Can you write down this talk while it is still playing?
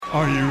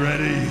Are you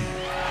ready?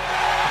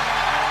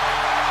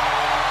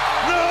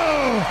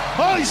 No!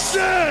 I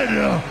said,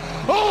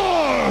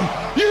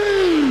 are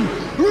you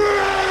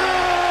ready?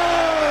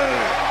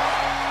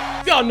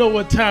 Y'all know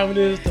what time it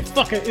is. The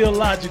fucking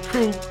Illogic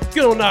crew.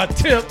 Get on our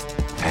tip.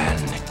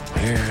 And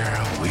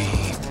here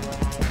we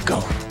go.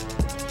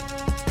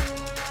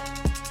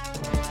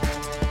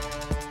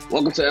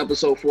 Welcome to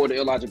episode 4 of the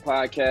Illogic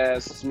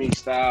Podcast. It's me,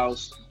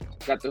 Styles.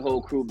 Got the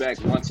whole crew back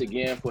once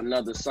again for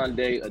another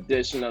Sunday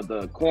edition of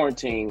the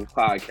Quarantine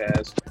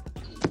Podcast.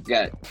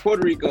 Got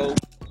Puerto Rico.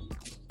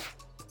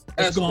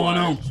 What's going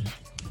on?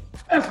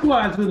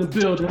 Esquire's in the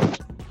building.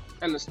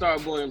 And the star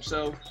boy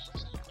himself.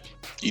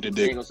 Eat a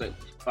dick.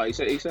 He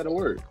said a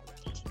word.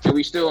 And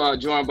we still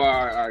joined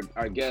by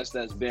our guest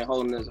that's been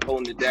holding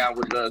it down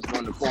with us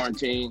during the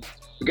quarantine.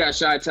 We got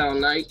Chitown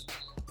Night.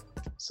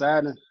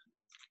 Sadden.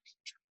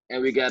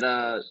 And we got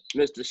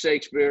Mr.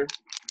 Shakespeare.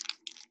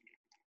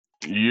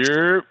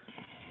 Yep.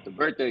 The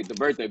birthday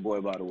boy,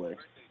 by the way.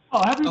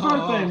 Oh, happy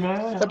birthday,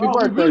 man. Happy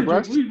birthday,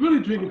 bro. We really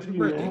drinking to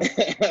you, man.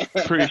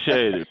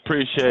 Appreciate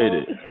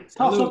it.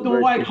 Toss up the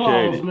White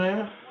Claws,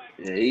 man.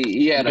 Yeah,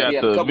 he had a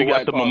couple we got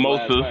White the Claws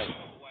mimosas. last night.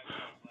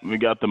 We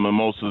got the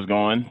mimosas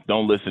going.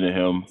 Don't listen to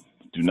him.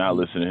 Do not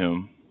listen to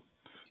him.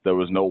 There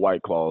was no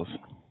White Claws.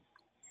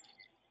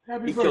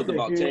 Happy He birthday, killed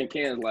about kid. 10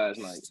 cans last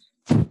night.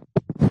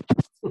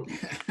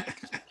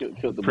 Killed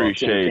about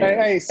Appreciate 10 it.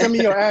 cans. Hey, send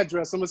me your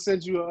address. I'm gonna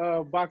send you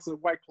a box of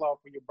White Claw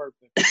for your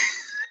birthday.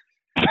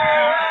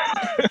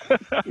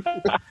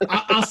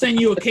 I'll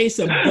send you a case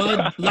of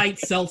Bud Light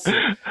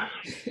Seltzer.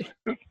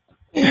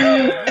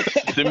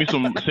 Send me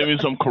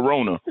some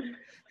Corona.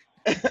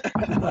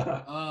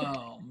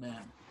 Oh man.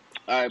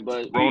 All right,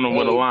 but Corona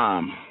with a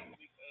lime.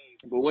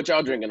 But what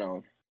y'all drinking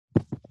on?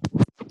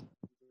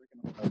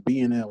 A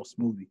B&L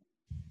smoothie.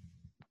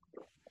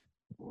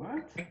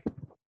 What?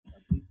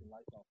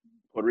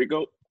 Puerto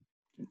Rico?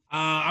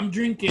 I'm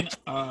drinking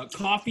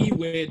coffee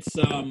with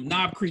some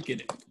Knob Creek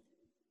in it.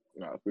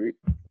 No, free.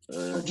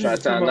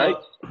 Chitown Night?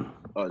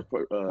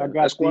 I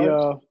got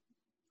Esquire?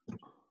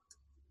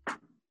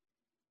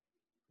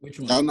 Which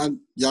one?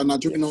 Y'all not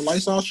drinking no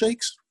Lysol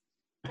shakes?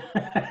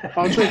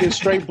 I'm drinking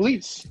straight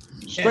bleach.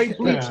 Straight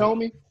bleach, Yeah.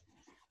 homie.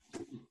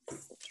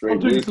 Straight I'm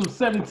drinking blue,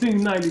 some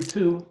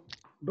 1792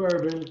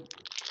 bourbon.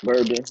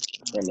 bourbon.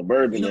 And the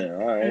bourbon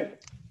there, all right.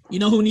 You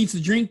know who needs to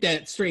drink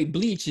that straight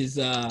bleach is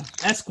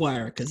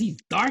Esquire, because he's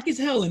dark as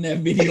hell in that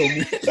video,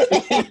 man.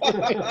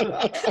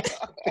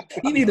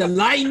 You need to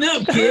lighten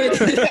up, kid.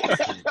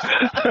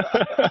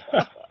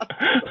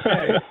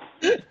 Hey,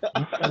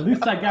 at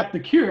least I got the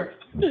cure.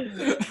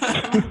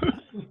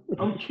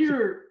 I'm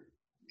cured.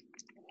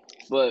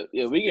 But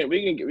yeah, we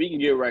can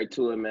get right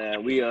to it,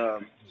 man. We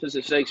since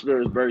it's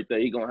Shakespeare's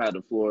birthday, he gonna have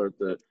the floor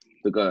to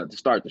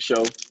start the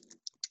show.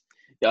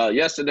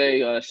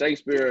 Yesterday,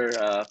 Shakespeare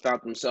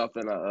found himself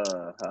in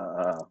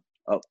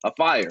a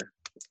fire.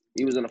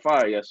 He was in a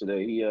fire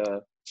yesterday.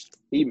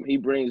 He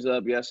brings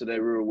up yesterday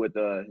we were with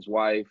his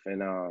wife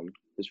and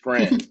his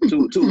friend,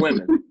 two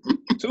women.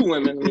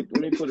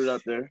 Let me put it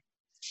up there.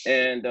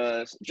 And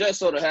just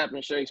so to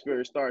happen,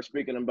 Shakespeare starts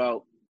speaking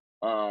about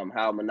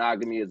how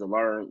monogamy is a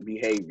learned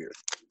behavior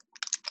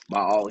by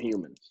all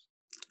humans.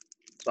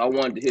 So I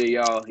wanted to hear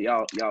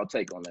y'all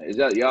take on that. Is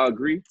that y'all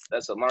agree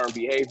that's a learned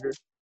behavior?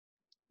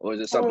 Or is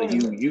it something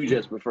you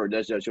just prefer?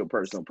 That's just your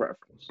personal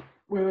preference.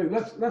 Wait.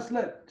 Let's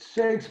let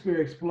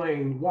Shakespeare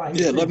explain why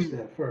he Yeah, thinks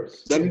that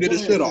first. let him get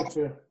his Go ahead, shit off.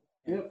 Shakespeare.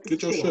 Yep,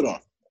 Get your shit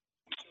off.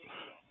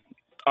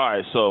 All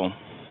right, so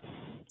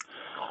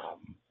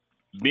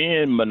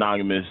being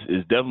monogamous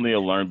is definitely a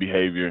learned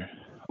behavior.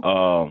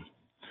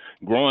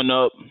 Growing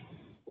up,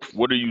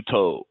 what are you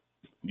told?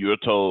 You're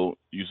told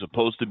you're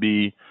supposed to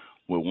be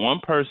with one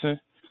person.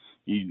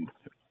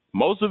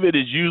 Most of it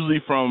is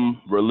usually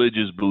from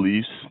religious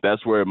beliefs.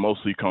 That's where it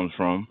mostly comes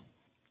from.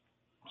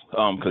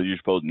 Because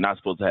you're not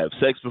supposed to have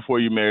sex before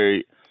you're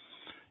married.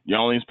 You're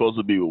only supposed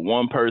to be with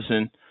one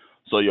person.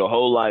 So your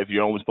whole life,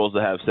 you're only supposed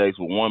to have sex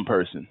with one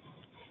person.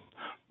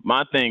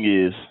 My thing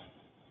is,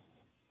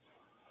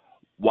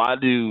 why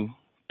do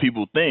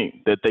people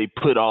think that they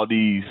put all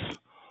these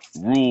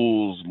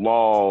rules,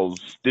 laws,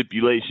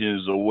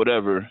 stipulations, or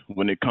whatever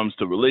when it comes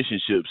to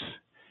relationships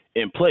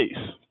in place?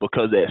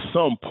 Because at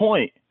some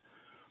point,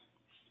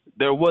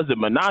 there wasn't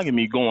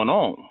monogamy going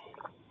on.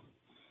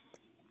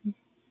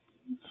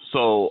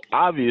 So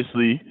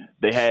obviously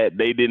they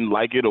didn't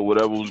like it or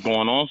whatever was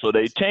going on, so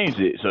they changed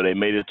it. So they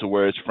made it to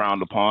where it's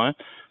frowned upon.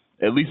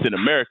 At least in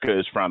America,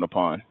 it's frowned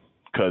upon.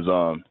 Because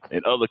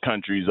in other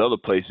countries, other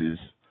places,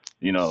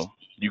 you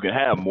can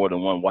have more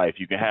than one wife.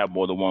 You can have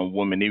more than one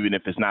woman, even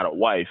if it's not a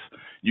wife.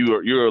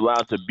 You're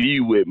allowed to be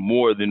with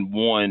more than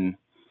one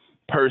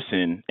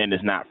person, and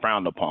it's not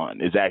frowned upon.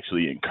 It's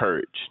actually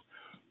encouraged.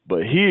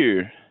 But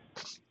here,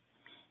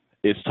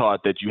 it's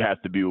taught that you have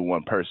to be with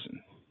one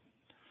person.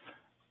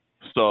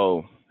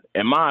 So,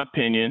 in my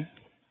opinion,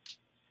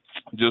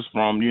 just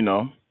from,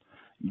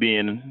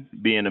 being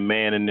a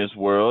man in this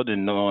world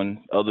and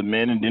knowing other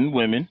men and then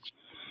women,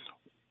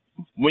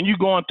 when you're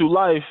going through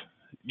life,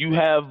 you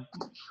have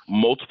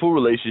multiple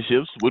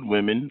relationships with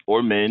women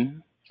or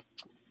men,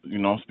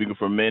 speaking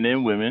for men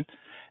and women,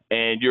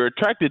 and you're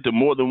attracted to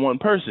more than one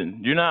person.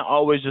 You're not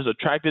always just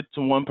attracted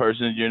to one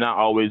person. You're not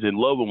always in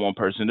love with one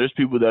person. There's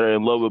people that are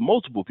in love with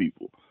multiple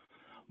people,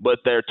 but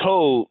they're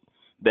told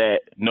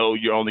that, no,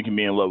 you only can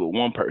be in love with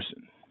one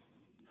person.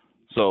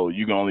 So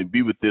you can only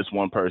be with this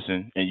one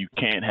person, and you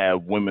can't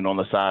have women on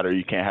the side, or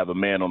you can't have a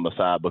man on the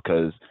side,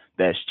 because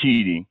that's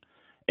cheating,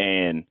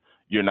 and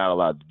you're not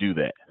allowed to do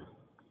that.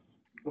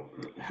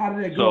 How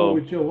did that go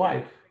with your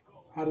wife?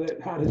 How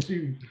did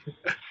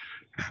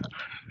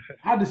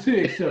she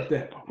accept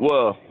that?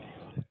 Well,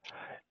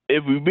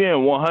 if we're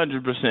being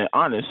 100%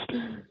 honest,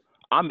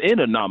 I'm in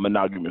a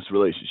non-monogamous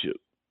relationship.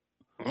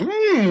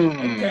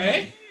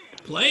 Okay.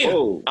 Player.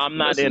 Oh, I'm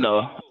not in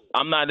a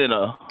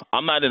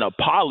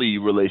poly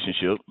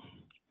relationship.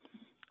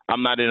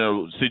 I'm not in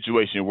a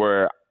situation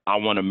where I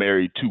want to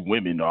marry two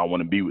women or I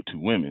want to be with two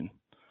women.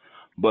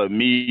 But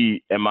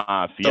me and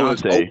my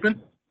fiance, So it's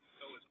open?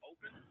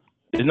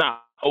 it's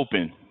not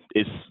open.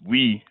 It's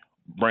we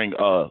bring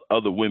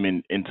other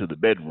women into the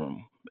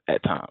bedroom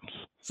at times.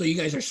 So you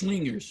guys are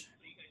swingers.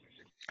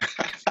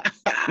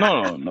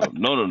 No, not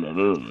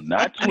swingers.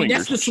 I mean,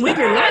 that's the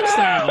swinger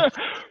lifestyle,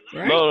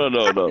 right? No.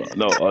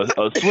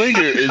 A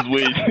swinger is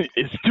when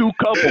it's two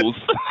couples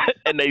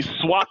and they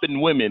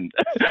swapping women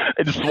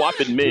and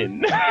swapping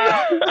men.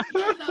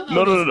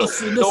 No. The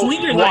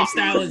swinger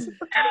lifestyle is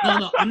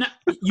no. I'm not.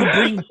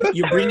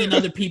 You're bringing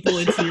other people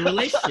into your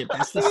relationship.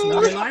 That's the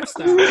swinger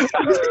lifestyle.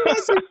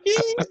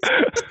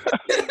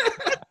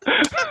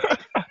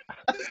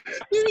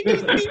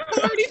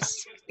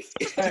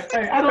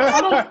 Hey, I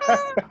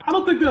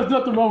don't think there's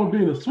nothing wrong with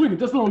being a swinger.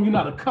 Just as long as you're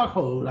not a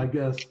cuckold, I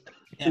guess.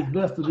 Yeah. It's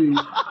best to be.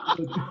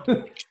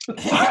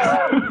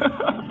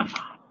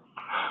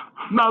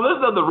 No,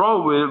 there's nothing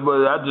wrong with it,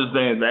 but I'm just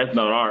saying that's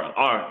not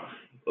our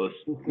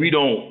we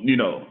don't,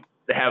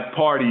 have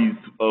parties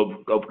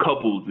of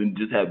couples and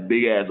just have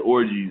big ass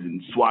orgies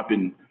and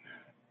swapping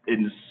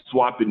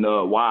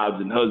wives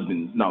and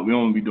husbands. No, we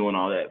don't be doing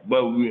all that.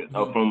 But we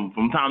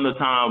from time to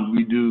time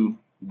we do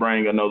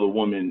bring another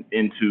woman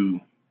into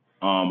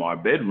our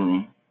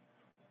bedroom,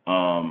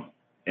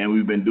 and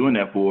we've been doing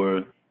that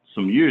for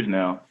some years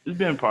now. It's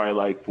been probably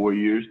like 4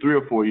 years, 3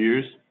 or 4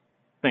 years,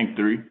 I think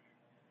 3,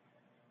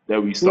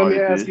 that we started.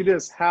 Let me ask you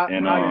this: how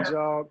did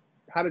y'all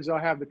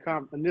have the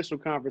initial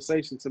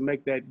conversation to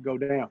make that go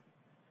down?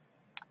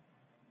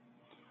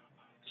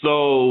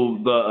 So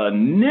the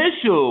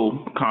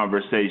initial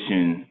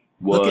conversation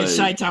was, look at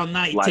Chitown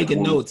Knight like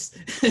taking notes.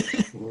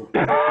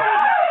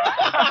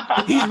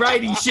 He's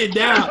writing shit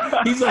down.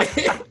 He's like,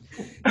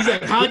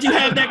 how'd you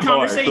have that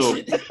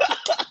conversation?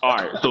 All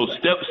right, so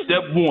step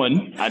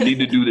 1, I need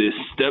to do this.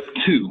 Step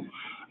 2.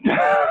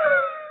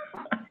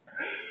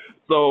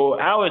 So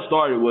how it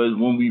started was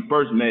when we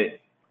first met.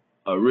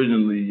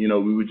 Originally,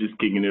 we were just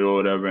kicking it or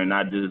whatever, and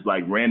I just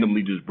like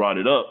randomly just brought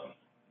it up,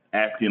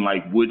 asking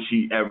like, would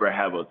she ever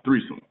have a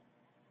threesome?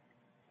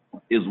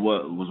 Is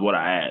what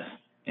I asked,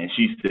 and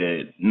she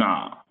said,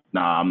 nah,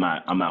 I'm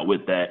not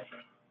with that.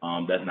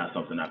 That's not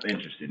something I'm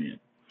interested in.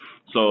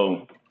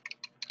 So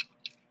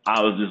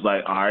I was just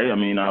like, all right. I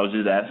mean, I was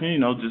just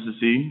asking, just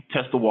to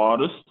test the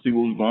waters, see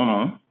what was going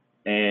on.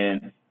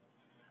 And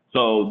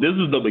so this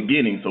was the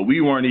beginning. So we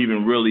weren't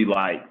even really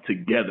like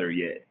together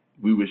yet.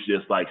 We was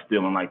just like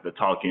still in like the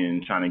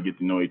talking, trying to get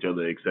to know each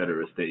other, et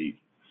cetera stage.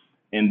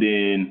 And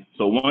then,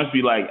 so once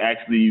we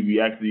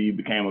actually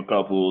became a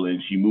couple,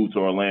 and she moved to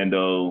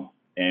Orlando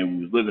and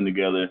we was living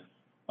together,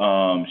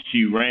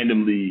 she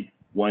randomly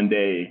one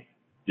day,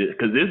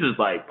 because this is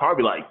like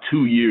probably like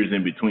 2 years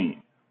in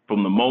between.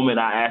 From the moment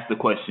I asked the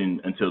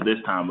question until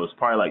this time, it was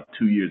probably like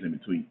 2 years in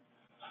between.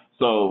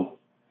 So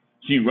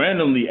she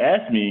randomly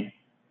asked me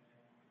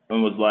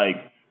and was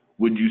like,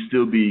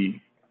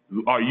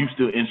 are you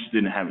still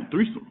interested in having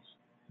threesomes?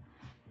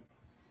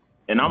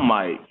 And I'm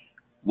like,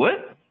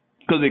 what?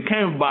 Because it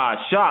came by a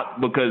shock,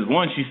 because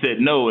one, she said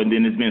no, and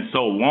then it's been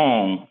so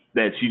long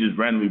that she just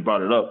randomly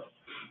brought it up.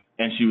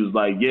 And she was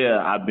like,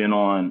 yeah, I've been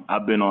on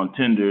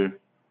Tinder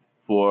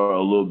for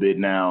a little bit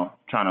now,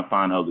 trying to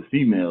find other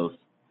females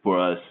for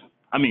us.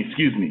 I mean,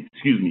 excuse me,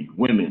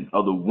 women,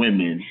 other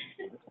women,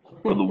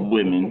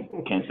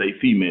 can't say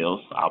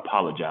females, I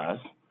apologize.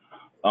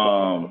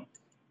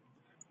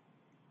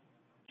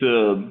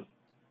 To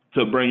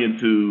bring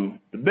into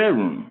the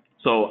bedroom.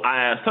 So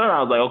I asked her,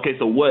 I was like, okay,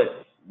 so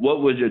what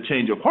was your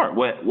change of heart?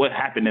 What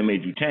happened that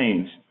made you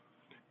change?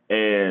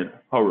 And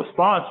her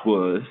response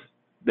was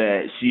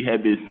that she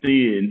had been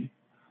seeing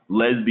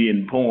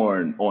lesbian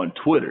porn on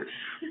Twitter.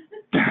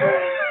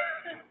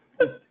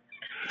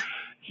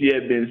 She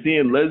had been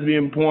seeing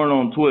lesbian porn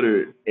on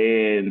Twitter,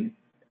 and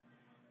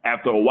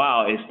after a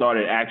while, it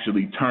started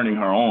actually turning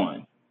her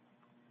on.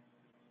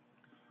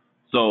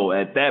 So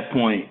at that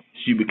point,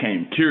 she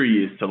became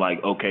curious to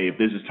like, okay, if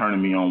this is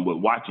turning me on with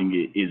watching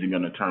it, is it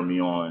going to turn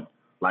me on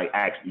like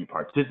actually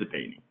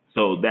participating?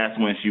 So that's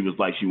when she was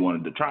like, she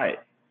wanted to try it.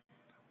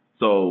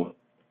 So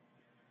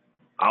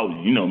I was,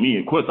 me,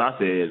 of course, I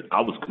said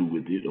I was cool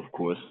with it, of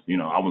course.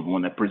 I was the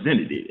one that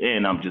presented it,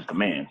 and I'm just a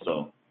man.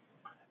 So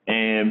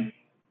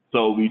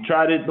we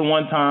tried it the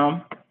one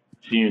time.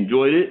 She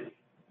enjoyed it.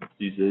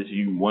 She said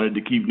she wanted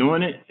to keep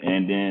doing it.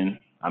 And then,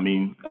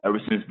 ever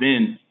since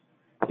then,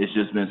 it's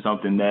just been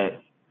something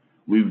that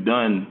we've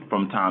done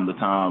from time to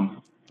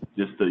time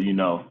just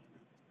to,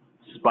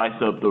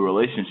 spice up the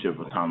relationship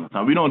from time to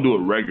time. We don't do it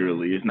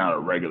regularly. It's not a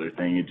regular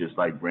thing. It just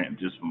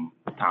just from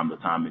time to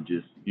time, it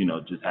just,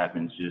 just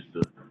happens just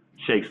to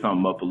shake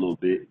something up a little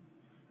bit.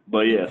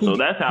 But yeah, so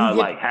that's how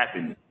it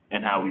happened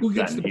and how we got here. Who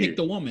gets to pick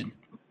the woman?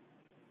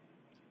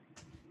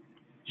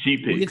 She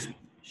picks.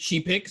 She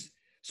picks?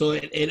 So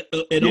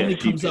it only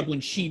comes up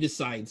when she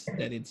decides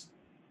that it's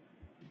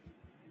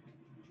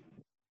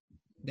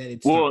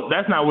well,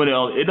 that's not when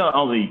it don't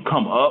only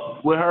come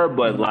up with her,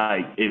 but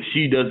if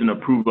she doesn't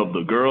approve of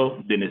the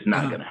girl, then it's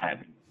not gonna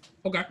happen.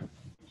 Okay.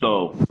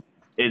 So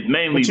it's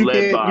mainly you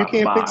led by you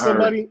can't by pick her.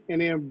 somebody and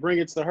then bring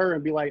it to her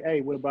and be like,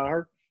 hey, what about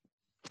her?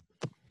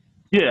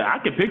 Yeah, I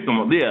can pick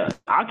someone. Yeah,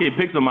 I can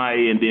pick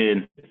somebody and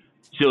then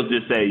she'll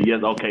just say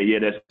yes, okay, yeah,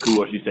 that's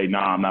cool, or she say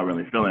nah, I'm not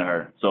really feeling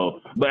her.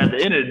 So, but at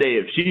the end of the day,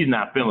 if she's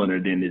not feeling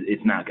her, then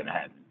it's not gonna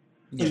happen.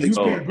 Yeah,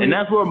 So, and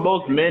that's where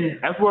most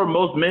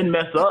men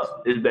mess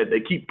up, is that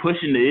they keep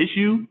pushing the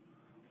issue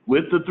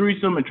with the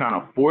threesome and trying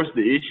to force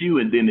the issue,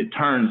 and then it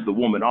turns the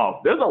woman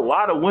off. There's a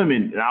lot of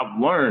women, and I've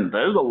learned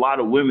there's a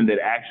lot of women that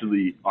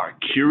actually are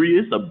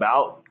curious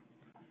about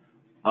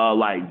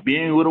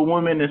being with a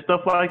woman and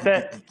stuff like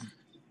that,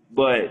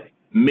 but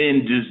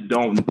men just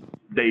don't.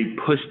 They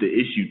push the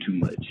issue too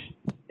much,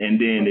 and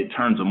then it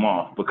turns them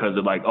off because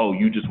they're like, oh,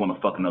 you just want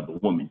to fuck another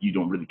woman. You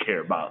don't really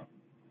care about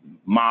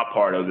my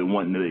part of it,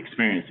 wanting to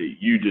experience it.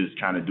 You just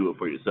trying to do it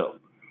for yourself.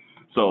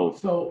 So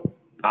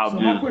I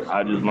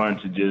just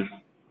learned to just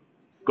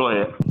go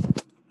ahead.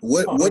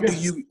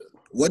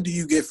 What do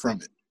you get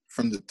from it,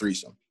 from the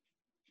threesome?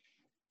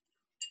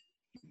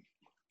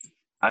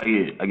 I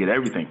get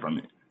everything from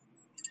it.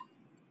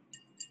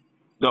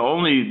 The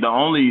only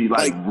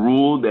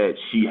rule that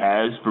she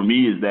has for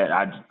me is that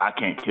I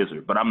can't kiss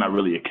her, but I'm not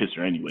really a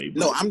kisser anyway.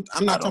 No, I'm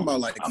not talking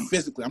about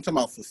physically. I'm talking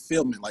about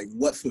fulfillment. Like,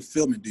 what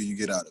fulfillment do you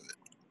get out of it?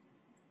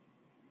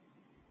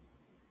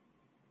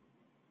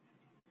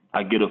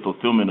 I get a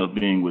fulfillment of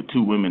being with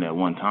two women at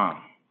one time.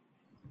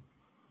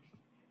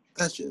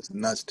 That's just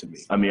nuts to me.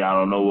 I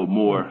don't know what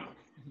more.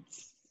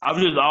 I've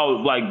just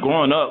always,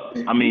 growing up,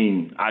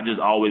 I just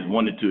always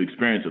wanted to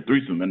experience a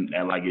threesome, and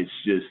it's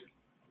just,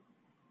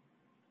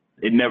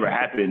 it never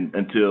happened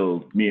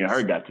until me and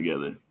her got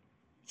together.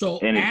 So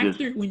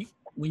after, when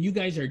you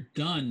guys are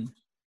done,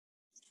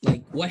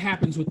 what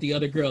happens with the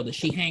other girl? Does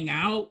she hang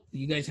out? Do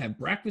you guys have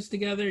breakfast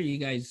together?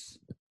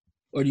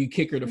 Or do you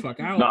kick her the fuck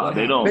out? No,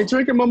 they don't. They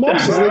drinking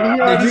mimosas.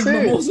 They drink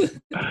mimosas.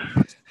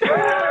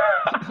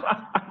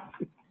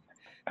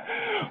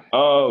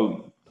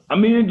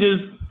 It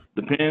just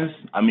depends.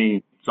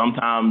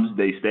 Sometimes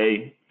they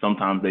stay.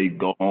 Sometimes they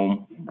go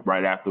home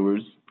right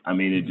afterwards.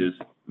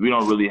 We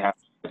don't really have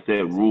a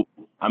set rule.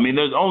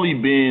 There's only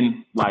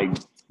been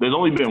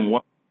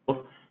one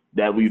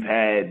that we've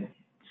had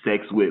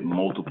sex with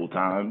multiple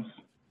times.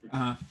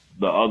 Uh-huh.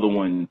 The other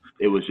one,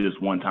 it was just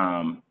one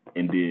time,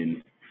 and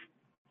then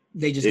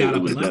they just got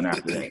up was and done left.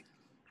 after that.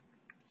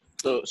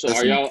 So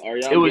are y'all?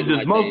 It was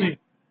just mostly.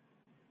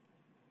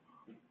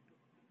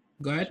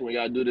 Go ahead. When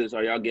y'all do this,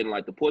 are y'all getting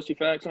the pussy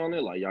facts on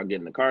it? Y'all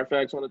getting the car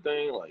facts on the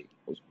thing?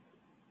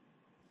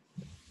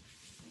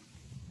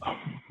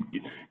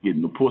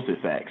 Getting the pussy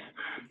facts.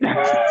 We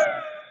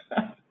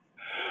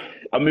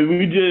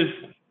just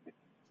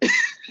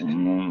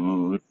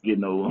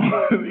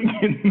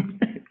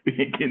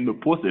getting the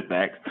pussy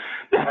facts.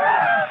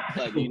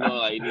 You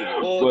need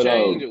an oil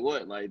change or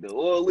what? The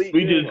oil leak.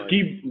 We just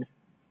keep.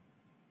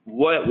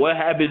 What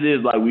happens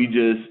is we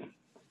just.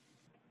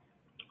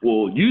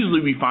 Well,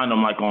 usually we find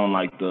them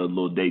on the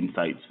little dating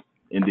sites,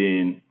 and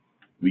then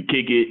we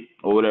kick it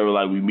or whatever.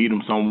 We meet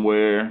them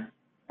somewhere,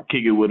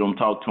 kick it with them,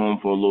 talk to them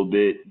for a little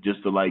bit,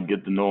 just to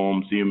get to know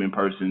them, see them in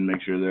person,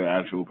 make sure they're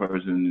an actual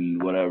person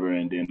and whatever,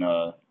 and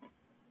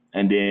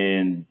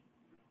then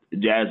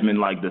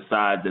Jasmine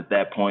decides at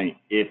that point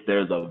if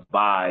there's a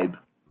vibe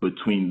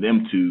between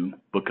them two,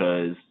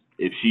 because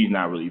if she's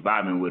not really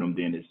vibing with them,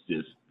 then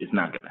it's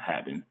not gonna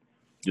happen.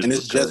 And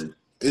it's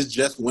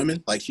just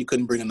women. She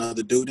couldn't bring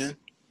another dude in.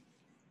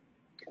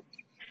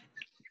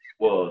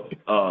 Well,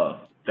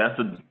 that's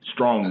a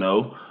strong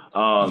no.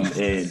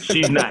 And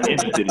she's not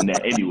interested in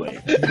that anyway.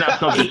 It's not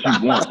something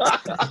she wants.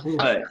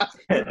 But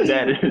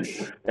that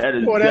is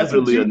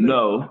definitely a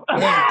no.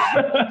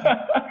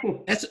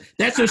 That's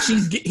what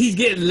he's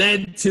getting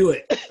led to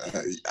it.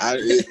 It's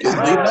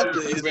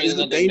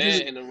a dangerous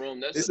in the room.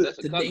 That's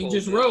a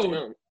dangerous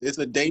road. It's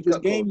a dangerous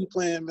game you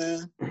playing,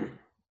 man.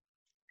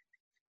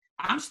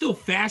 I'm still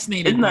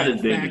fascinated by the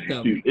fact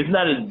of it's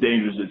not as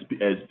dangerous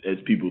as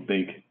people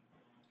think.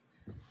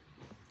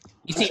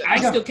 You see, I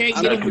still can't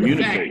get over the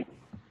fact.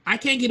 I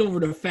can't get over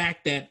the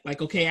fact that,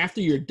 after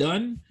you're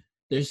done,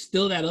 there's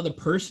still that other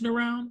person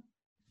around,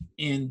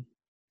 and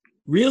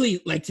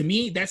really, like, to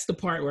me, that's the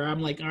part where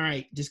I'm like, all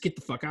right, just get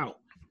the fuck out.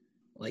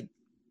 Like,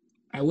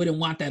 I wouldn't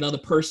want that other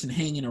person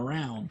hanging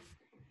around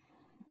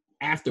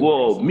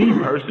afterwards. Well, me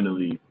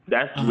personally,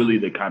 that's really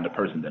the kind of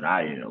person that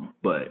I am.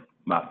 But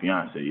my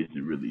fiance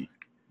isn't really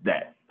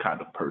that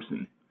kind of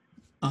person.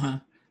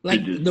 Like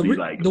to just the be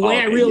like, way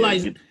I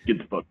realized, get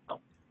the fuck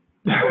out.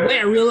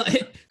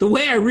 the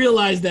way I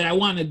realized that I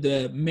wanted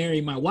to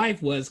marry my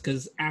wife was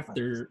because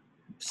after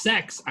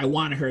sex, I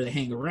wanted her to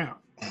hang around.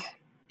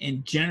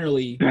 And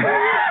generally,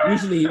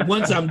 usually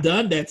once I'm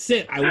done, that's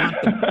it. I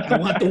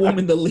want the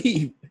woman to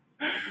leave.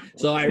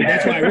 So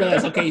that's why I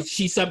realized, okay,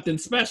 she's something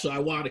special. I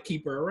want to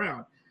keep her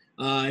around.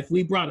 If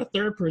we brought a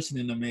third person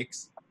in the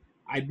mix,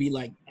 I'd be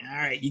like, all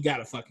right, you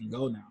gotta fucking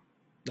go now.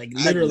 Like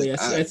literally,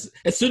 as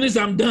soon as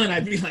I'm done,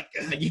 I'd be like,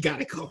 you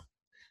gotta go.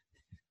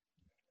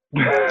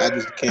 I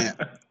just can't.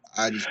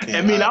 I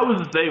mean, I was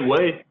the same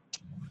way.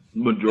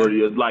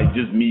 Majority of like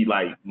just me,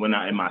 like when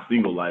I in my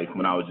single life,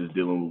 when I was just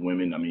dealing with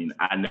women. I mean,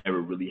 I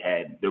never really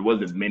had. There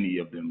wasn't many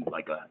of them,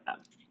 like a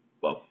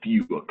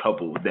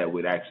couple that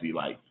would actually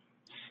like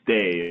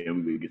stay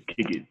and we would just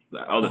kick it.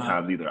 Like other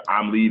times, either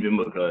I'm leaving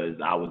because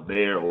I was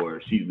there,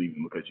 or she's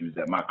leaving because she was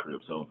at my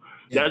crib. So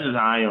that's just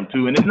how I am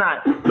too. And it's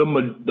not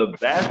the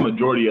vast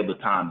majority of the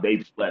time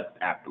they've left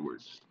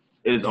afterwards.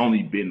 It's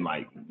only been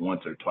like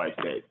once or twice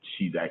that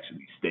she's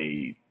actually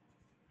stayed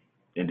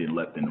and then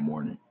left in the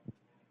morning.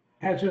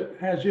 Have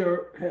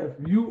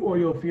you or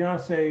your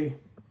fiance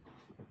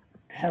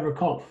ever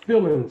caught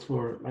feelings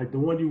for it? Like the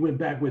one you went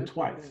back with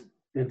twice?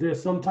 Is there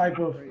some type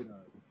of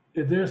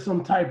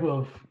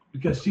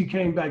because she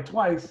came back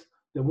twice,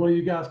 that one of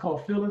you guys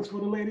caught feelings for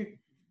the lady?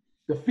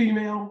 The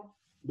female,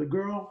 the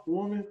girl, the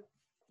woman?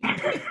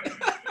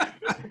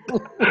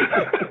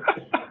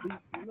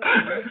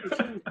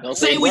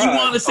 Say what you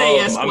want to say,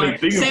 Esquire.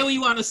 Say what you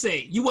want to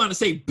say. You want to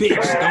say bitch,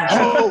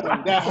 don't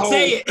you?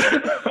 Say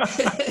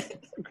it.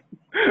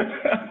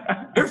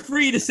 You're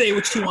free to say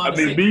what you want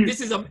to say.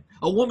 This is a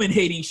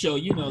woman-hating show.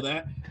 You know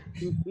that.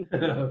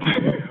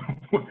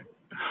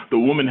 The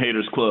Woman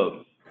Haters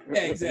Club.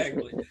 Yeah,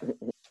 exactly.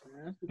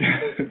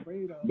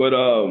 But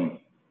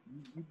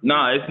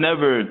it's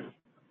never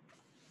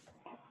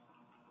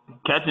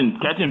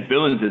catching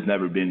feelings has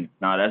never been.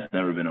 That's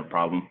never been a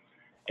problem.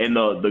 And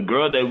the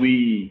girl that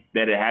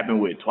it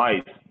happened with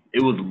twice,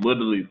 it was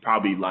literally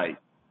probably like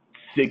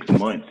 6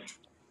 months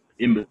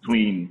in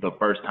between the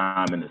first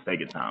time and the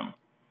second time.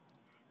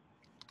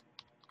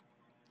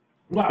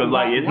 Because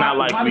like it's not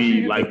like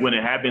we like when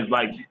it happens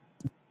like.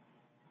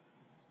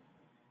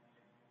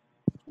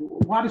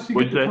 Why did she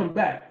get to come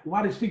back?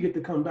 Why did she get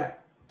to come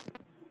back?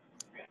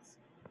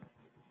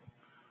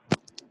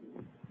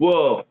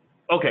 Well,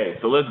 okay,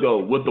 so let's go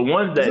with the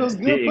ones that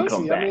didn't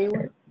come back.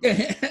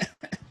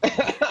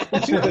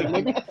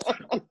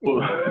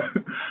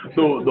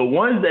 So the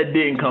ones that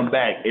didn't come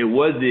back, it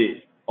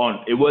wasn't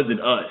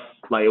us.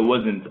 Like it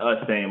wasn't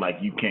us saying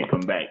like you can't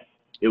come back.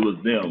 It was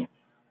them.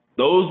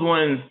 Those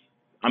ones,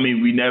 I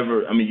mean,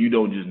 you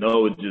don't just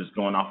know. It's just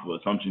going off of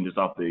assumption, just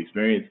off the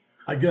experience.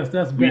 I guess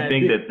that's we bad.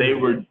 think that they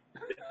were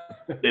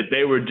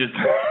just.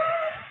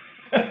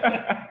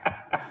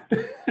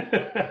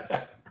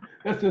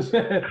 That's just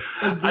bad.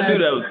 I knew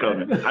that was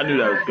coming.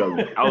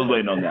 I was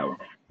waiting on that one.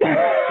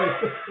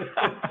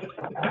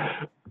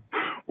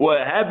 What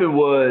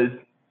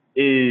happened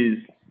is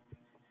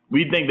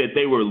we think that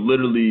they were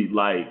literally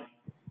like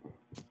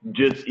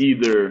just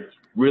either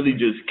really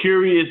just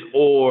curious,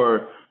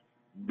 or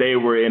they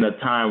were in a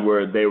time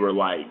where they were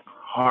like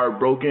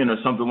heartbroken or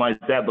something like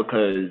that,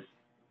 because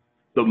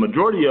the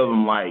majority of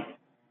them, like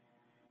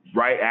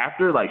right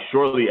after, like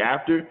shortly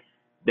after,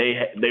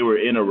 they were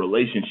in a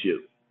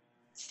relationship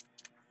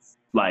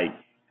like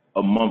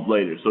a month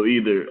later. So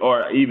either,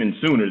 or even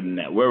sooner than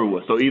that, wherever it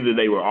was. So either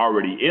they were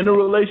already in a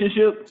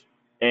relationship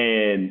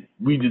and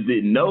we just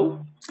didn't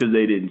know because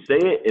they didn't say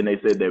it and they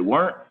said they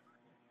weren't,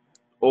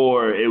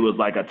 or it was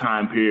like a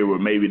time period where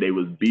maybe they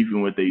was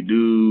beefing with their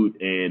dude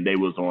and they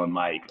was on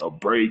like a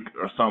break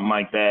or something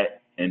like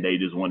that, and they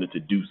just wanted to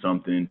do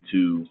something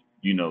to,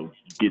 you know,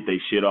 get their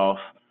shit off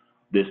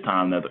this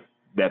time that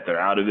they're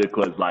out of it.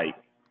 Cause like,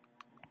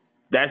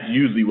 that's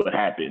usually what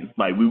happened.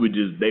 Like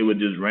they would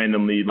just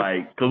randomly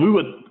like, cause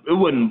it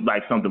wasn't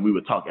like something we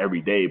would talk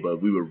every day,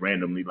 but we would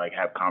randomly like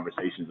have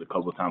conversations a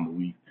couple times a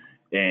week.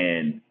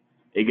 And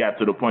it got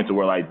to the point to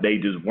where like, they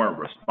just weren't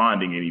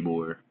responding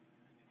anymore.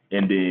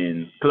 And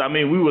then, cause I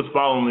mean, we was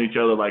following each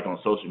other like on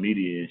social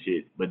media and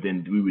shit, but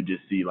then we would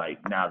just see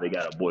like, now they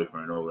got a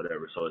boyfriend or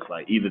whatever. So it's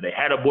like, either they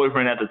had a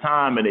boyfriend at the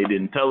time and they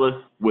didn't tell us,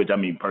 which I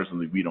mean,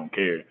 personally, we don't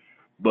care,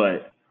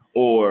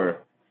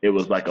 or it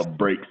was like a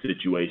break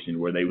situation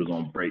where they was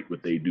on break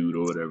with their dude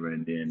or whatever,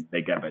 and then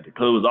they got back to,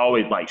 cause it was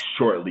always like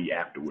shortly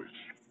afterwards.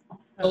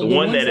 The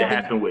one that it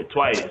happened with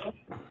twice,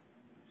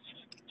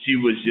 she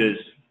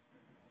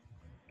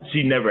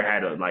never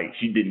had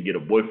she didn't get a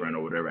boyfriend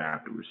or whatever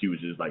afterwards. She was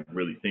just like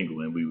really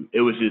single, and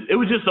it was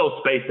just so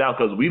spaced out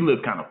because we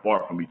lived kind of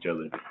far from each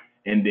other.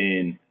 And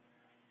then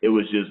it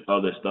was just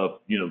other stuff,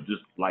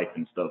 just life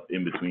and stuff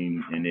in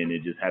between, and then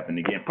it just happened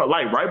again. But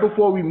like right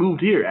before we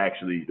moved here,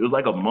 actually, it was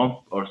like a month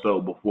or so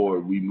before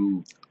we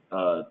moved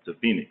to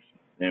Phoenix,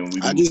 and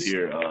we moved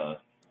here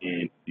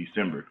in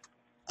December.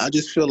 I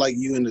just feel like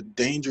you in a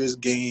dangerous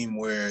game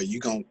where you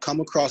gonna come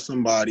across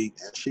somebody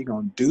and she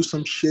gonna do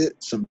some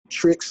shit, some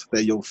tricks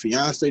that your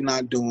fiance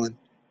not doing,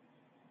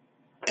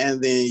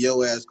 and then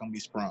your ass gonna be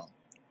sprung.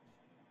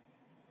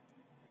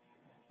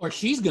 Or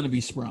she's gonna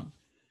be sprung.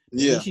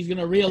 Yeah. Maybe she's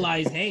gonna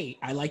realize, hey,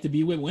 I like to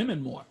be with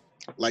women more.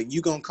 Like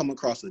you gonna come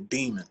across a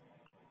demon.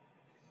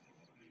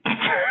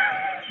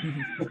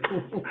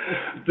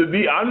 To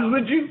be honest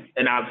with you,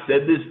 and I've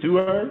said this to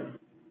her,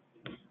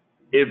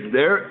 if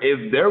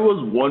there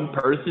was one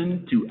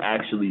person to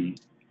actually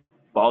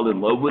fall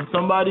in love with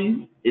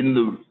somebody in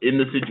the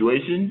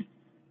situation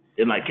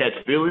and like catch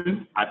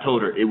feelings, I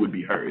told her it would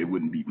be her. It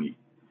wouldn't be me.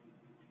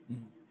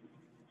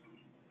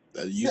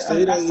 You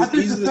say that. I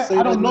think the same.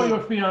 I don't know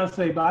your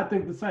fiance, but I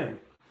think the same.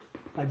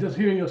 Like just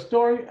hearing your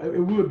story, it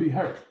would be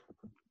her.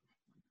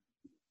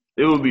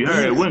 It would be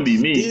her. It wouldn't be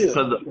me, Yeah.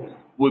 because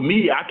with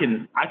me, I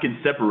can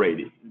separate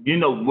it.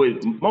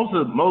 With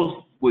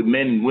with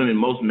men and women,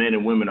 most men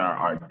and women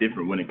are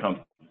different when it comes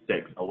to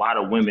sex. A lot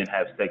of women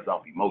have sex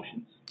off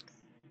emotions,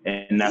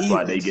 and that's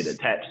why they get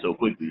attached so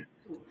quickly.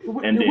 It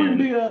wouldn't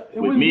be an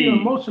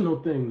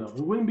emotional thing though. It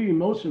wouldn't be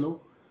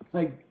emotional.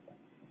 Like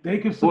they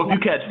could. Well, if you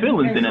catch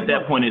feelings, then at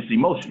that point it's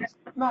emotional.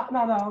 No.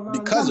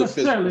 Because not of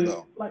physical, necessarily.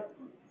 though. Like,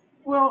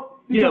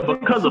 well. Yeah,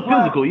 because of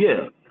physical,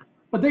 yeah.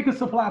 But they can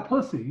supply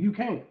pussy. You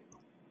can't.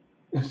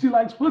 If she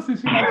likes pussy,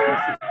 she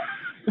likes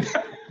pussy.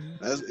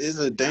 It's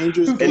a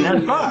dangerous game. And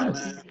that's fine.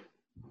 Man.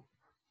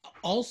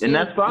 Also, And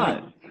that's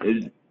fine.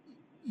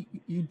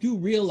 You do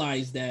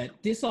realize that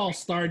this all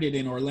started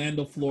in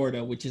Orlando,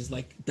 Florida, which is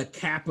like the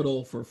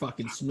capital for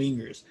fucking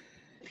swingers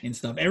and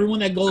stuff. Everyone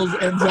that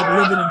ends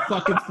up living in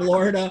fucking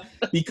Florida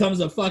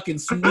becomes a fucking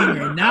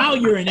swinger. And now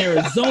you're in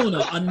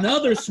Arizona,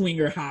 another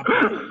swinger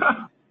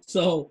hopper.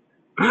 So,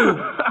 dude,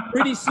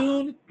 pretty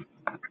soon,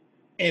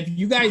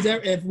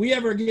 if we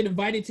ever get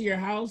invited to your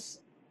house,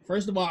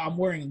 first of all, I'm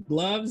wearing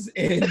gloves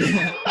and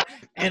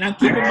I'm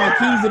keeping my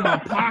keys in my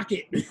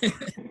pocket.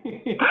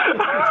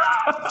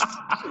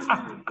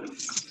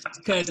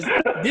 Because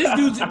this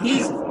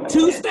he's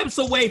 2 steps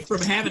away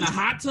from having a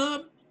hot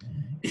tub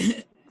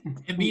and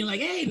being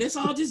like, hey, let's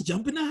all just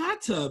jump in the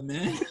hot tub,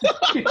 man.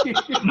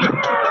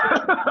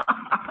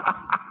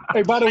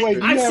 Hey, by the way,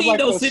 I've seen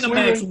those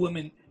Cinemax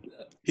women.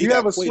 You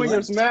have a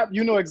swingers map.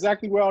 You know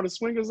exactly where all the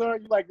swingers are.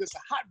 You like, this a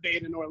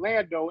hotbed in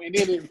Orlando, and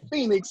then in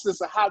Phoenix,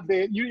 it's a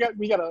hotbed. We got a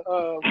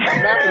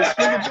map of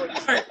the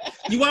swinger.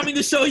 You want me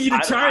to show you the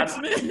charts,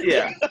 man?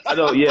 Yeah, I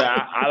don't.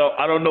 Yeah,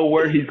 I don't know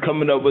where he's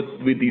coming up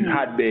with these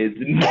hotbeds,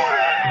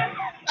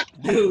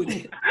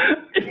 dude.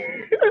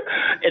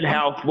 And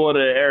how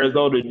Florida and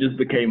Arizona just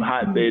became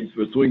hotbeds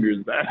for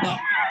swingers, man. No,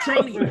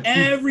 trust me,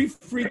 every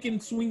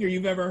freaking swinger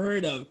you've ever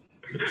heard of,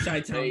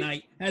 Chitown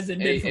Night, hasn't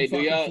been from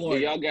fucking Florida.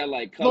 Do y'all got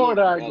like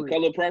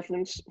color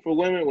preference for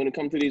women when it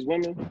comes to these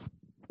women?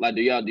 Like,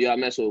 do y'all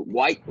mess with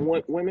white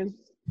women?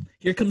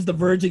 Here comes the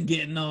virgin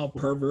getting all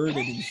perverted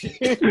and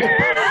shit. Where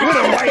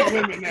the white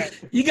women at?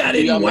 You got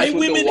any white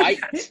women?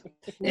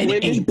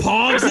 Any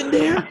pogs in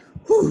there?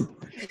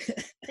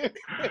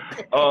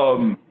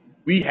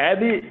 We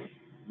haven't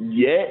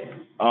yet.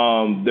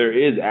 There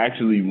is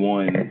actually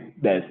one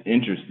that's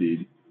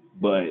interested,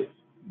 but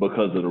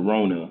because of the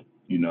Rona,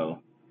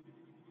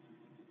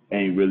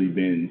 ain't really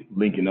been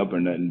linking up or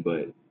nothing.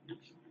 But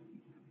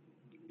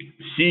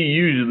she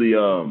usually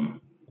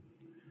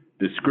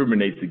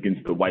discriminates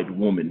against the white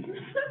woman,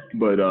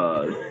 but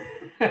so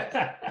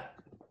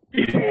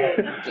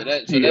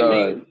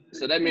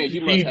that means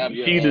you must have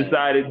your. She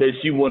decided that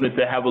she wanted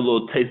to have a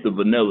little taste of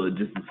vanilla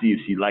just to see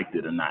if she liked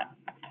it or not.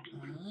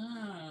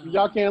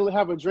 Y'all can't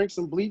have a drink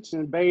some bleach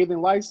and bathe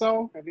in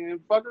Lysol and then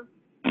fuck her?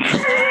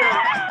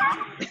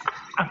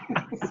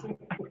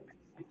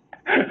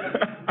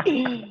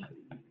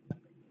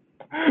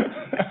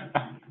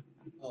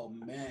 Oh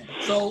man.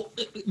 So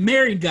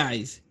married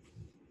guys,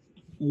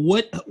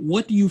 what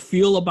do you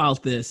feel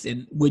about this,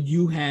 and would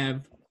you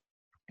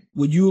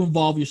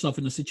involve yourself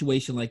in a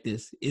situation like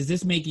this? Is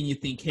this making you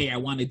think, hey, I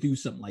want to do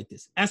something like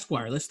this?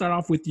 Esquire, let's start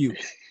off with you.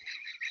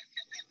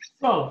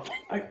 So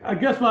I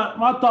guess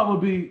my thought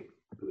would be,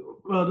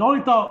 the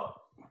only thought.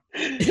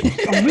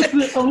 I'm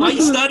listening. Why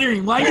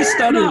are you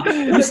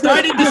stuttering? You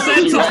started the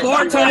sentence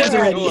 4 times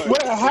already.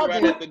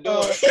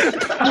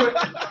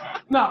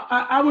 No,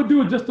 I would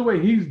do it just the way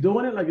he's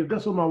doing it. Like if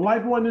that's what my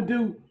wife wanted to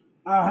do,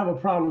 I have a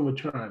problem with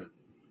trying it.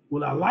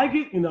 Will I like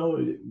it?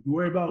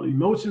 Worry about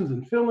emotions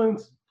and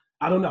feelings.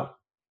 I don't know.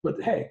 But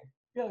hey,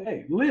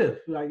 live.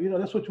 Like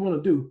that's what you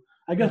want to do.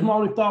 I guess my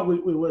only thought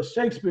with what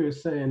Shakespeare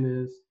is saying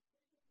is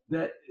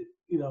that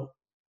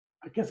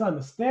I guess I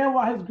understand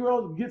why his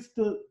girl gets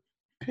to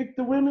pick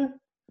the women,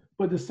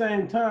 but at the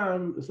same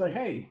time, it's like,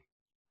 hey,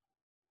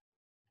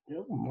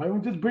 why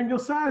don't you just bring your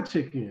side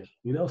chick in?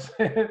 You know what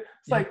I'm saying?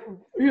 It's like,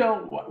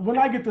 when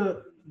I get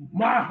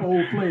my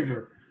whole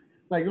flavor,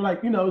 Like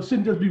it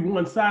shouldn't just be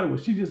one sided where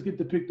she just get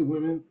to pick the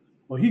women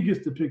or he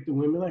gets to pick the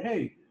women. Like,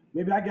 hey,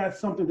 maybe I got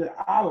something that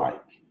I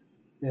like.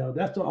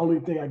 That's the only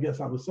thing I guess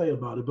I would say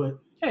about it. But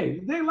hey,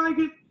 if they like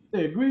it,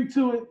 they agree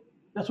to it.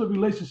 That's what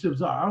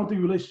relationships are. I don't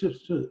think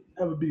relationships should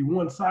ever be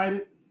one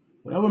sided.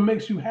 Whatever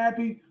makes you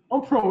happy,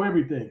 I'm pro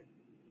everything.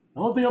 The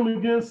only thing I'm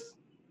against,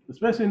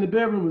 especially in the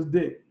bedroom, is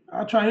dick.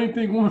 I try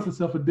anything once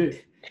except for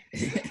dick.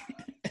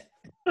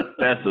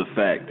 That's a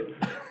fact.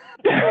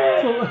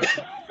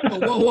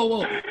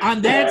 Whoa.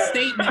 On that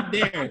statement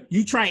there,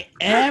 you try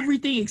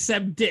everything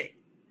except dick.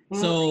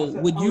 So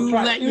would you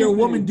let your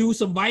woman do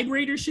some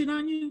vibrator shit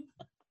on you?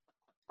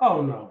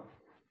 Oh, no.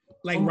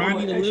 Like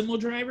Ronnie the limo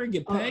driver,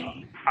 get pegged?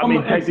 I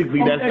mean,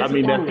 technically, that's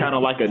kind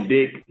of like a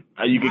dick.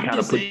 You can kind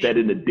of put that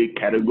in the dick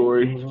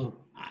category.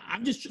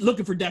 I'm just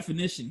looking for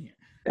definition here.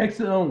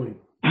 Exit only.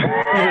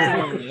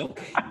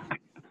 Okay.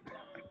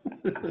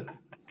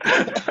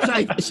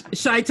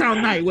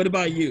 Chitown Knight, what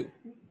about you?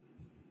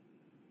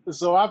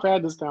 So I've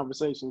had this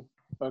conversation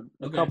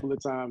a couple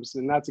of times,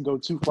 and not to go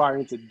too far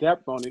into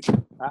depth on it,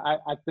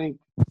 I think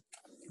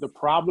the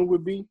problem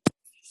would be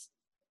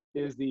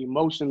is the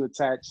emotion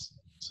attached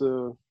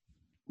to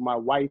my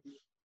wife.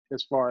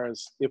 As far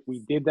as if we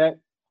did that,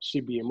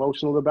 she'd be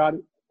emotional about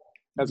it,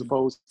 as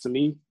opposed to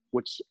me,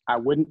 which I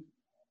wouldn't.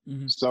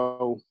 Mm-hmm.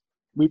 So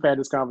we've had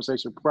this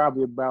conversation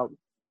probably about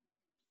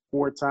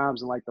 4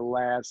 times in like the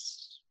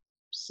last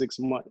 6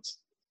 months.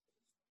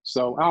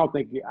 So I don't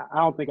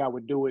think I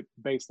would do it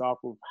based off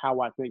of how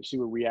I think she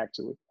would react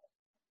to it.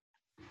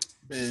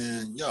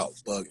 Man, y'all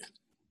bugging.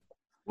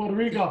 Puerto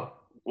Rico.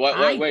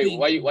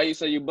 Wait, why you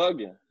say you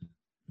bugging?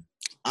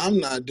 I'm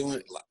not doing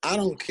it. I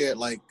don't care.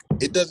 Like,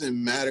 it doesn't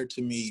matter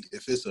to me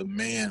if it's a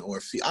man or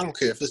a female. I don't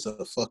care if it's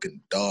a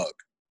fucking dog.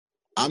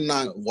 I'm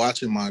not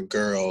watching my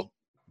girl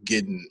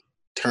getting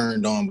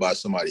turned on by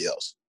somebody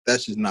else.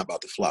 That's just not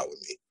about to fly with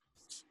me.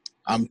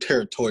 I'm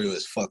territorial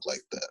as fuck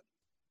like that.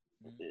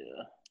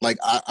 Yeah. Like,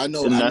 I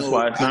know. And that's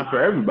why it's not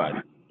for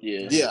everybody.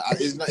 Yeah. Yeah,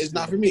 it's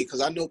not for me, because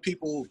I know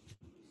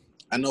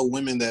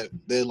women that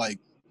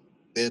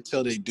they'll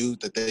tell their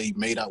dude that they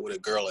made out with a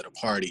girl at a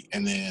party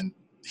and then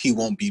he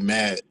won't be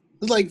mad.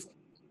 It's like,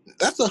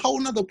 that's a whole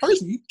nother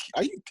person.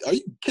 Are you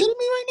kidding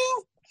me right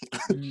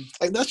now?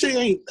 Like, that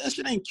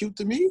shit ain't cute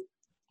to me.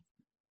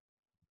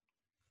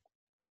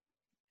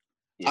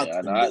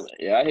 Yeah,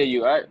 I hear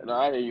you. I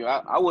hear you.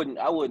 I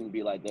wouldn't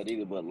be like that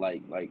either. But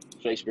like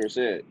Shakespeare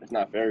said, it's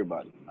not for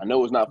everybody. I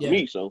know it's not for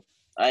me, so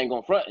I ain't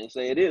gonna front and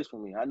say it is for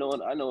me. I know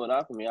it's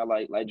not for me. I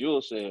like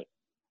Jules said,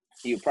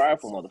 he a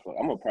prideful motherfucker.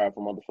 I'm a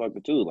prideful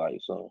motherfucker too. Like,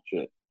 so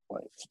shit.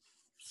 Like,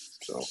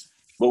 so.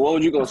 But what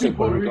would you go say,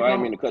 Puerto Rico? I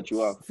didn't mean to cut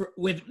you off.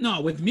 With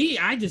me,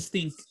 I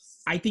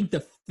think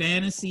the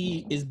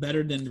fantasy is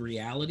better than the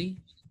reality.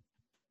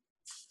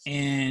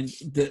 And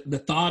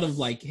the thought of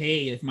like,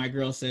 hey, if my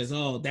girl says,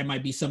 oh, that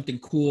might be something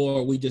cool,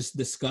 or we just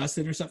discuss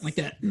it or something like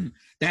that,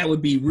 that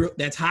would be real.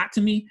 That's hot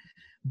to me.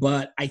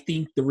 But I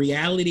think the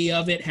reality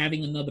of it,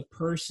 having another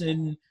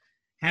person,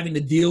 having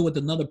to deal with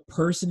another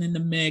person in the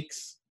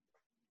mix.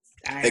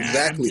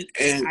 Exactly.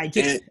 I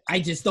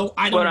just don't.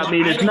 But I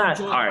mean, it's not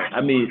all right.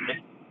 I mean,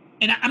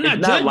 and I'm not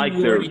it's not like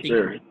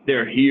anything.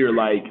 they're here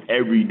like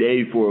every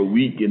day for a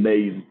week and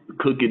they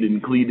cooking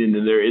and cleaning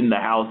and they're in the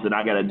house and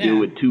I got to deal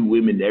with 2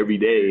 women every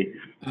day.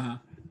 Uh-huh.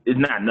 It's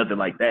not nothing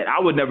like that. I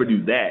would never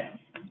do that.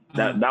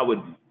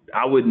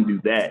 I wouldn't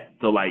do that.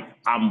 So like,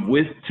 I'm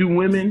with 2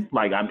 women,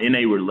 like I'm in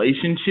a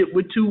relationship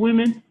with 2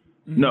 women.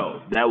 Mm-hmm.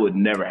 No, that would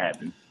never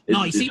happen.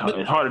 It's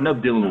hard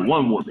enough dealing with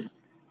 1 woman.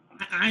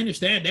 I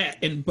understand that,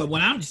 but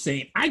what I'm just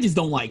saying, I just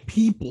don't like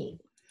people.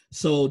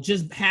 So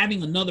just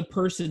having another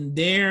person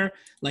there,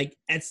 like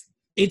it's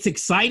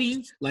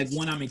exciting, like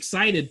when I'm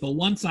excited, but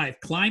once I've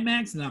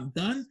climaxed and I'm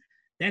done,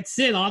 that's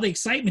it. All the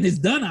excitement is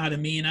done out of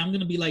me, and I'm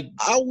gonna be like,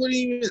 I wouldn't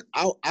even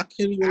I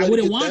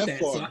wouldn't want that.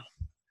 Far. So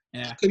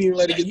I couldn't even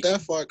let it get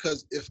that far,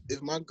 because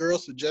if my girl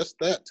suggests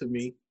that to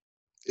me,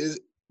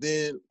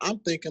 then I'm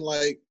thinking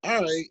like,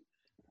 all right,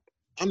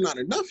 I'm not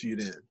enough for you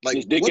then. Like,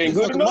 this dick ain't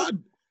good enough?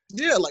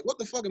 Like, what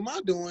the fuck am I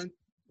doing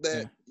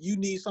that you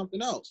need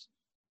something else?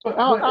 But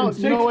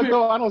you know what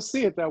though? I don't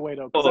see it that way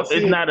though. Oh,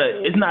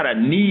 it's not a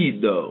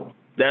need though.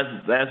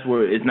 That's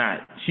where it's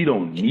not. She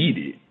don't need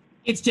it.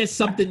 It's just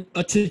something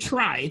to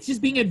try. It's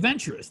just being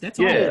adventurous. That's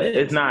all it is.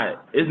 It's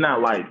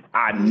not like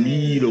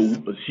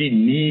she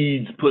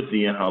needs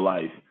pussy in her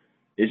life.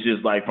 It's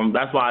just like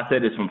that's why I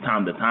said it's from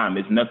time to time.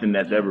 It's nothing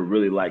that's ever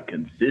really like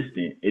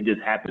consistent. It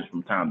just happens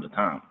from time to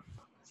time.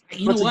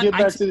 But to get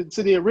back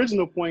to the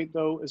original point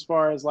though, as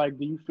far as like,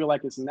 do you feel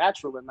like it's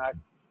natural or not,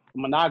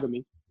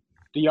 monogamy?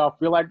 Do y'all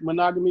feel like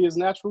monogamy is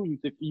natural?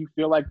 You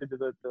feel like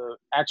the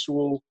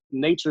actual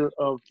nature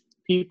of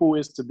people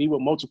is to be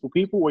with multiple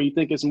people, or you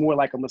think it's more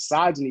like a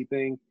misogyny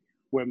thing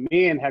where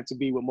men have to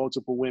be with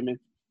multiple women,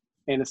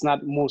 and it's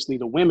not mostly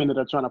the women that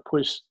are trying to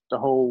push the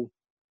whole,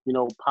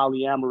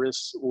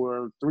 polyamorous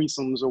or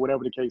threesomes or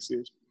whatever the case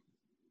is?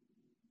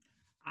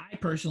 I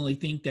personally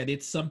think that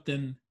it's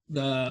something,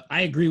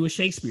 I agree with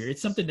Shakespeare.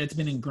 It's something that's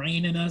been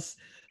ingrained in us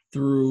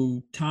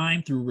through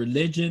time, through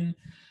religion.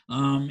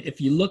 If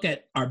you look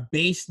at our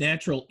base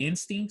natural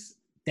instincts,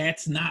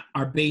 that's not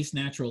our base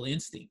natural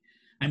instinct.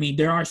 I mean,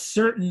 there are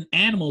certain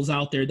animals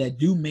out there that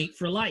do mate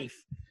for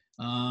life.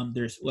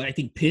 There's, well, I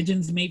think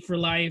pigeons mate for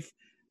life.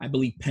 I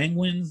believe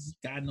penguins.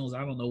 God knows,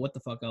 I don't know what the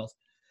fuck else.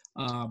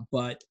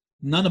 But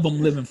none of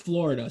them live in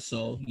Florida,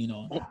 so you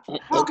know.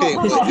 Okay,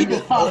 how but about even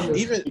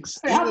hippopotamus?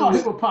 Hey, how about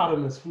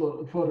hippopotamus,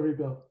 Puerto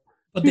Rico?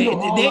 But you know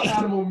all the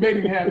animal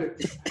mating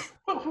habits.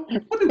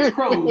 What do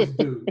crows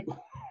do?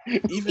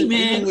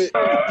 Even with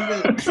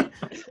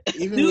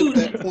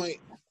that point,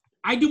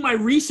 I do my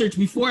research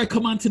before I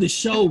come onto the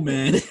show,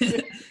 man.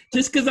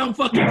 Just because I'm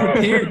fucking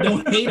prepared,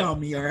 don't hate on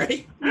me, all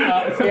right?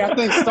 Yeah, I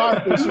think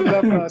starfish. You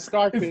left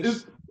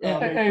starfish.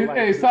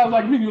 Hey, sounds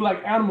like you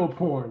like animal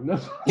porn.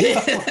 That's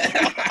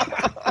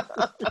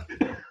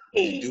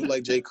you do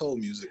like J. Cole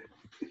music.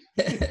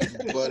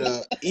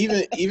 But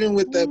even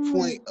with that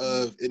point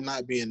of it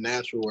not being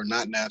natural or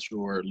not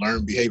natural or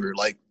learned behavior,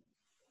 like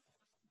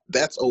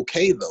that's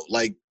okay though.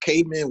 Like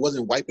cavemen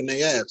wasn't wiping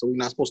their ass, so we're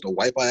not supposed to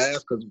wipe our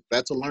ass because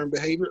that's a learned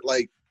behavior.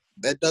 Like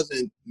that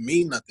doesn't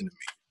mean nothing to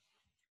me.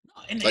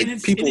 And, like and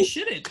people, it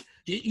shouldn't.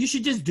 You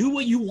should just do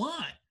what you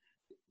want.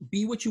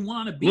 Be what you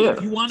want to be. Yeah.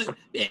 If you want to,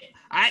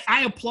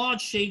 I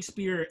applaud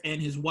Shakespeare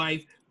and his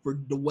wife for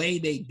the way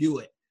they do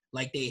it.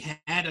 Like they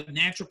had a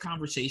natural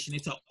conversation.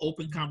 It's an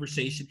open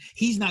conversation.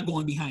 He's not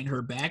going behind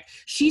her back.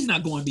 She's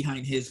not going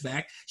behind his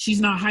back.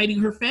 She's not hiding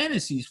her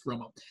fantasies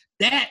from him.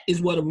 That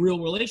is what a real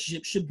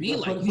relationship should be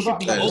like. You should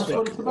be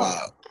open.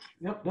 Wow.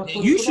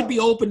 You should be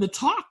open to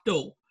talk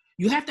though.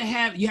 You have to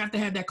have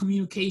that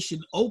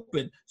communication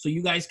open so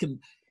you guys can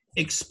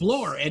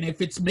explore. And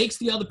if it makes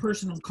the other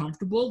person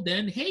uncomfortable,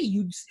 then hey,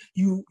 you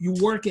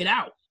work it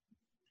out.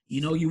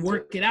 You know, you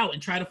work it out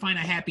and try to find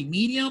a happy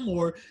medium.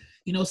 Or,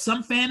 you know,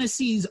 some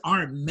fantasies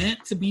aren't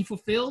meant to be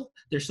fulfilled.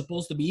 They're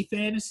supposed to be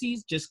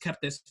fantasies, just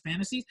kept as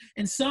fantasies.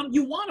 And some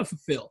you want to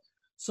fulfill.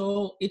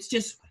 So it's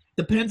just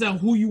depends on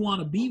who you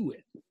want to be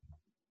with.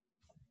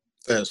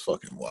 That's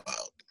fucking wild.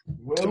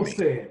 Well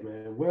said,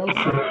 man. Well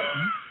said.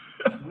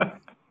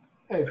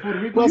 Hey,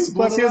 Puerto Rico,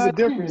 plus here's the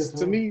difference.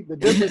 To me, the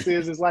difference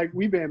is like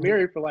we've been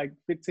married for like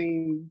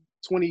 15,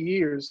 20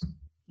 years,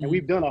 and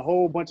we've done a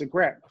whole bunch of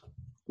crap.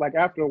 Like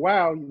after a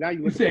while, now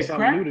you look for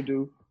something new to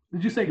do.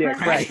 Did you say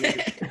crack?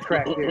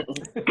 Crack.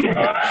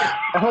 Yeah.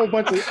 A whole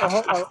bunch of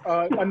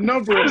a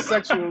number of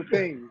sexual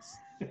things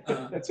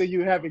until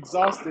you have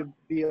exhausted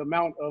the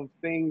amount of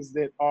things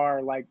that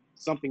are like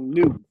something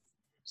new.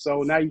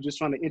 So now you're just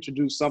trying to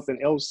introduce something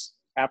else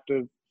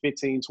after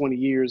 15, 20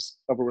 years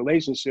of a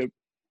relationship.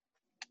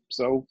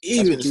 So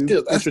even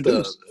still, that's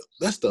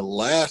the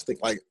last thing.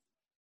 Like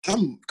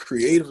I'm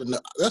creative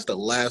enough. That's the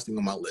last thing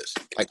on my list.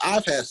 Like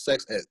I've had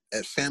sex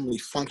at family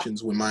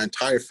functions when my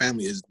entire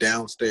family is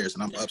downstairs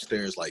and I'm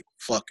upstairs like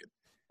fucking.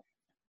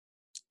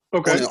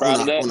 Okay.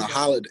 On a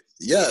holiday.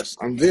 Yes,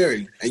 I'm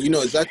very. And you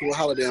know exactly what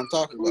holiday I'm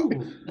talking about.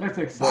 Ooh, that's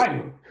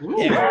exciting.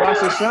 Yeah.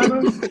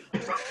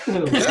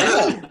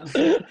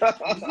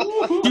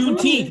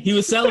 Juneteenth. He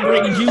was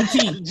celebrating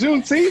Juneteenth.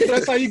 Juneteenth?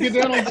 That's how you get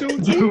down on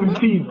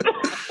Juneteenth?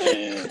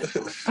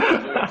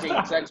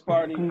 Juneteenth sex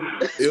party.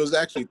 It was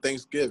actually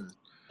Thanksgiving.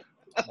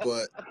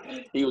 But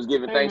he was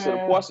giving thanks to the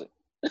person.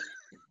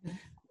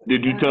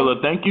 Did you tell her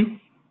thank you?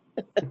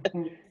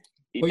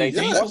 He thanked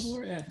the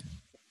person? Yeah.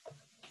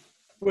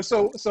 Well,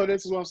 so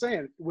this is what I'm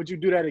saying. Would you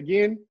do that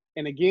again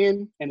and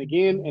again and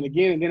again and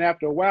again, and then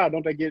after a while,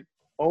 don't they get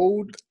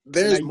old?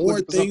 There's more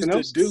things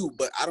to do,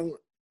 but I don't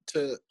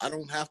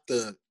have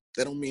to.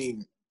 That don't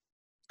mean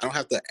I don't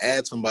have to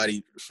add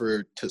somebody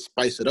to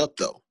spice it up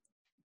though.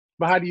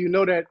 But how do you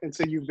know that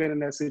until you've been in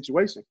that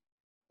situation?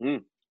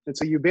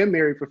 Until you've been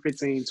married for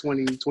 15,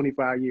 20,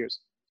 25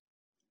 years?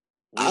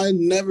 I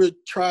never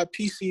tried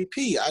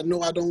PCP. I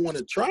know I don't want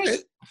to try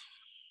it.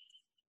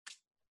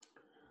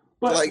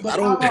 But I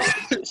don't.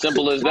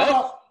 Simple as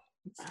that.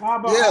 How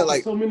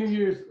about so many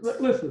years?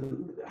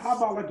 Listen, how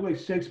about like the way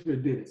Shakespeare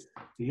did it?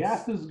 He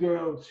asked this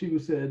girl, she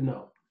said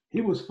no.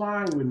 He was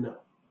fine with no.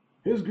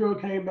 His girl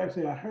came back and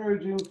said, "I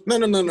heard you." No.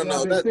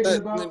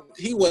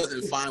 He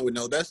wasn't fine with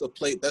no. That's a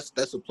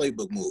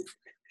playbook move.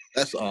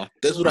 That's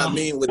what I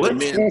mean with the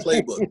men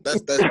playbook.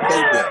 That's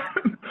playbook.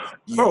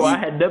 Bro, I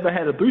had never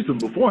had a threesome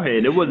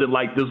beforehand. It wasn't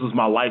like this was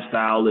my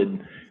lifestyle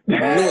and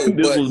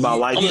this was my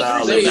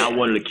lifestyle and I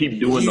wanted to keep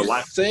doing the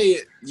life.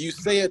 You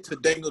say it to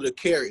dangle the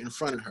carrot in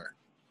front of her.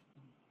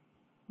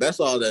 That's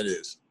all that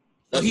is.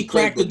 So he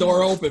cracked the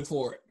door open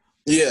for it.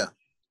 Yeah.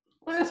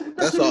 Well,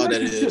 that's all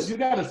that is. You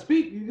gotta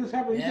speak. You just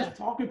just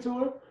talking to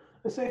her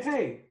and say,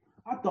 "Hey,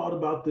 I thought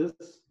about this."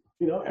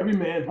 You know, every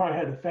man probably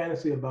had a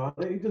fantasy about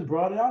it. He just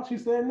brought it out. She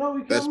said, "No, we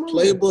can't." That's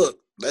playbook.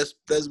 That's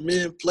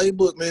men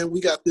playbook, man. We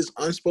got this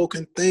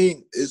unspoken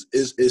thing is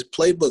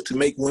playbook to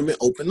make women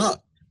open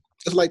up.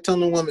 It's like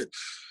telling a woman,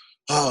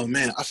 "Oh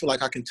man, I feel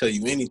like I can tell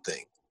you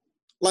anything."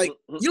 Like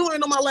you don't even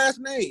know my last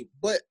name,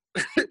 but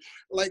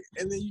like,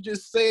 and then you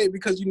just say it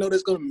because you know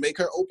that's gonna make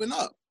her open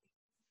up.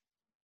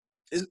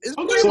 It's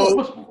okay, so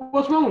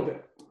what's wrong with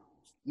that?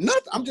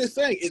 Nothing. I'm just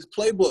saying it's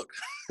playbook.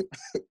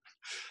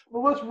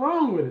 Well, what's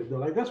wrong with it though?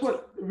 Like that's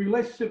what a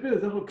relationship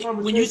is. That's what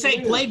conversation When you say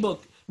is.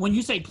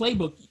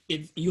 playbook,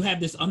 you have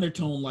this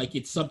undertone like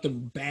it's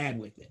something bad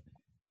with it.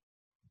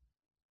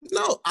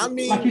 No, I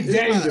mean like he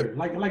gamed her,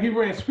 like he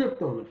ran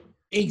script on her.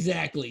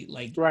 Exactly,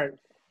 like Right.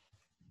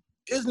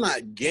 It's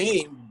not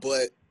game,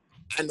 but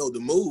I know the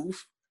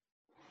move.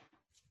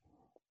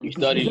 You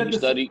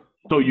study.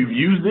 So you've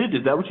used it?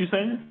 Is that what you're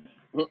saying?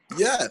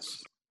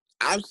 Yes,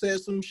 I've said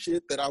some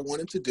shit that I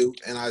wanted to do,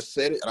 and I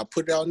said it, and I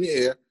put it out in the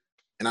air,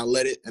 and I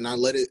let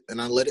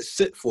it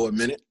sit for a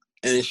minute,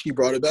 and then she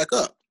brought it back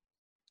up,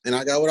 and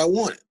I got what I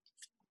wanted.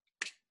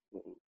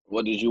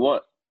 What did you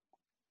want?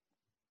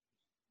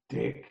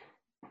 Dick.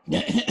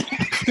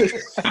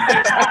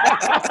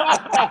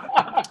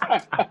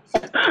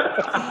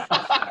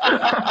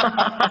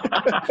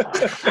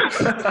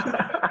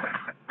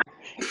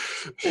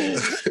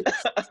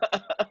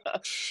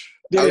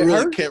 I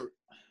really can't.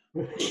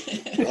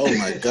 Oh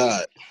my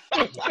God.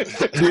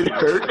 Did it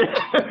hurt?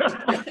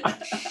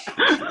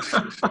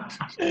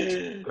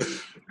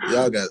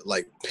 Y'all got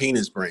like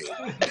penis brain.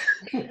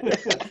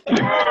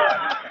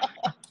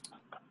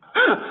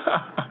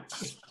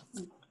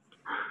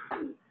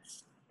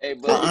 Hey,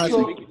 but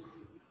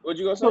what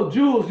you gonna say? So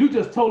Jules, you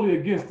just totally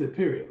against it,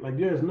 period. Like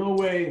there's no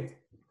way,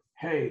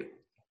 hey,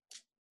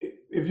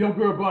 if your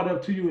girl brought it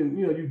up to you and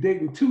you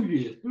dating 2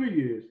 years, 3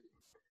 years,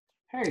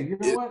 hey, you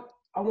know what?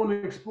 I want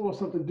to explore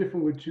something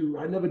different with you.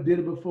 I never did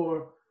it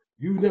before.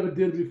 You never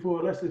did it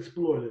before. Let's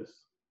explore this.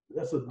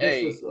 That's a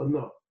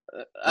no.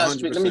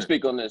 Let me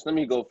speak on this. Let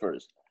me go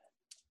first.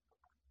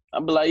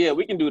 I'll be like, yeah,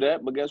 we can do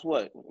that, but guess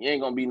what? You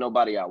ain't gonna be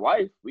nobody our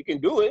wife. We can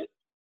do it.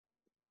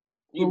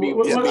 You can be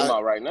my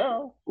right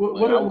now.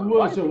 What if it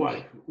was your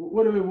wife?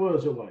 What if it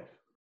was your wife?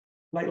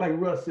 Like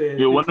Russ said.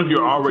 Yeah, what if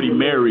you're already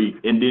married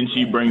and then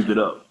she brings it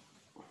up?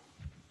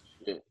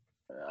 Yeah.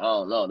 I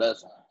don't know.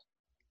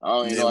 I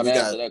don't even know how to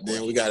answer that question.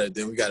 Then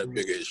we got a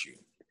bigger issue.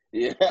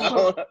 Yeah.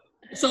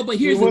 So, but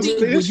here's the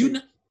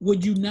thing: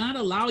 would you not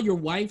allow your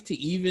wife to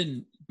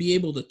even be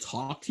able to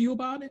talk to you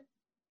about it?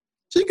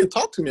 She can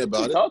talk to me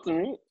about it. Talk to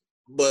me,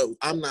 but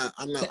I'm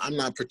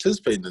not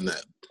participating in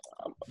that.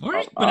 All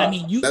right, but I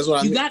mean, you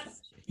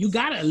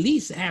got to at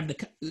least have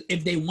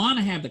if they want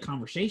to have the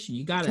conversation,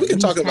 you got to. We can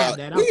talk about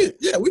that.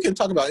 We can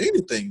talk about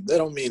anything. That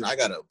don't mean I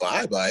got to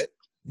abide by it.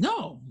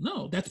 No,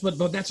 that's what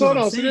I'm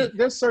saying. So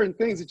there's certain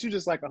things that you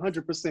just like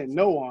 100%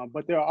 no on,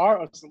 but there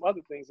are some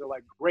other things that are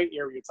like gray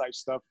area type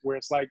stuff where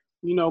it's like,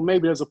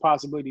 maybe there's a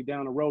possibility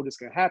down the road this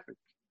can happen.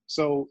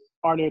 So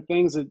are there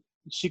things that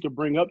she could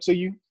bring up to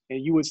you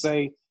and you would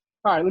say,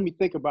 all right, let me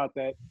think about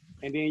that.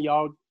 And then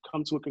y'all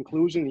come to a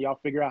conclusion and y'all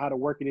figure out how to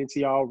work it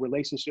into y'all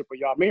relationship or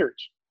y'all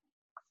marriage?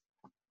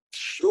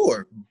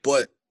 Sure,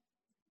 but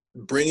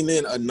bringing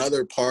in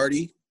another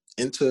party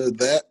into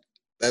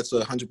that's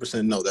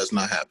 100% no, that's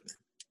not happening.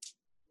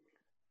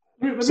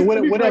 So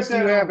what else do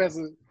you have as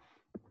a...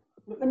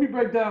 Let me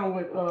break down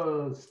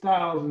what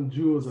Styles and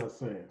Jules are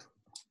saying.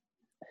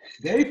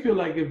 They feel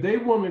like if they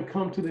woman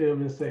come to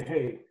them and say,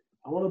 hey,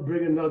 I want to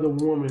bring another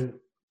woman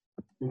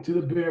into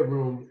the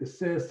bedroom, it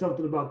says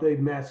something about their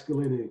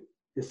masculinity.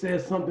 It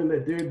says something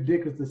that their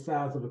dick is the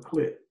size of a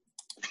clit.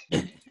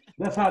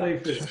 That's how they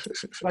feel.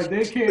 Like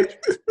they can't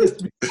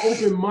just be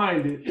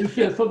open-minded. It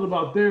says something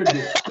about their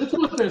dick. That's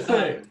what they're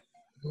saying.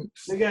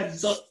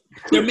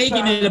 They're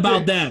making it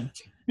about them.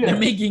 Yeah. They're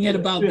making it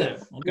about them.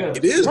 Okay.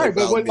 It is right,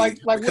 about but me.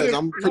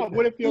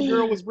 What if your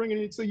girl was bringing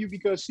it to you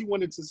because she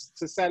wanted to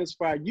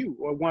satisfy you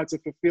or wanted to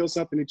fulfill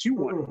something that you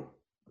wanted?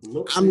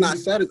 I'm not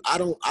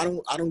satisfied.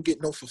 I don't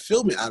get no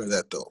fulfillment out of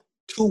that though.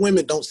 2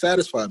 women don't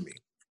satisfy me.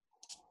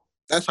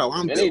 That's how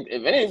I'm built.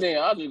 If anything,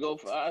 I'll just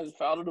I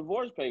file the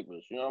divorce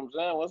papers. You know what I'm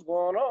saying? What's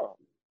going on?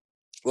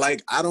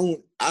 Like I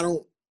don't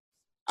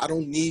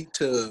need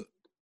to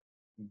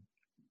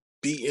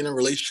be in a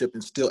relationship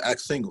and still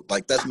act single.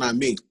 Like that's not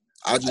me.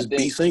 I'll just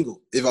be single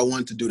if I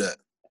wanted to do that.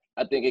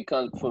 I think it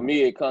comes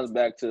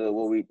back to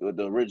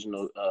the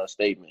original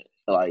statement.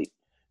 Like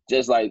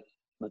just like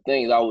the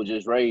things I was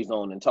just raised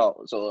on and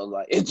taught. So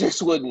like it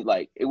just wouldn't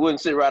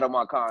sit right on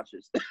my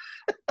conscience.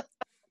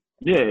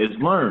 Yeah, it's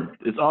learned.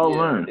 It's all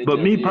learned. But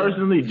me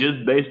personally,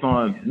 just based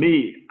on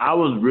me, I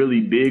was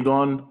really big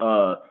on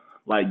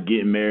like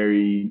getting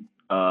married,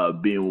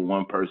 being with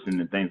one person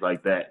and things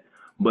like that.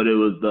 But it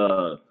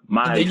was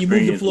my and then you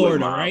moved to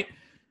Florida, right?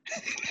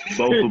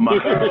 Both of my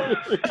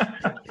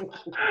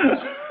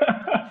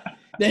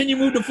Then you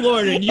moved to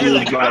Florida and you're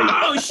like,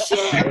 oh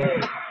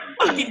shit,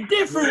 fucking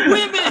different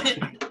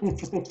women.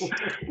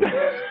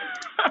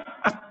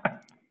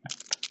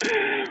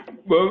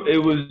 Well, it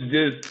was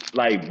just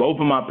like both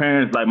of my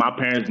parents, like my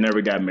parents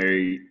never got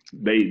married.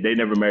 They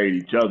never married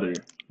each other,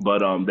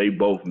 but they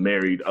both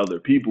married other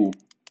people.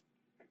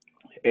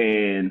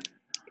 And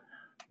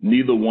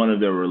neither one of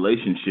their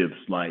relationships,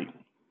 like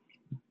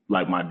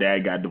my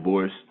dad got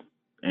divorced,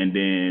 and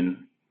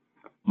then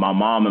my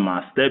mom and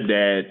my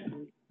stepdad,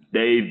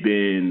 they've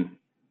been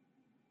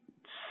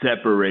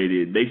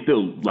separated. They're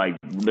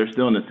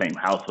still in the same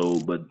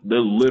household, but they're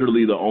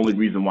literally the only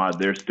reason why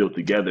they're still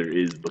together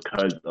is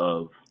because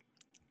of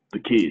the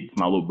kids,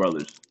 my little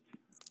brothers.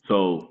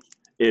 So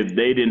if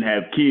they didn't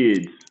have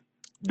kids,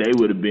 they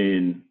would have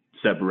been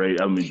separated.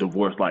 I mean,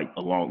 divorced like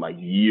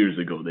years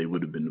ago. They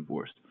would have been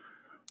divorced.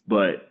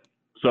 But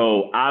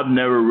so I've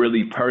never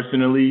really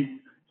personally,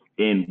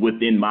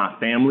 within my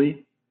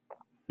family,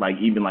 like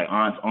even like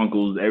aunts,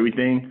 uncles,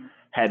 everything,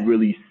 had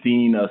really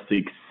seen a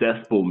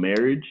successful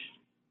marriage.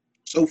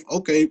 So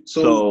okay,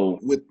 so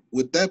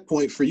with that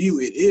point for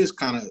you, it is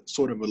kind of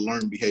sort of a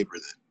learned behavior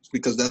then,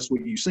 because that's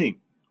what you've seen.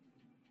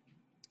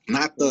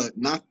 Not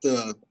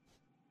the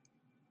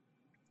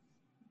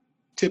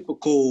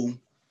typical,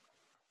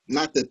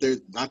 not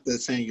that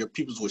saying your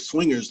peoples were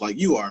swingers like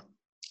you are,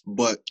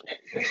 but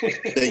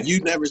that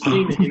you never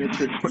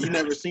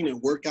seen it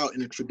work out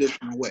in a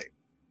traditional way.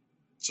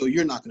 So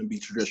you're not going to be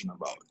traditional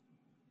about it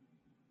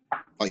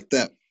like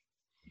that.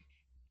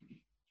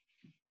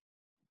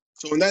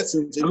 So in that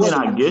sense,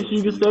 I guess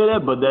you could say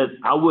that, but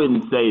I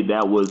wouldn't say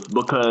that was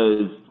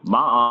because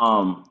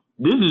my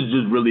this is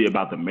just really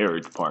about the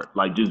marriage part,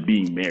 like just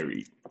being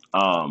married.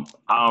 I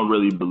don't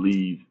really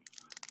believe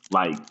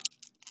like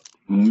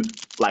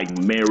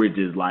marriage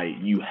is like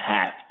you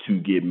have to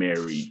get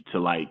married to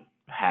like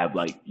have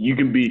like you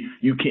can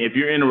if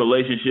you're in a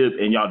relationship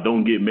and y'all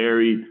don't get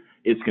married,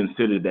 it's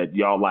considered that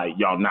y'all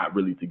not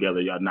really together,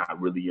 y'all not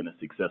really in a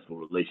successful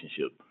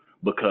relationship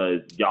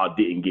because y'all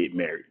didn't get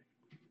married.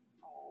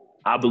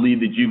 I believe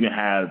that you can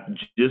have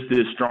just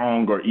as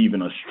strong or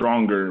even a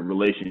stronger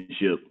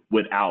relationship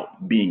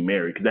without being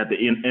married. Because at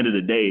the end of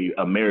the day,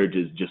 a marriage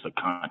is just a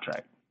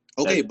contract.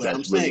 Okay, but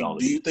I'm saying,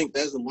 do you think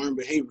that's a learned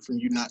behavior from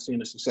you not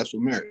seeing a successful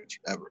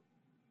marriage ever?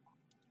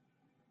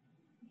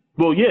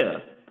 Well, yeah,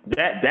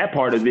 that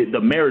part of it,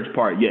 the marriage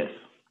part, yes.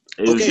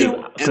 Okay,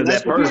 because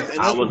at first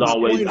I was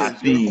always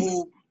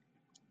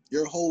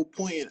your whole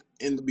point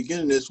in the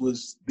beginning of this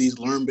was these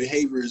learned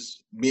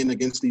behaviors, being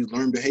against these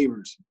learned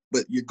behaviors.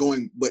 But you're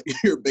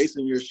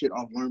basing your shit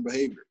off learned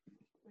behavior.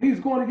 He's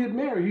going to get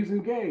married. He's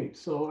engaged.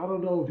 So I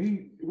don't know if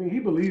he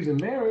believes in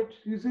marriage.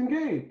 He's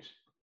engaged.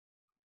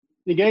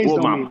 Engaged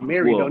don't mean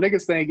married though.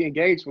 Niggas stay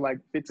engaged for like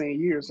 15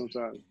 years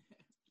sometimes.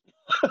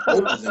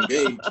 Is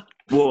engaged.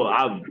 Well,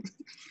 I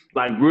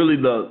like really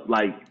but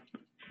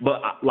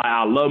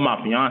I love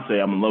my fiance.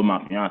 I'm in love with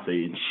my fiance,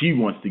 and she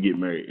wants to get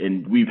married.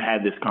 And we've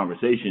had this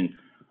conversation.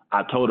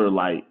 I told her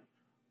like,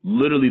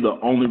 literally the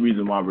only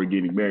reason why we're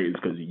getting married is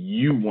because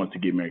you want to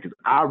get married, because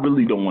I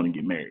really don't want to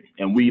get married.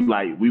 And we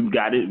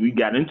got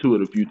into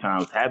it a few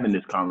times having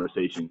this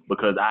conversation,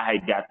 because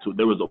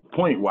there was a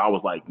point where I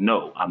was like,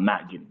 no, I'm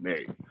not getting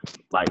married.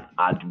 Like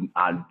I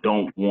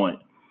don't want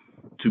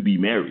to be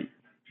married.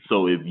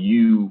 So if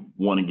you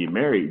want to get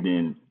married,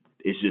 then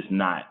it's just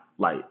not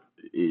like,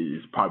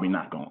 it's probably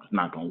not going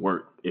to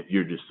work if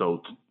you're just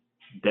so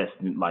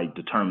destined, like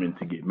determined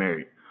to get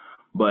married.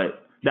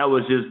 But that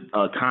was just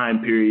a time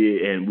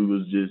period, and it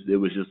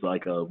was just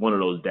like one of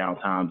those down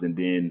times. And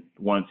then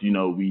once,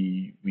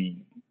 we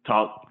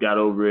talked, got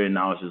over it, and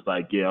I was just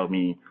like, yeah, I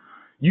mean,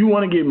 you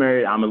want to get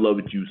married, I'm in love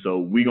with you, so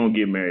we're going to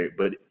get married.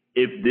 But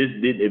if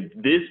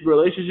this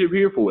relationship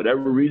here, for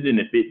whatever reason,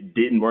 if it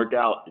didn't work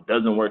out, it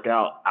doesn't work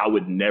out, I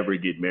would never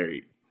get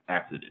married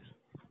after this.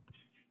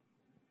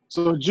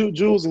 So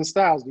Jules and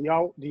Styles, do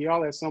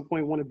y'all at some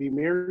point want to be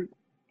married?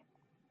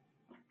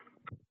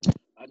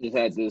 I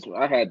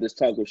had this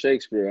talk with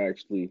Shakespeare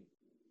actually.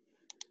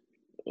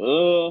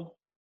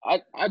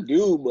 I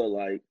do, but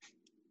like,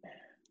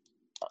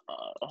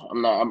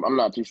 I'm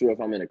not too sure if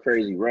I'm in a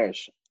crazy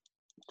rush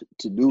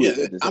to do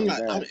it. I'm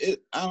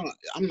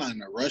not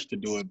in a rush to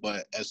do it,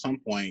 but at some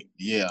point,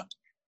 yeah.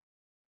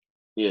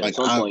 Yeah, like, at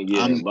some point,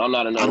 yeah. But I'm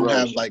not in a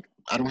rush. I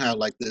don't have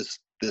like this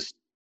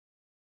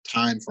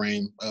time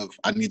frame of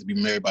I need to be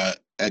married by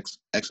X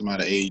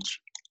amount of age.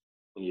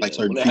 Yeah. Like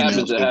certain when it females.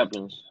 Happens, it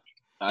happens.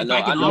 I know.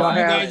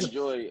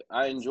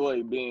 I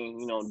enjoy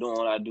being, doing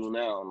what I do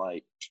now.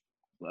 Like,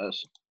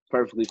 that's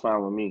perfectly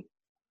fine with me.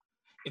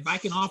 If I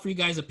can offer you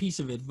guys a piece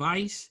of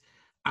advice,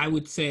 I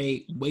would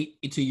say wait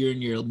until you're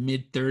in your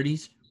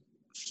mid-30s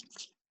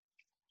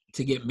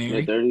to get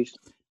married. Mid-30s?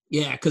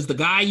 Yeah, because the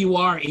guy you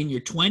are in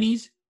your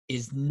 20s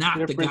is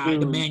not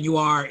the man you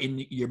are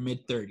in your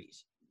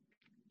mid-30s.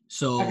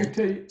 So I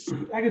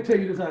can tell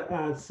you this.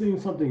 I seen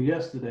something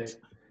yesterday.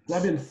 And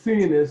I've been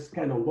seeing this,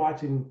 kind of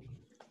watching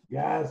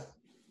guys,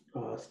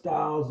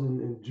 Styles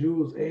and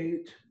Jules'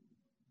 age.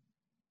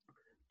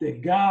 The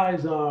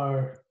guys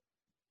are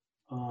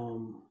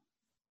becoming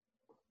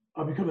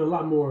a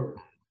lot more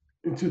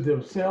into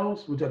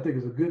themselves, which I think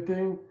is a good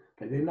thing.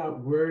 Like they're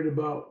not worried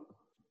about,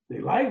 they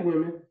like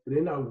women, but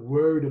they're not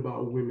worried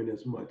about women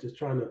as much. Just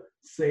trying to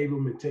save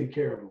them and take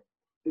care of them.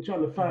 They're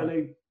trying to find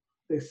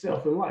they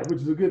self in life,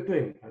 which is a good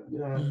thing. I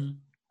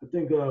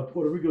think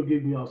Puerto Rico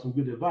gave y'all some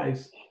good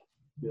advice.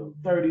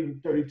 30,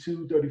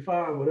 32,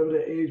 35, whatever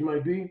that age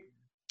might be,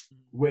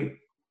 wait.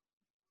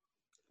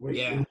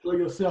 Yeah. Enjoy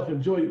yourself,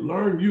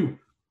 learn you.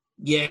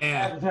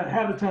 Yeah.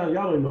 Half the time,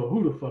 y'all don't know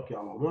who the fuck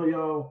y'all are. One of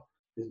y'all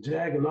is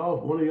jagging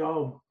off. One of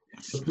y'all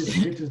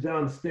pushing bitches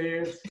down the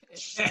stairs.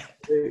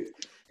 They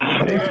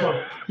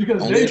fucked them and got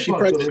them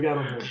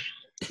pregnant.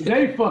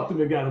 They fucked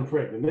them and got them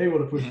pregnant. They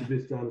want to push the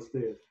bitch down the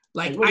stairs.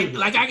 Like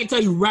I can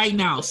tell you right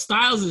now,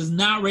 Styles is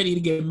not ready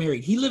to get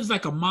married. He lives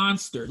like a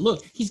monster.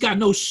 Look, he's got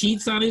no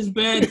sheets on his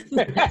bed.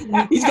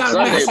 He's got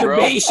Sunday, a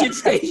masturbation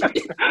station.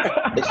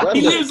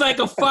 He lives like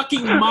a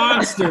fucking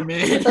monster,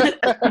 man.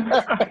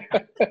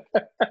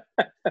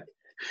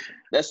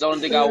 That's the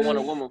only thing I want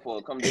a woman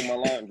for. Come do my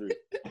laundry.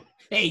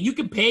 Hey, you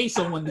can pay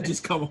someone to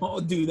just come home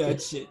and do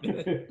that shit,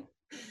 man.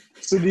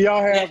 So do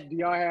y'all have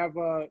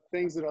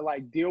things that are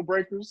like deal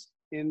breakers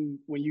in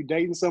when you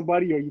dating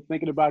somebody, or you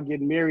thinking about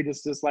getting married?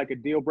 It's just like a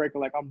deal breaker.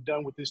 Like, I'm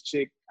done with this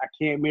chick. I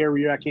can't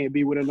marry her. I can't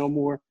be with her no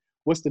more.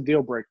 What's the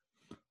deal breaker?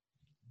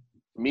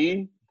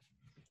 Me,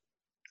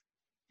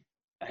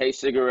 I hate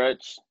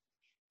cigarettes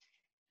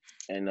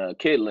and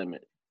kid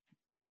limit.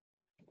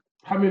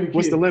 How many kids?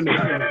 What's the limit?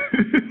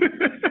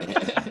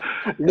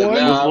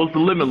 What's the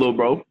limit, little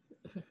bro?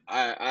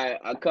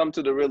 I come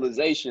to the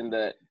realization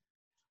that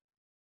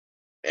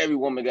every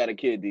woman got a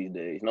kid these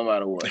days, no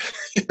matter what.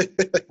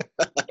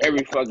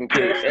 Every fucking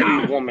kid,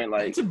 every woman,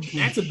 like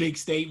that's a big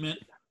statement.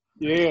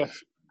 Yeah.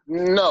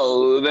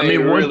 No, I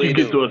mean, once really you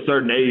get to a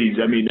certain age,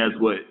 I mean, that's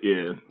what.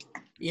 Yeah.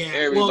 Yeah.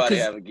 Everybody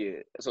have a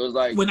kid, so it's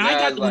like when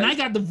I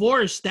got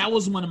divorced, that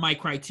was one of my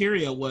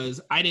criteria. Was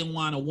I didn't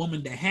want a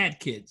woman that had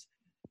kids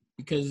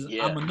because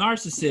I'm a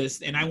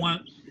narcissist and I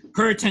want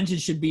her attention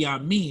should be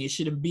on me. It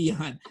shouldn't be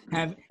on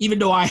even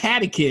though I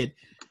had a kid.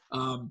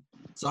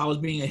 So I was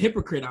being a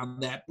hypocrite on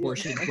that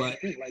portion, but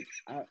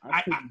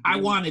I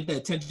wanted the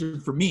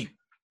attention for me.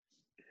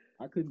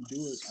 I couldn't do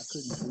it. I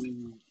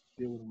couldn't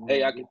deal with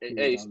a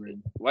Hey,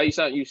 why you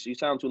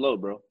sound too low,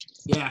 bro?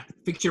 Yeah,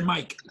 fix your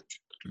mic.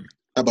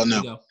 How about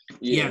now? There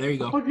yeah, there you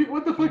go.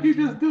 What the fuck you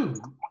just do?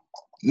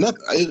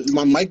 Nothing.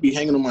 My mic be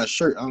hanging on my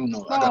shirt. I don't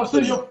know. No, so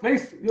your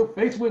face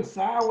went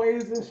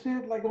sideways and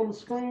shit, like on the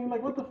screen.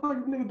 Like, what the fuck,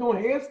 you nigga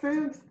doing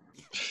handstands?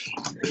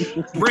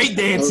 Break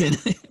dancing.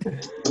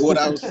 What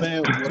I was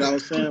saying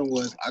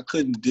was I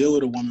couldn't deal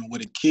with a woman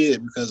with a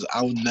kid because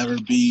I would never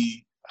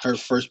be her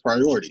first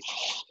priority.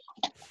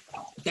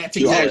 That's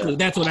exactly.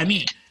 That's what I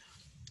mean.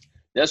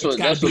 That's what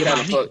kind of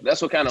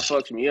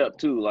fucks me up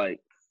too.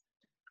 Like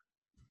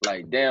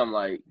damn,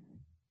 like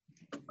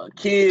a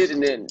kid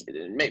and then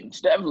maybe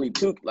definitely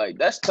two. Like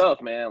that's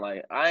tough, man.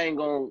 Like I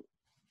don't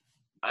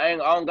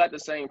got the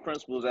same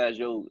principles as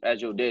your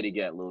daddy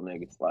got, little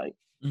niggas. Like.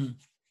 Mm.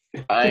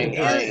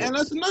 And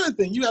that's another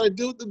thing. You got to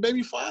deal with the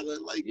baby father,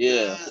 like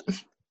because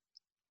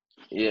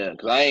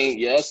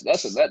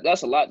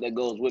that's a lot that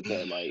goes with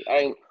that. Like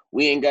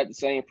we ain't got the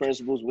same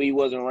principles. We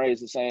wasn't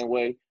raised the same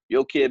way.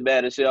 Your kid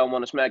bad as hell. I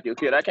want to smack your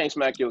kid. I can't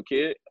smack your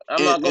kid.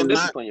 I'm not gonna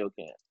discipline your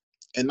kid.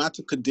 And not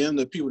to condemn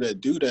the people that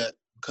do that,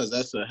 because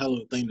that's a hell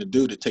of a thing to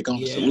do. To take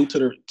on salute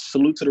to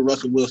the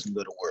Russell Wilsons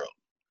of the world.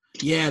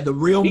 Yeah, the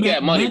real he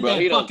got money, bro.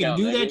 He don't fucking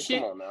do that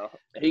shit. Come on now,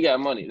 he got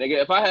money,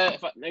 nigga. If I had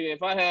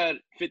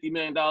 $50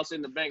 million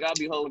in the bank, I'd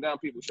be holding down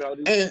people's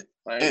shoulders. And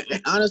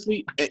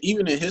honestly,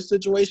 even in his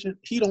situation,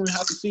 he don't even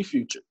have to see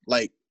Future.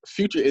 Like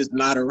Future is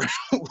not around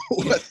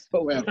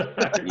whatsoever.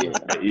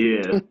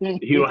 Yeah.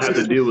 He don't have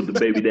to deal with the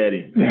baby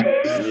daddy.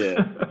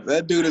 Yeah,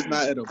 that dude is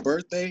not at a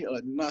birthday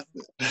or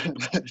nothing.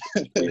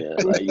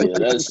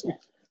 That's.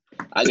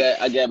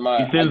 I got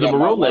my. He sends him a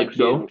Rolex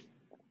though.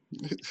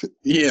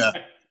 Yeah.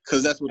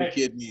 Because that's what a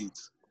kid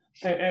needs.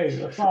 Hey,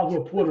 that's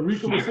what Puerto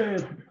Rico was saying.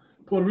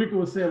 Puerto Rico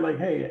was saying, like,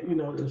 hey,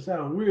 it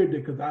sounds weird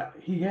because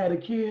he had a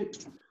kid,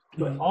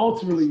 but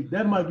ultimately,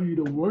 that might be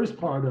the worst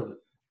part of it.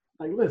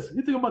 Like, listen,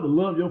 you think I'm about to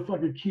love your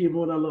fucking kid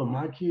more than I love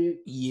my kid?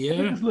 Yeah.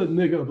 Get this little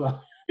nigga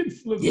about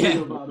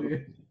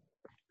it.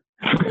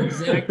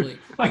 Exactly.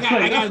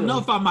 I got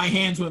enough on my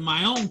hands with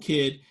my own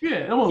kid.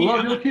 Yeah, I'm going to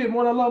love your kid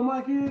more than I love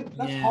my kid?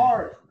 That's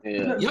hard.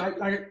 Yeah.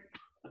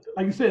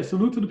 Like you said,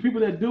 salute to the people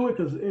that do it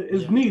because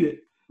it's needed.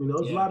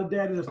 There's a lot of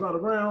daddies that's not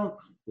around.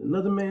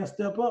 Another man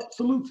step up.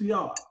 Salute to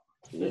y'all.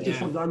 That's just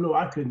something I know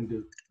I couldn't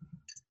do.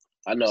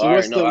 I know.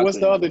 So what's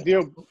the other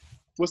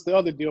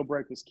deal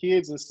breakers?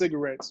 Kids and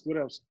cigarettes. What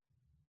else?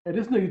 Hey,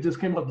 this nigga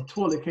just came up the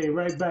toilet, came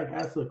right back,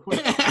 asked a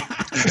question.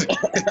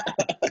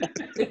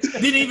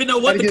 Didn't even know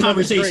what the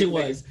conversation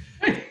was.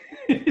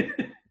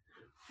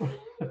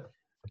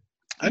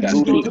 I got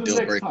two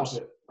deal breakers.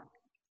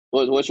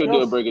 What's your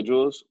deal breaker,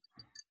 Jules?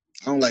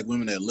 I don't like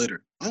women that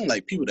litter. I don't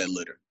like people that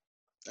litter.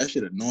 That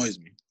shit annoys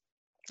me.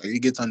 Like,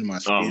 it gets under my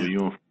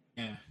skin.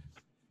 Yeah.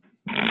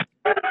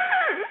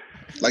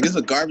 Like, it's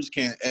a garbage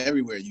can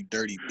everywhere, you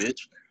dirty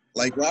bitch.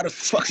 Like, why the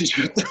fuck is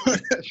you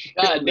throwing that shit?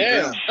 God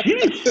damn.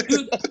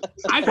 Dude,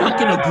 I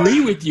fucking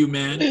agree with you,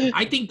 man.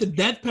 I think the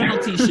death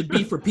penalty should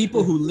be for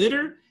people who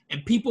litter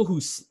and people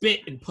who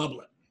spit in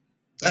public.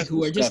 Like,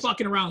 who are just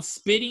fucking around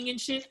spitting and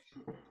shit.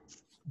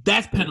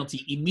 Death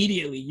penalty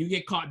immediately. You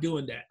get caught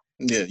doing that.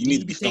 Yeah, you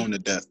need to be stoned to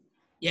death.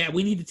 Yeah,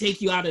 we need to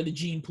take you out of the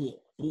gene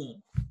pool.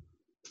 Boom.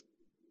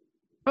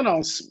 Hold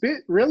on,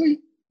 spit? Really?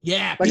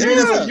 Yeah. Like you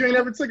ain't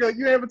ever took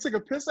a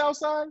piss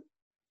outside?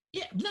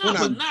 Yeah, no,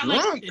 but not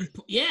drunk.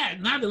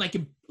 Not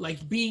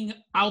like being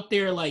out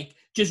there, like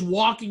just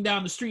walking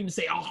down the street and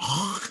say,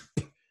 oh,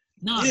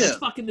 No, Yeah. that's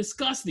fucking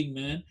disgusting,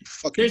 man.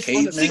 Fucking There's-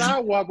 On the caveman.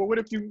 sidewalk, but what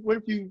if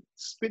you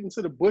spit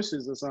into the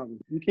bushes or something?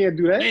 You can't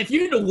do that. If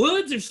you're in the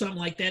woods or something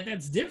like that,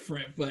 that's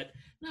different. But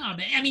no,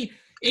 man, I mean,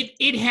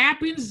 it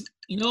happens,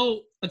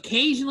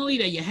 occasionally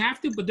that you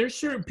have to, but there's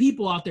certain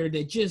people out there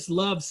that just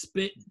love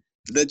spitting.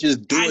 That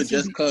just do I've it seen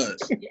just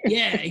cause.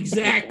 Yeah,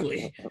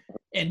 exactly.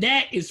 And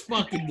that is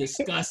fucking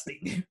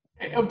disgusting.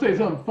 Hey, I'll tell you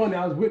something funny.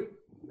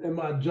 At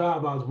my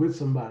job, I was with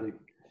somebody.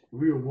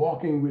 We were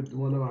walking with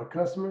one of our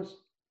customers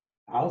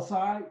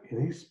outside,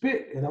 and he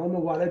spit. And I don't know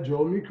why that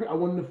drove me crazy. I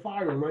wanted to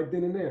fire him right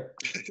then and there.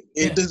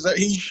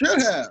 He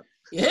should have.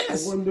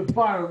 Yes. I wanted to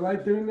fire him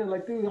right then and there.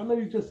 Like, dude, I know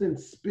you just didn't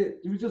spit.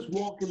 You were just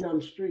walking down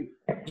the street.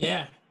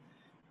 Yeah.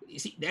 You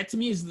see, that to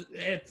me is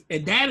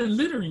and that and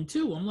littering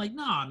too. I'm like,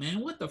 nah, man,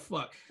 what the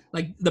fuck?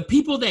 Like the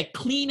people that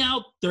clean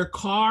out their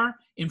car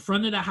in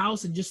front of the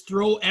house and just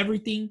throw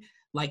everything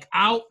like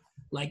out,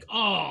 like,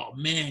 oh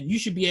man, you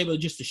should be able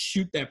just to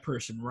shoot that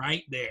person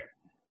right there.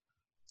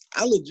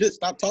 I legit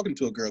stopped talking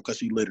to a girl because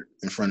she littered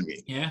in front of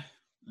me. Yeah.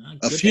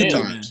 A Good few for you,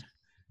 times. man.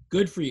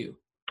 Good for you.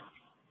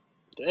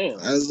 Damn.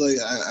 I was like,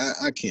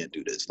 I can't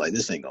do this. Like,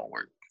 this ain't gonna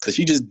work. Cause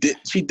she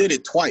did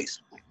it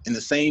twice in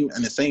the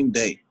same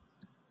day.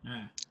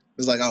 Yeah. It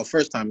was like our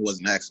first time it was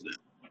an accident.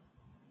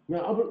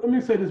 Now, let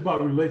me say this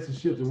about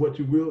relationships and what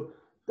you will.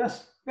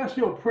 That's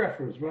your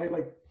preference, right?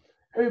 Like,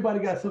 everybody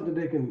got something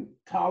they can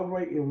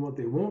tolerate and what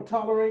they won't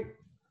tolerate.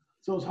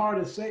 So it's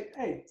hard to say,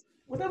 hey,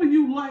 whatever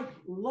you like,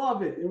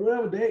 love it. And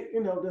whatever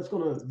that's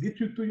going to get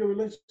you through your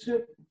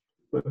relationship.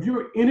 But if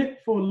you're in it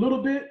for a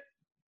little bit,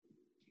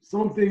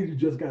 some things you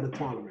just got to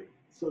tolerate.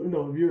 So,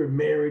 if you're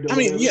married or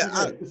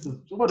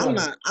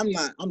whatever, I'm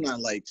not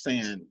like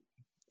saying,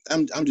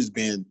 I'm just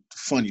being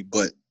funny,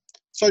 but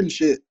certain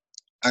shit,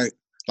 I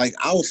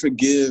would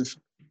forgive,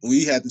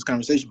 we had this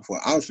conversation before,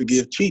 I would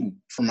forgive cheating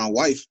for my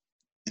wife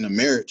in a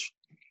marriage.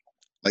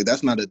 Like,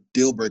 that's not a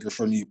deal breaker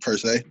for me per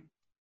se.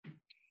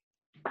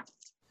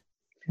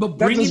 But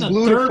That bringing just a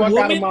blew the third fuck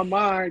woman, out of my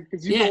mind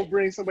because you Yeah. won't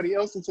bring somebody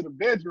else into the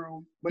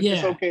bedroom, but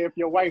it's Yeah. okay if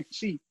your wife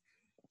cheats.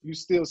 You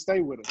still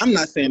stay with her. I'm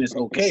not saying it's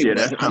okay, Yeah,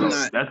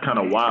 but that's kind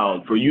of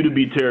wild for you to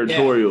be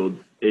territorial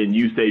and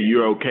you say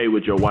you're okay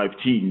with your wife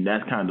cheating.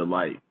 That's kind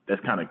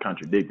of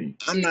contradicting.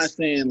 I'm not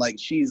saying like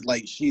she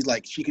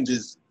can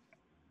just,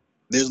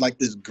 there's like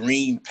this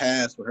green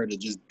pass for her to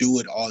just do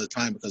it all the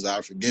time because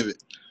I'll forgive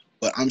it.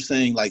 But I'm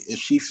saying, like, if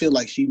she feel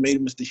like she made a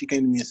mistake, she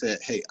came to me and said,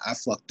 hey, I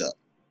fucked up.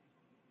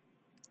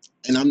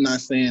 And I'm not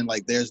saying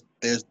like there's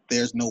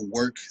no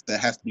work that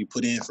has to be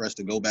put in for us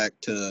to go back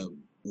to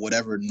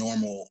whatever new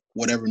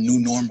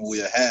normal we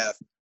have,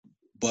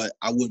 but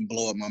I wouldn't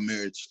blow up my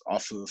marriage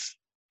off of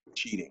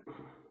cheating.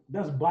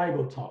 that's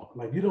Bible talk.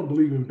 Like, you don't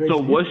believe in So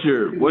what's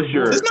your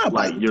It's not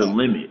like Bible your talk.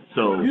 limit?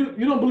 So You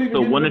don't believe in so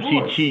getting what if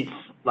divorced. she cheats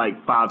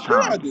like 5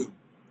 Sure times? I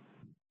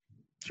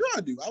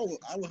do. I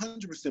would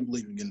 100%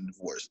 believe in getting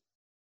divorced.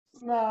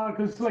 Nah,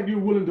 because it's like you're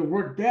willing to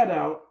work that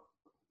out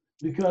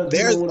because you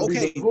There's don't want to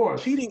be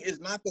divorced. cheating is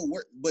not the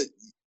worst, but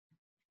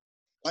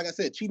like I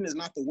said, cheating is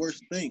not the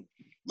worst thing.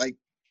 Like,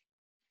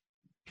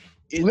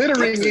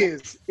 Littering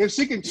is. If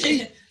she can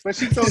cheat, but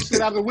she throws shit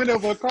out the window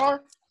of her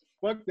car,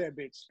 fuck that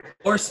bitch.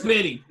 or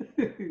spitting.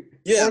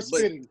 Yeah, Or but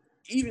spitting.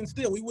 even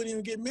still, we wouldn't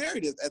even get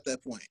married at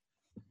that point.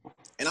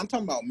 And I'm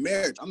talking about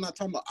marriage. I'm not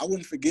talking about, I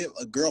wouldn't forgive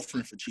a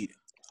girlfriend for cheating.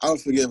 I would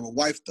forgive a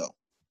wife though.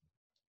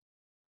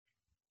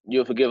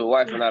 You'll forgive a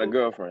wife and not a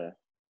girlfriend.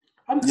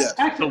 Yes.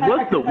 So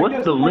what's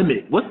the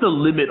limit? What's the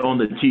limit on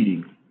the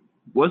cheating?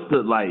 What's the,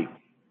 like,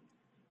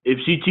 if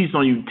she cheats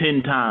on you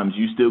 10 times,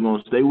 you still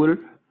gonna stay with her?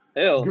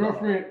 Hell,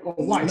 Girlfriend or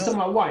wife? You're talking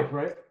about wife,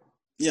 right?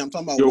 Yeah, I'm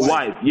talking about Your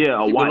wife,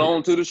 yeah, a she wife.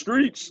 belong to the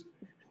streets.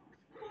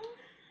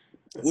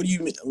 What do you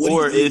mean?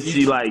 Or is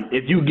she like,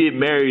 if you get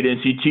married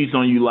and she cheats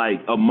on you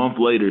like a month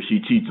later, she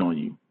cheats on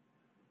you?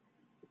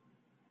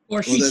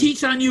 Or she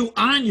cheats on you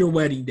on your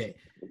wedding day.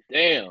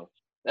 Damn.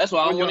 That's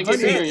why I When want to you're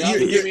get married. Y'all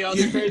you're- give me all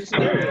these crazy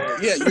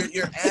scenarios. Yeah,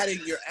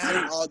 you're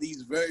adding all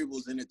these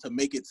variables in it to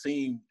make it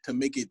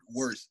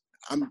worse.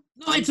 No,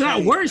 it's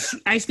not worse.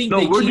 I think No,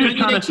 they we're cheat just on you,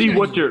 trying they to see cheat on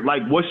what's you.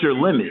 what's your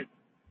limit?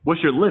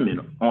 What's your limit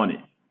on it?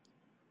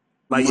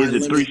 Like, My is it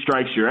 3 limit-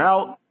 strikes you're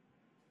out?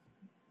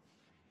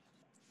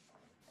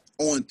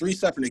 On 3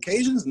 separate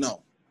occasions?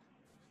 No.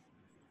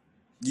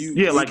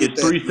 Yeah, like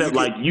it's 3 separate.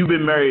 Like you've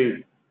been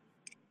married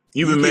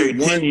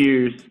 10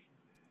 years.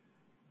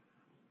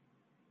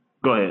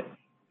 Go ahead.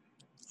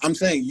 I'm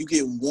saying you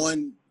get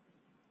one,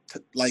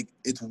 like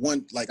it's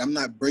one. Like, I'm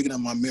not breaking up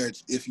my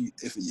marriage if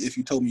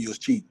you told me you was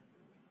cheating,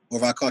 or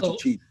if I caught you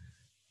cheating.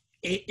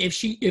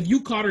 If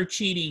you caught her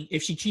cheating,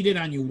 if she cheated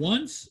on you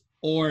once,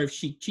 or if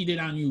she cheated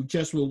on you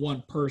just with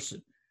one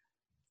person.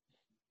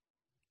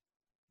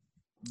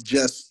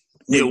 Just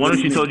Yeah, what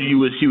if she told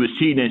you she was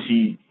cheating and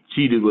she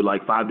cheated with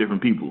like 5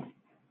 different people?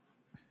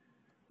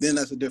 Then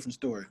that's a different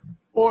story.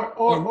 Or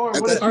what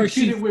if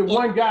she cheated with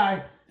one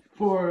guy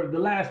for the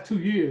last 2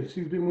 years?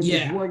 She's been with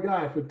this one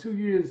guy for 2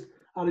 years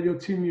out of your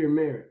 10-year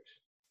marriage.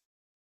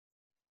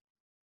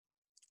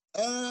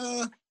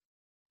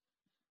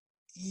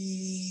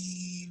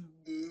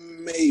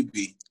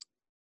 Maybe.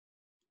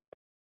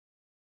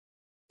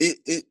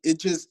 it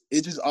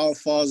just all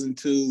falls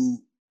into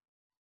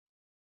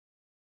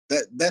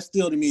that. That's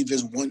still to me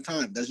just one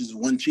time. That's just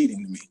one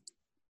cheating to me.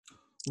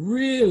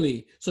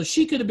 Really? So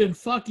she could have been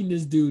fucking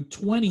this dude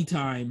 20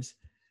 times,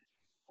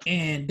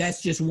 and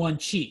that's just one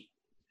cheat.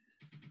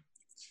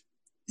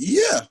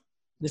 Yeah.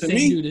 The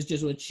same dude is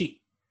just one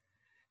cheat.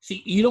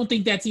 See, you don't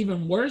think that's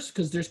even worse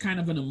because there's kind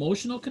of an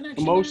emotional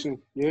connection.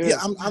 Emotion, there? yeah.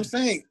 Yeah, I'm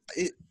saying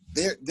it.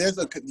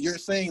 You're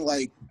saying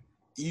like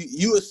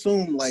you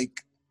assume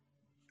like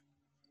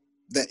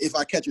that if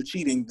I catch her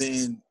cheating,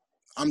 then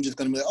I'm just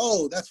gonna be like,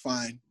 oh, that's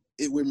fine.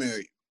 We're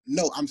married.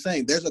 No, I'm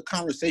saying there's a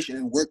conversation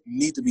and work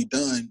need to be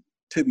done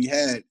to be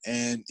had,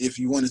 and if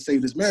you want to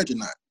save this marriage or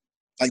not,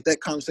 like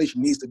that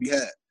conversation needs to be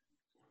had.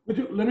 But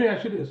let me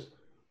ask you this: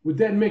 would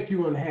that make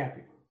you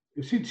unhappy?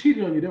 If she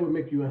cheated on you, that would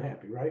make you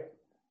unhappy, right?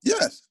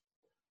 Yes.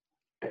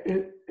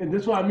 And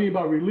that's what I mean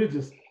by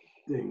religious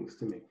things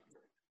to me,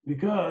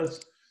 because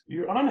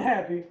you're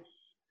unhappy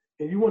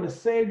and you want to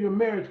save your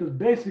marriage because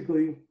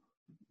basically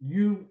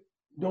you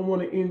don't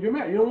want to end your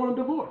marriage. You don't want a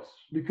divorce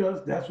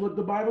because that's what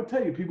the Bible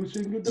tells you. People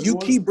shouldn't get divorced. You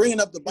keep bringing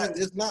up the Bible.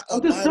 It's not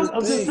a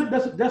Bible thing.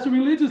 That's a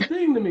religious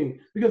thing to me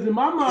because in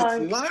my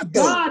mind,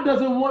 God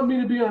doesn't want me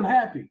to be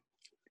unhappy.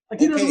 Like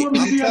he doesn't want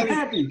me to be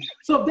unhappy.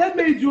 So if that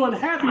made you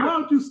unhappy, why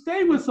don't you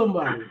stay with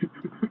somebody?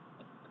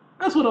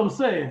 That's what I'm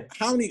saying.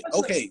 How many?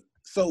 Okay,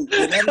 so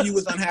whenever you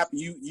was unhappy,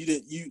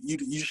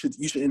 you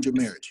should end your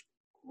marriage.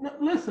 No,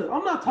 listen,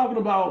 I'm not talking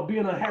about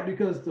being unhappy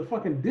because the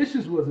fucking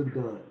dishes wasn't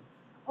done.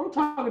 I'm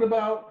talking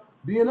about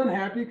being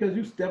unhappy because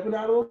you stepping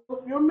out of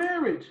your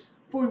marriage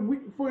for a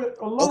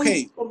long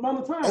amount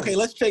of time. Okay,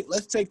 let's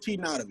take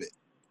cheating out of it.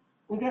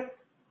 Okay.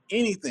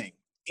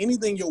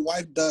 Anything your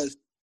wife does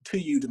to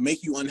you to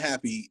make you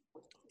unhappy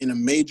in a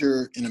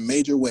major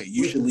way,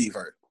 you should leave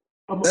her.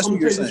 That's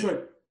what you're saying. Right.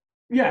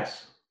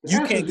 Yes.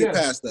 You can't get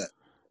past that.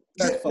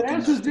 That's fucking the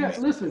answer is yes.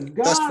 Listen,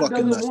 God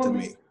doesn't want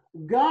me.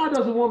 God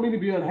doesn't want me to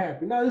be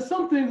unhappy. Now, there's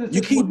some things that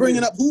you keep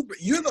bringing up.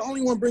 You're the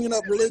only one bringing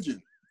up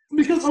religion.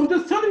 Because I'm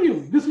just telling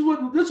you, this is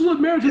what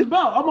marriage is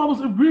about. I'm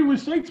almost agreeing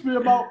with Shakespeare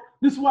about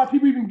this is why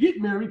people even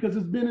get married because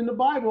it's been in the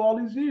Bible all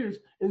these years.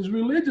 It's a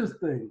religious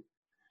thing,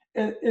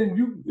 and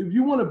if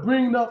you want to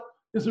bring up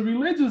it's a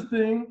religious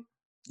thing.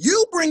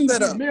 You bring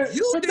that up.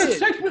 You did.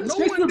 Shakespeare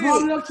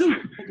brought it up too.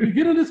 At the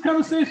beginning of this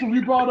conversation,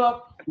 we brought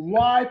up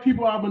why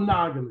people are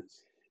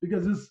monogamous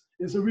because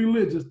it's a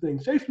religious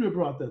thing. Shakespeare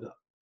brought that up.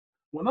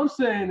 What I'm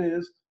saying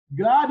is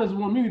God doesn't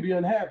want me to be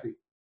unhappy.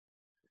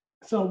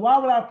 So why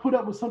would I put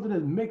up with something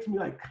that makes me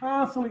like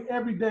constantly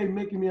every day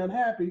making me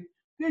unhappy?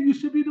 Then you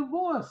should be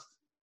divorced.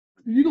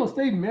 You gonna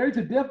stay married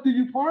to death do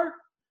you part?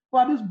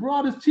 While this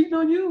broad is cheating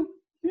on you?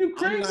 You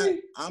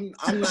crazy? I'm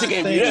not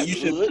saying you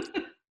should.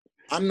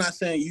 I'm not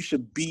saying you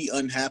should be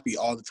unhappy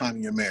all the time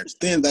in your marriage.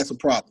 Then that's a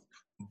problem.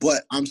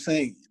 But I'm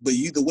saying,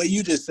 the way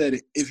you just said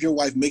it, if your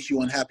wife makes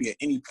you unhappy at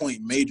any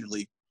point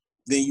majorly,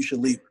 then you should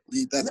leave.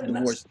 That's a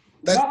divorce.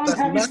 That's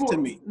nuts to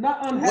me.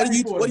 Not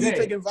unhappy what are you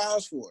taking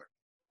vows for?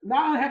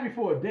 Not unhappy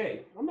for a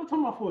day. I'm not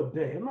talking about for a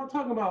day. I'm not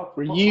talking about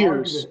for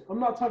years. Argument. I'm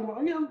not talking about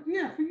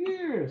for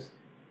years.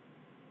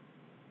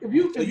 If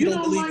you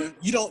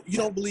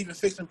don't believe in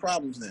fixing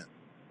problems then.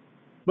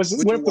 But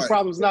what if the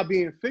problem's not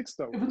being fixed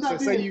though? So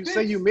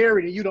say you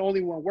married and you're the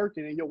only one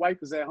working and your wife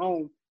is at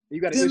home and you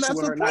got an issue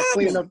with her not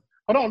cleaning up.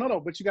 Hold on, no,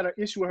 but you got an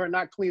issue with her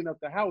not cleaning up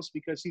the house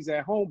because she's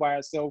at home by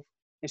herself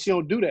and she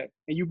don't do that.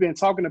 And you've been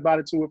talking about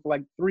it to her for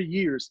like 3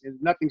 years and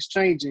nothing's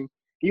changing.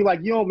 You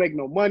don't make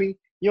no money.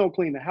 You don't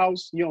clean the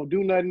house. You don't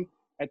do nothing.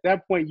 At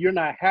that point, you're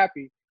not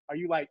happy. Are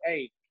you like,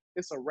 hey,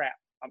 it's a wrap?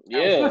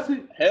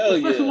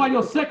 Especially while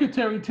your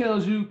secretary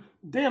tells you,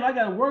 damn, I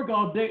got to work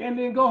all day and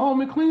then go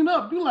home and clean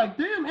up. You're like,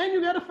 damn, and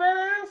you got a fat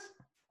ass?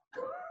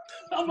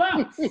 I'm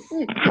out.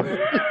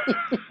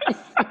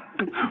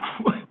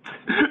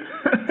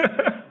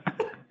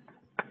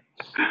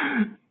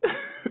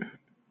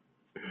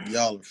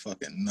 Y'all are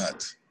fucking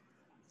nuts.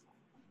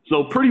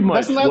 So pretty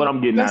much what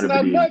I'm getting out of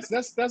it is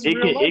that's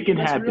it can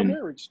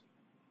happen.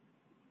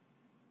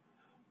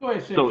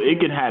 So it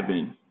can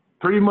happen.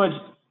 Pretty much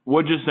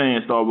what you're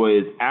saying,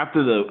 Starboy, is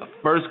after the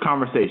first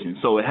conversation.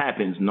 So it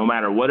happens no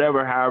matter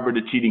however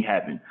the cheating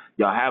happened.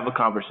 Y'all have a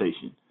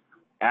conversation.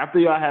 After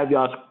y'all have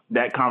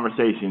that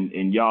conversation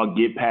and y'all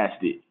get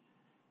past it,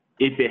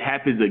 if it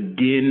happens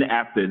again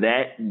after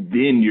that,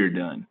 then you're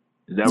done.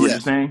 Is that what you're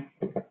saying?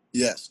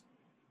 Yes.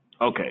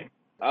 Okay.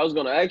 I was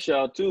gonna ask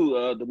y'all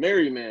too, the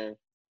married man,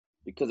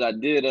 because I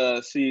did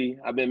see.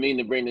 I've been meaning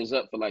to bring this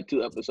up for like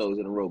 2 episodes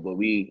in a row, but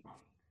we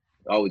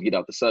always get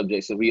off the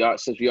subject. So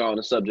since we are on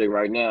the subject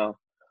right now,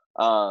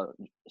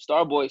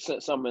 Starboy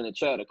sent something in the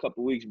chat a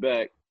couple weeks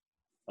back.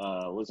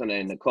 What's her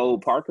name? Nicole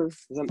Parker.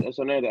 Is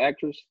her name the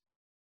actress?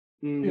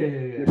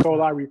 Yeah.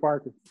 Nicole Ivory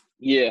Parker.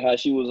 Yeah, how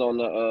she was on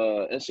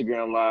the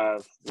Instagram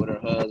live with her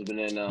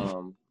husband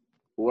and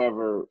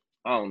whoever,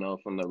 I don't know,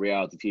 from the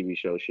reality TV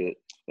show shit.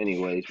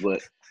 Anyways,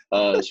 but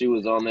she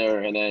was on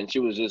there and then she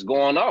was just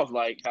going off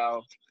like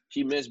how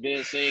she missed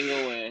being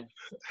single and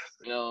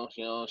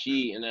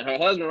she and then her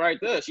husband right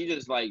there, she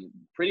just like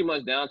pretty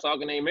much down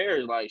talking their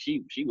marriage, like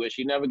she wished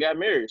she never got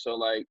married. So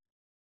like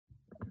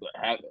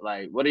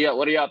Like, what are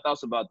y'all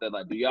thoughts about that?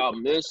 Like, do y'all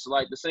miss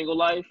like the single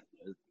life?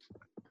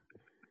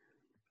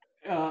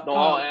 Don't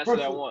all answer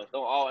that once.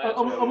 Don't all answer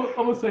that once.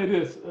 I'm gonna say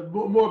this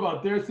more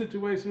about their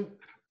situation.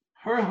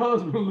 Her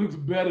husband looks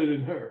better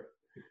than her.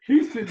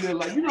 He's sitting there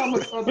like, you know how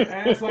much other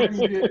ass I can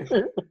get?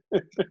 You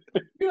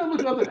know how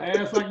much other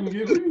ass I can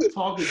get? Who are you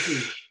talking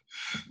to?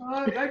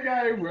 That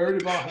guy ain't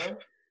worried about her.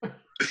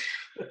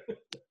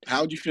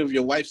 How would you feel if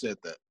your wife said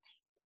that?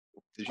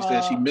 If she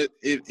said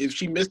if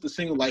she missed the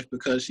single life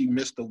because she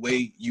missed the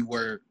way you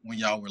were when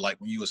y'all were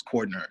like when you was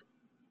courting her?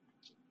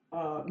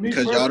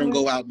 Because y'all don't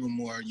go out no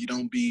more, you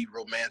don't be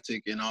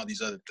romantic and all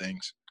these other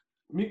things.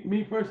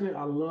 Me personally,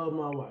 I love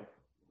my wife,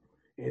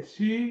 and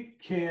she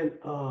can.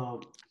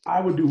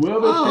 I would do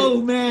whatever.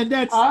 Oh man,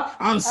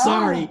 I'm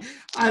sorry.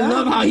 I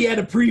love how he had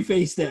to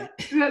preface that.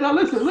 Yeah, now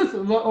listen.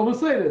 I'm gonna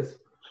say this.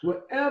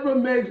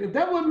 If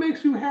that what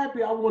makes you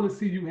happy, I want to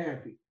see you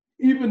happy,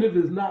 even if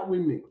it's not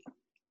with me.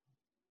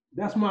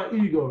 That's my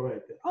ego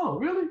right there. Oh,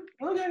 really?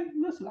 Okay,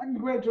 listen, I can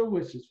grant your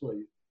wishes for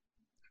you.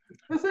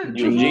 That's it.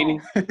 You genie?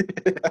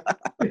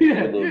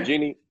 Yeah, little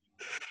genie.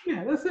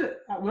 Yeah, that's it.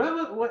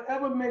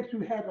 Whatever makes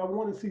you happy, I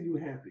want to see you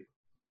happy,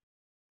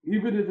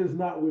 even if it's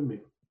not with me.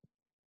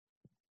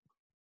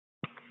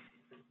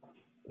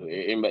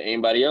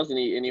 Anybody else?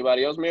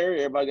 Anybody else married?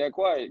 Everybody got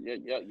quiet.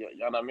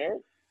 Y'all not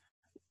married?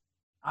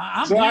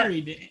 I'm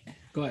married.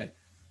 Go ahead.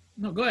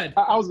 No, go ahead.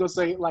 I was gonna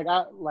say,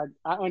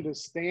 I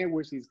understand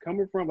where she's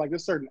coming from. Like,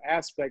 there's certain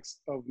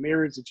aspects of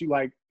marriage that you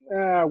like.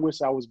 I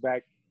wish I was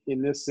back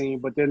in this scene.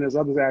 But then there's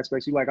other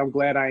aspects you like. I'm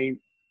glad I'm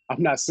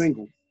not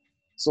single.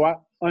 So I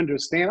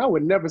understand. I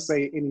would never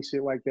say any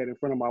shit like that in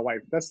front of my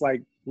wife. That's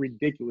like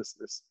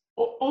ridiculousness.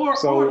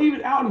 Or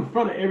even out in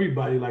front of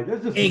everybody. Like,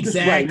 that's just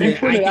exactly. They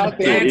put it out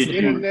there on the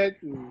internet.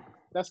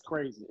 That's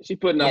crazy. She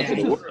putting out to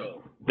the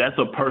world. That's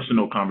a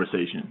personal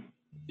conversation.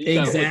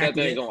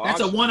 Exactly. That's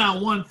a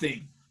one-on-one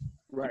thing.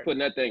 Right. You're putting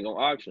that thing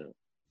on auction.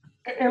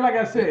 And like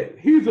I said,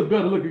 he's a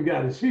better looking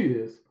guy than she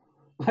is.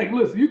 Like,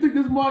 listen, you think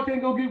this Mark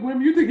ain't gonna get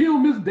women? You think he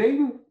don't miss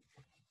dating?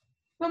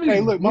 I mean,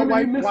 hey, look, my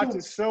wife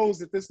watches shows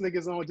that this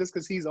nigga's on just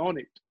because he's on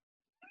it.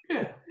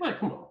 Yeah, like,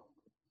 come on.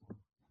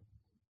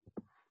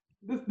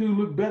 This dude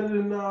look better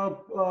than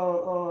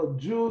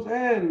Jules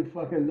and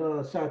fucking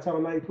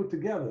Chitown Night put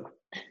together.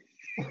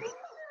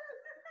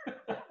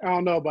 I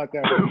don't know about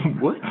that.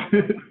 What?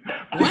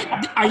 What?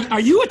 Are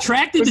you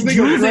attracted to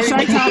Jules and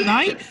Chitown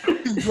Night?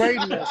 He's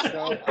grading us,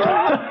 though.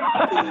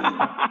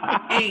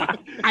 Hey,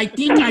 I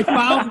think I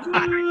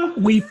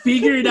found. We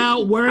figured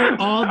out where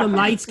all the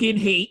light skin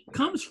hate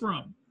comes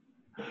from.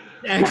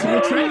 Actually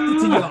attracted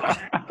to y'all.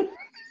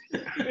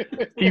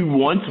 He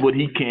wants what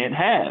he can't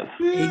have.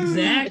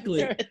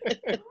 Exactly.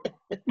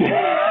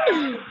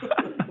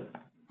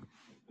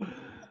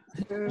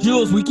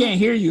 Jules, we can't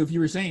hear you if you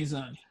were saying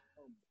something.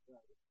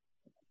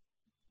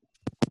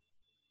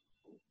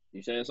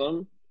 You saying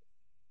something?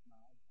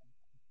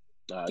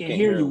 Can't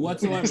hear you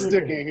whatsoever. Still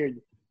can't hear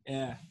you.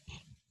 Yeah.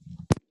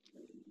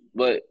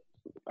 But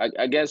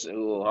I guess I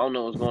don't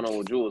know what's going on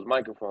with Jules'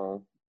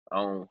 microphone.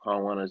 I don't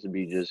want us to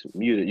be just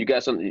muted. You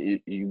got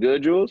something? You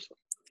good, Jules?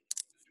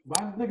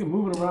 Why is this nigga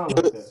moving around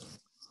like that?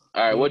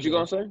 All right, what you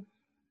gonna say?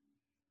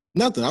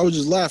 Nothing. I was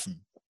just laughing.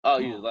 Oh,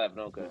 you just laughing?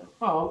 Okay.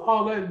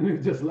 Oh, that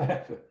nigga just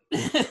laughing.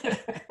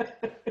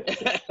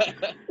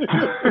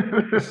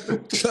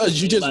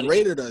 Because you just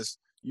rated us.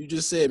 You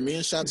just said me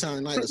and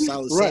Chitown Night are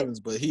solid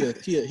sevens, but he a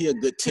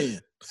good 10.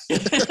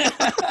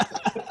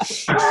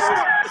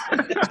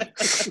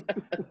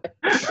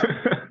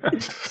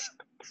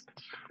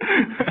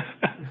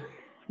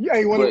 Yeah,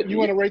 you want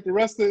to rate the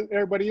rest of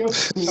everybody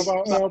else?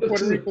 How about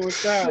Puerto Rico and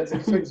Styles?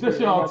 Just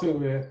y'all two,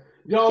 man.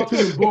 Y'all two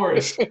and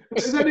Boris.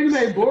 Is that nigga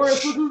named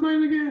Boris? What's his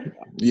name again?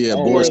 Yeah,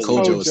 Boris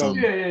Kojo or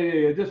something.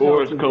 Yeah. Just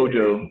Boris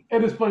Kojo.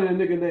 And it's funny, a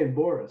nigga named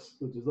Boris,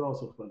 which is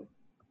also funny.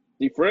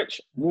 He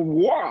French?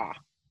 Wow.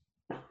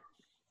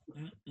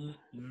 He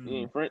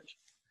ain't French.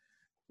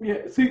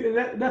 Yeah, see,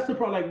 that's the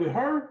problem. Like with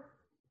her,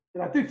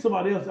 and I think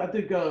somebody else. I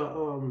think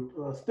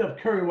Steph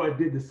Curry White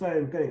did the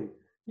same thing.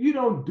 You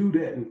don't do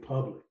that in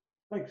public.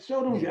 Like,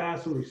 show them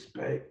guys some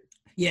respect.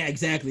 Yeah,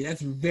 exactly.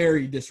 That's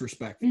very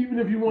disrespectful. Even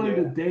if you wanted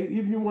to date,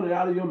 even if you wanted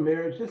out of your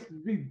marriage, just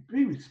be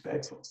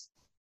respectful.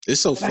 It's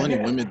so funny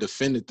women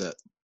defended that.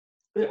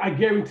 I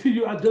guarantee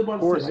you, I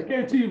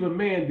guarantee you if a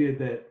man did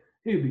that,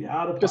 he'd be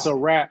out of pocket. Just a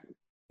rap.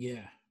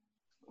 Yeah.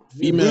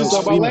 Females. We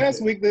talked about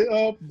last week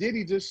that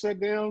Diddy just shut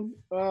down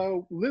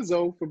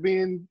Lizzo for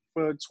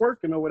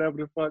twerking or whatever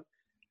the fuck.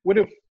 What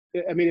if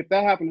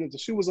that happened, if the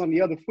shoe was on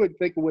the other foot,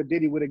 think of what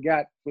Diddy would have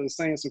got for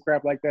saying some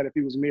crap like that if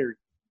he was married.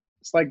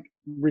 It's like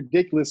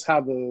ridiculous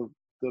how the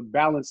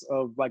balance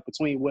of like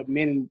between what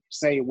men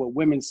say and what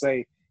women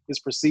say is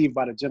perceived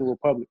by the general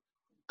public.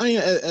 I mean,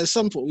 at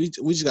some point,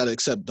 we just got to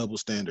accept double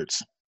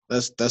standards.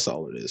 That's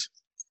all it is.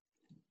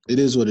 It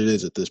is what it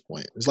is at this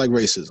point. It's like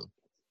racism.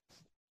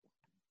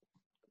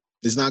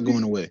 It's not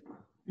going away.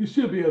 You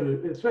should be able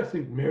to,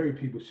 especially married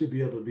people, should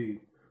be able to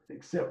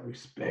accept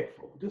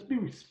respectful. Just be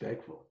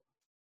respectful.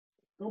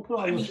 Don't put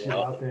all this shit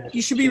out there.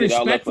 You should be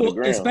respectful,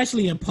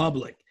 especially in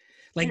public.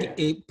 Like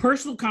a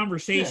personal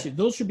conversation.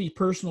 Those should be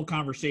personal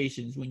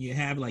conversations when you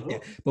have like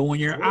that. But when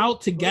you're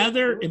out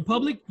together in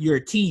public, you're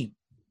a team.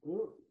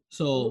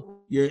 So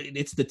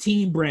it's the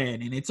team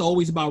brand, and it's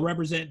always about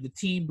representing the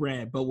team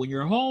brand. But when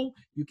you're home,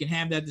 you can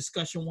have that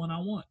discussion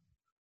one-on-one.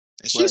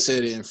 And she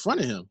said it in front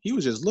of him. He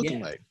was just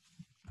looking like,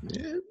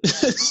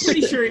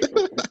 pretty sure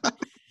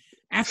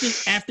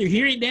after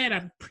hearing that,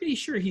 I'm pretty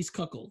sure he's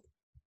cuckold.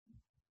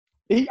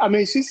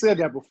 She said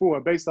that before,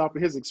 based off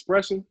of his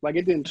expression. Like,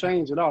 it didn't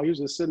change at all. He was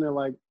just sitting there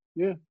like,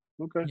 yeah,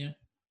 okay. Yeah.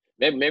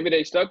 Maybe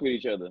they stuck with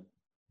each other.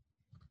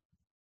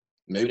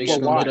 maybe they she's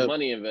got gonna hit up.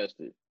 money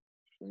invested.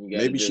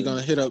 Maybe she's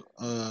gonna hit up.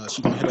 She's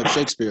gonna hit up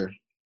Shakespeare.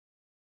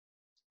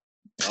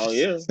 Oh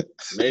yeah,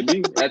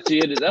 maybe that's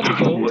the end of this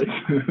episode.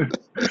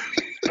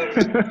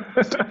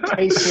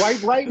 Hey,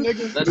 swipe right,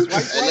 nigga.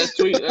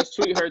 Let's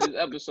tweet her this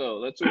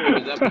episode.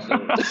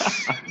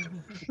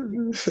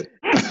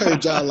 I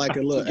heard y'all like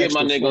a little. Get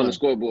my nigga fun on the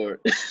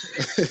scoreboard.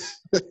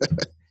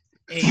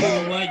 Hey, you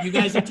know what? You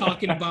guys are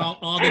talking about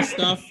all this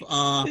stuff.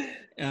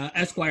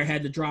 Esquire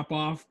had to drop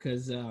off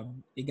because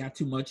it got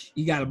too much.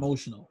 He got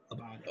emotional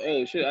about it.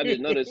 Oh shit! I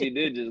didn't notice he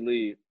did just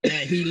leave. Yeah,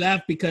 he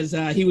left because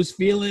he was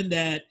feeling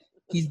that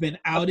he's been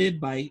outed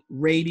by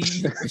raiding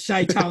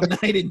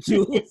Chitown Night and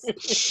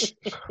Jules.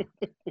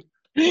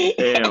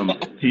 Damn,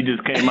 he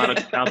just came out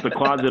the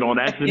closet on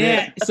accident.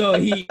 Yeah, so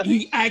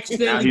he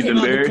accidentally came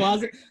out of the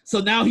closet. So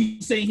now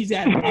he's saying he's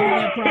having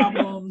internet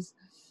problems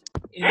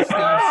and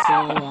stuff.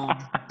 So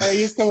hey,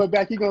 he's coming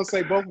back. He's gonna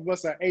say both of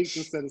us are 8s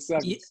instead of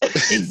 7s. Yeah,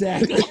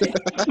 exactly.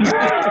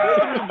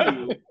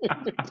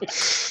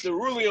 The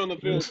ruling on the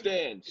field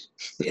stands.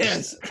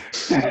 Yes.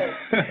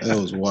 That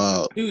was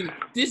wild. Dude,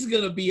 this is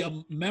gonna be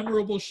a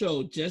memorable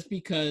show just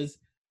because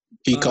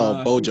he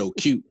called Bojo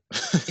cute.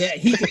 Yeah,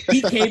 he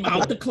came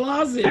out the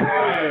closet.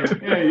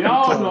 Hey,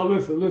 y'all know.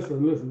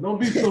 Listen. Don't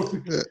be so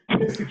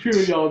insecure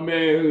in y'all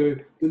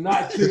manhood to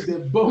not think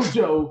that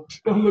Bojo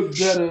don't look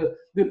better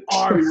than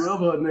Ari,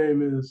 whatever her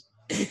name is.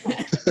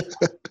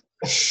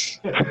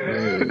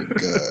 Oh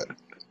God.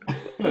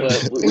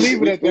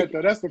 Leave it at that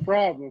though. That's the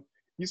problem.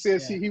 You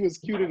said he was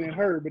cuter than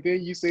her, but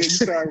then you said you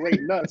started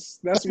rating us.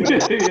 That's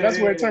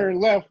where it turned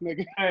left,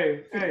 nigga.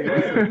 Hey,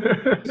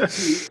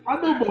 listen. I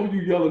know both of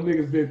you yellow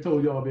niggas been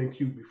told y'all been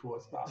cute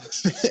before. Stop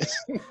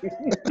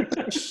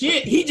it.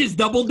 Shit, he just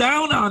doubled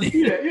down on it.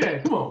 Yeah,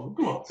 come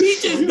on. He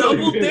just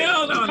doubled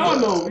down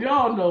on it.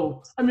 Y'all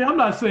know. I mean, I'm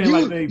not saying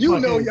like they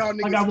fucking, know y'all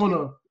niggas like I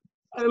wanna.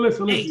 Hey,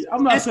 listen.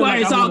 I'm not Esquire,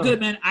 saying it's all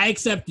good, man. I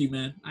accept you,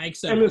 man. I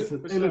accept you.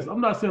 Listen.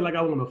 I'm not saying like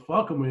I want to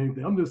fuck them or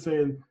anything. I'm just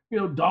saying,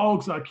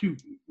 dogs are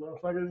cute.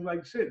 Motherfuckers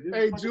like shit.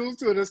 Hey, Jules,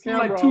 to this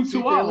camera. Like two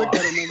look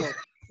at him.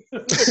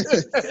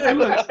 Hey,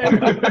 look.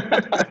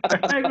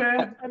 Hey,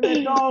 man. I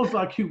mean, dogs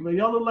are cute, man.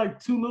 Y'all look like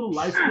two little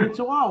light-skinned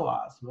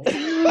chihuahuas, man.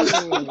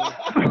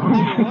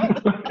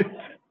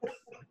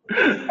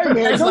 Hey,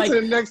 man, go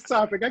to the next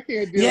topic. I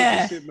can't deal with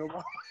this shit no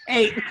more.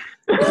 Hey,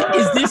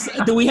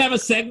 do we have a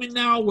segment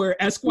now where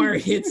Esquire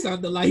hits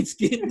on the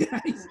light-skinned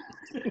guys?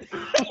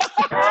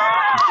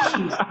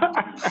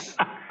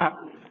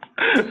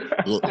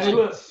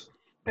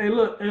 Hey,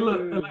 look.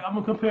 Like, I'm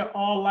gonna compare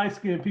all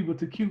light-skinned people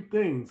to cute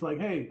things. Like,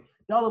 hey,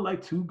 y'all look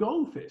like two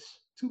goldfish.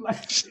 Two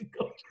light-skinned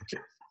goldfish.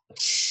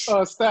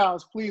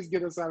 Styles, please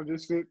get us out of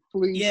this shit,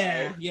 please.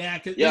 Yeah,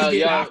 because it's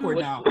getting awkward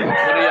now. What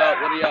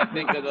do y'all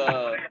think of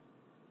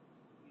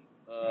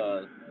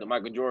the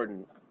Michael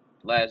Jordan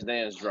Last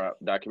Dance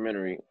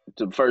documentary?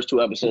 The first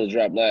 2 episodes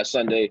dropped last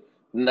Sunday.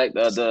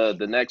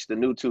 The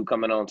new 2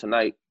 coming on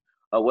tonight.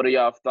 What are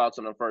y'all thoughts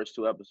on the first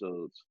 2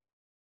 episodes?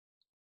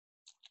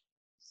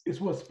 It's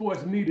what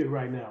sports needed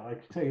right now. I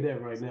can tell you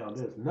that right now.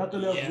 There's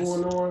nothing else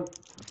going on.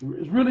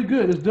 It's really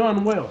good. It's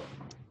done well.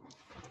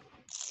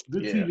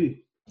 Good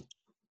TV.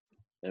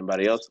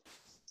 Anybody else?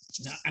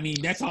 No, I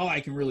mean, that's all I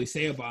can really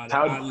say about it.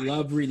 I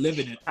love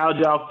reliving it. How'd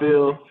y'all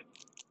feel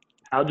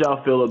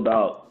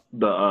about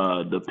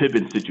the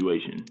Pippen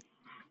situation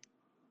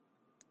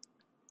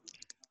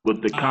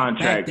with the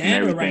contract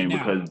and everything?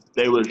 Because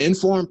they was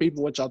inform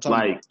people what y'all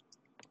talking about.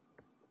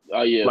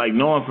 Oh yeah. Like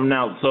knowing from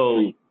now,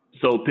 so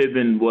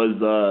Pippen was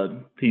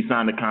he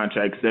signed a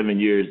contract 7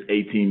 years,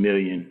 $18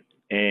 million,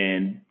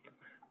 and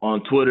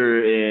on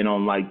Twitter and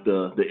on like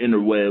the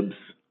interwebs,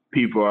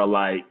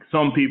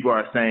 some people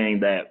are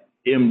saying that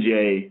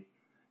MJ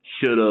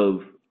should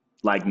have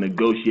like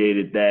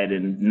negotiated that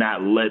and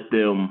not let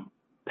them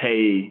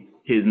pay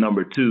his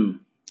number 2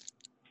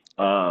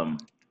 7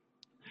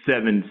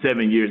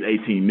 years,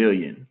 $18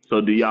 million.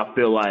 So do y'all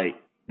feel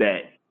like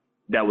that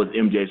was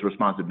MJ's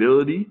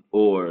responsibility,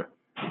 or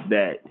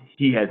that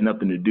he has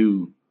nothing to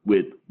do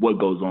with what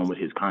goes on with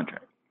his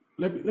contract?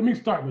 Let me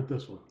start with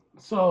this one.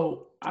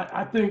 So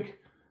I think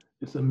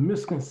it's a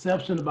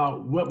misconception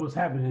about what was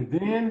happening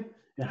then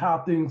and how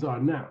things are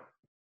now.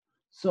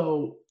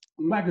 So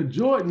Michael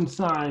Jordan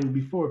signed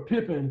before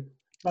Pippen.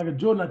 Michael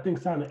Jordan, I think,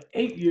 signed an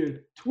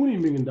 8-year, $20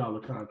 million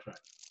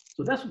contract.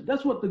 So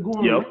that's what the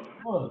going rate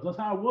was. That's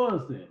how it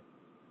was then.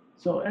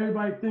 So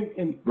everybody think,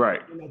 and I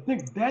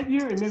think that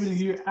year and maybe the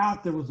year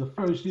after was the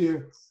first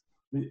year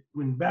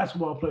when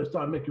basketball players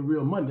started making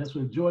real money, that's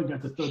when Jordan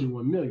got to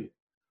 31 million.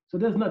 So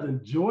there's nothing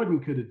Jordan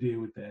could have did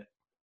with that.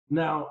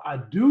 Now, I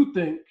do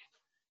think,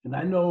 and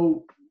I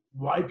know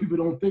white people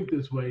don't think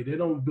this way. They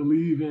don't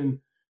believe in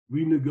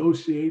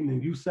renegotiating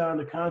and you sign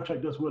the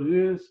contract, that's what it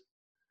is.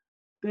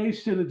 They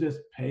should have just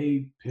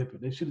paid Pippen.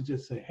 They should have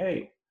just said,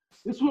 hey,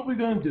 this is what we're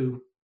going to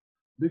do.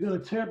 We're going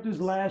to tear up this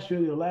last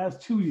year, the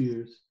last 2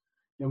 years,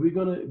 and we're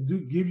going to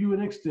give you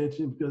an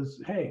extension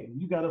because, hey,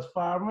 you got us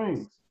 5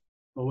 rings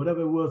or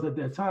whatever it was at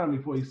that time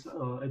before he,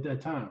 at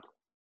that time.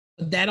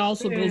 That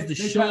also goes to they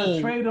show. Try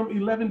to trade him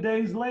 11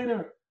 days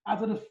later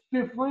after the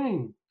 5th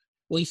ring.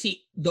 Well, you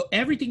see,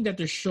 everything that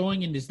they're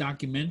showing in this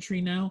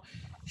documentary now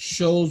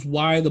shows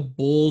why the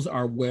Bulls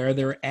are where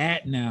they're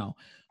at now.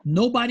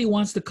 Nobody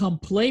wants to come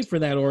play for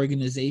that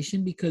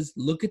organization because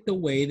look at the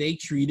way they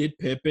treated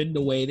Pippen,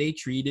 the way they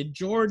treated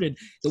Jordan,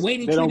 the way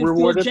they treated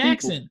Phil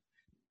Jackson. People.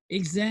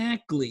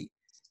 Exactly.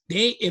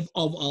 If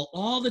of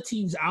all the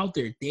teams out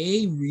there,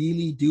 they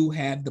really do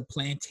have the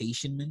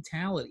plantation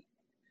mentality.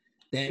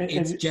 That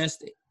it's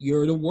just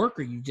you're the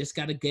worker. You just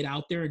got to get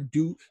out there and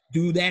do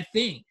that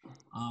thing.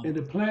 And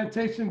the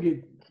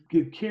plantation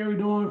get carried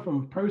on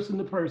from person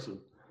to person.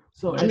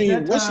 So I mean,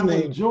 that what's time the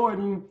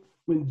name?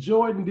 when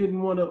Jordan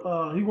didn't want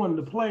to, he wanted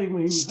to play when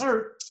he was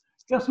hurt.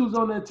 Guess who's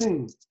on that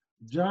team?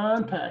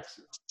 John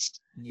Paxson.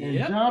 Yep.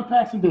 And John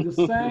Paxson did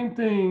the same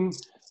thing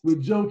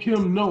with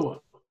Joakim Noah.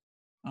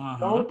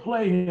 Don't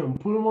play him.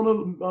 Put him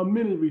on a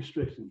minute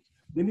restrictions.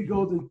 Then he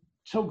goes and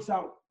chokes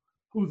out.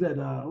 Who's that?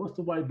 What's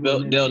the white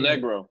boy? Del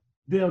Negro.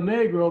 Del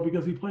Negro,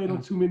 because he played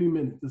on too many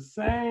minutes. The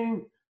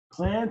same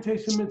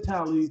plantation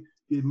mentality.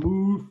 It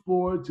moved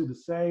forward to the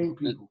same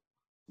people.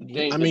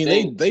 I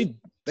mean,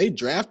 they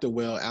drafted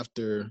well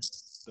after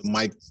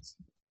Mike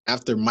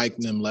and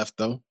them left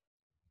though.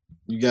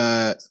 You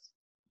got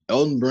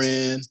Elton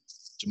Brand,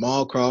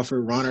 Jamal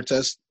Crawford, Ron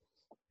Artest.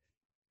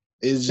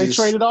 They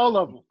traded all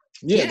of them.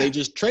 Yeah, they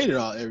just traded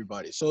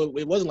everybody. So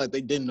it wasn't like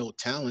they didn't know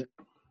talent.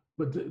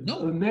 But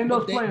name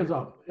those players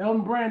off.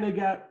 Elton Brand, they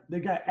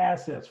got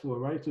assets for,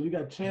 right? So you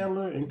got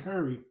Chandler and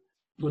Curry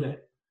for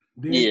that.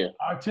 Then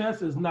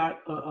Artest is not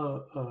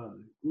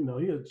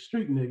he's a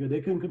street nigga.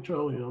 They couldn't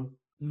control him.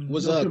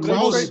 Was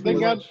they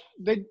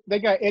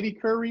got Eddie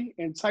Curry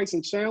and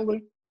Tyson Chandler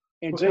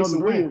and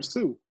Jason Williams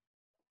too.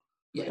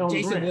 Yeah,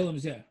 Jason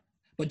Williams, yeah.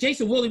 But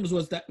Jason Williams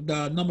was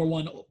the number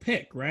 1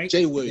 pick, right?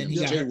 Jay Williams.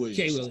 Jay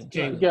Williams.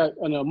 He got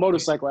in a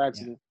motorcycle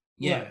accident.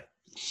 Yeah.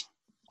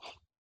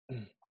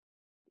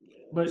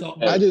 But so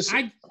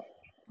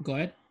go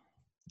ahead.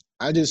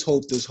 I just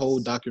hope this whole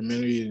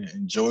documentary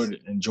and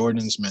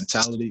Jordan's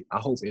mentality, I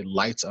hope it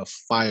lights a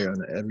fire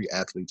under every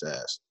athlete's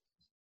ass.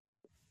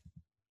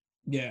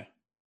 Yeah.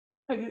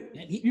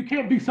 You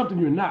can't be something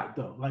you're not,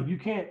 though. Like, you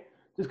can't,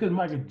 just because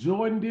Michael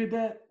Jordan did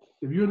that,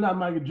 if you're not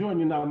Michael Jordan,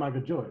 you're not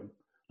Michael Jordan.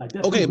 Like,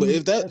 that's okay, but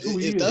if that's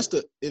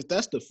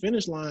the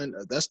finish line,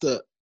 that's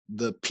the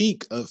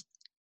peak of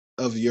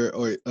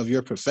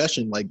your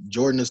profession, like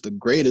Jordan is the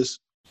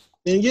greatest,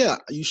 then yeah,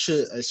 you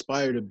should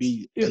aspire to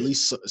be at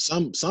least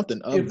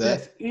something of that.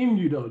 That's in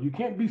you, though. You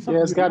can't be something.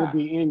 Yeah, it's got to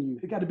be in you.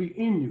 It got to be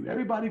in you.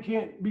 Everybody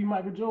can't be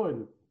Michael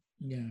Jordan.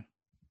 Yeah.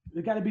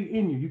 It got to be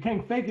in you. You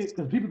can't fake it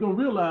because people gonna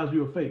realize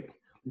you're a fake.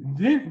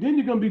 Then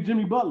you're gonna be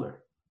Jimmy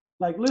Butler.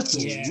 Like,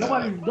 listen,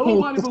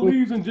 nobody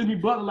believes in Jimmy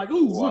Butler. Like,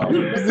 ooh, wow.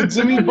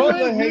 Jimmy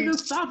Butler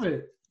hates. Stop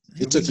it.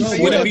 It took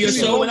whatever your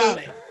show without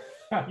it.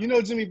 You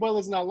know Jimmy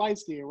Butler's not light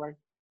skinned, right?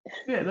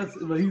 Yeah, there's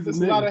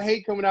a lot of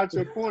hate coming out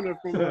your corner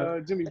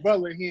from Jimmy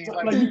Butler. He ain't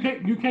like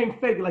you can't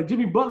fake it. Like,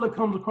 Jimmy Butler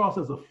comes across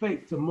as a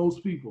fake to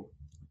most people.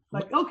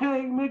 Like, okay,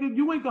 nigga,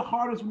 you ain't the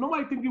hardest.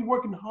 Nobody think you're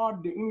working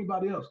harder than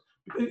anybody else.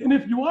 And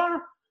if you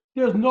are,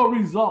 there's no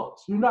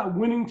results. You're not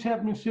winning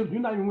championships.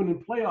 You're not even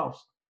winning playoffs.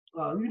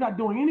 You're not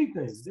doing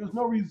anything. There's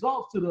no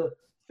results to the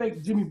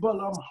fake Jimmy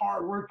Butler. I'm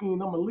hardworking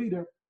and I'm a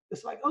leader.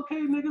 It's like,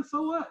 okay, nigga,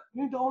 so what?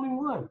 You ain't the only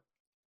one.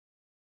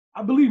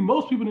 I believe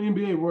most people in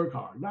the NBA work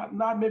hard.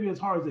 Not maybe as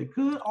hard as they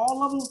could,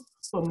 all of them,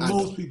 but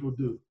most people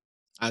do.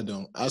 I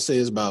don't. I'll say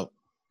it's about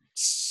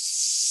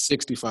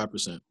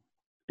 65%.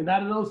 And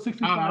out of those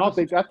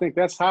 65%, I think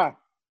that's high.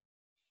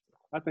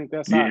 I think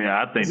that's high.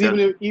 Yeah, I think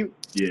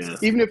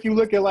even if you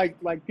look at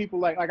like people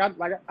like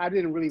I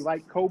didn't really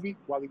like Kobe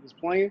while he was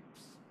playing,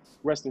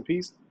 rest in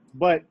peace.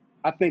 But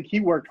I think he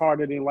worked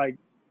harder than like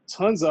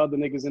tons of other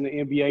niggas in the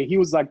NBA. He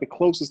was like the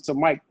closest to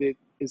Mike that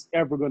is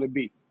ever going to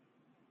be,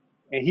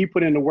 and he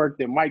put in the work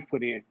that Mike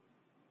put in.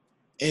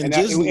 And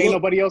ain't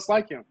nobody else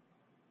like him.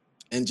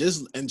 And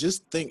just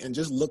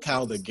look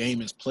how the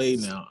game is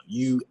played now.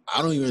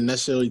 I don't even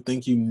necessarily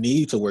think you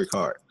need to work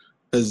hard.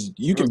 Because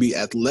you can be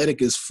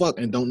athletic as fuck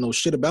and don't know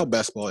shit about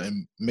basketball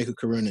and make a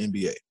career in the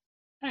NBA.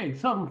 Hey,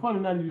 something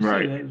funny now that you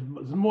say that.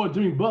 It's more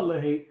Jimmy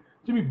Butler hate.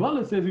 Jimmy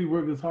Butler says he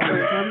worked as hard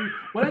as Kobe.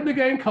 Well, that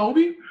nigga ain't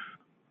Kobe.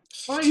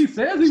 Right? He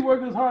says he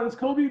worked as hard as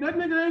Kobe. That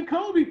nigga ain't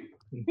Kobe.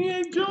 He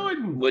ain't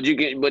Jordan. But you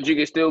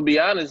can still be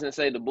honest and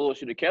say the Bulls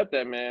should have kept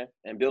that man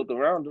and built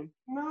around him.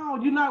 No,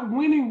 you're not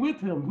winning with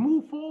him.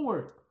 Move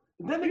forward.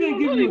 That nigga ain't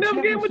giving you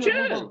a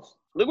championship.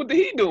 Look what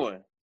he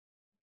doing.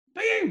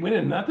 They ain't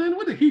winning nothing.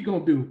 What the Heat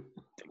gonna do?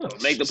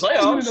 Make the They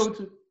ain't winning playoffs.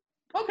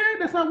 no okay,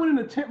 that's not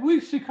winning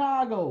we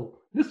Chicago.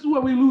 This is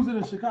what we losing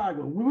in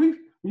Chicago. When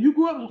you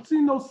grew up and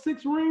seen those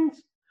 6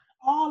 rings,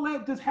 all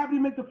that just happy to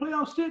make the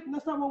playoff shit.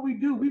 That's not what we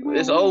do. We win.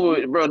 It's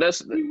over, bro.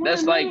 That's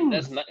like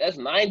rings. that's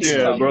 90s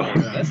Yeah, talk, bro.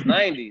 though. That's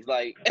 90s.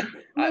 Like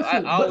I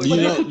Listen, always but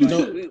say, that's what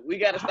like, you we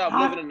got to stop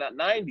living in that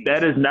 90s.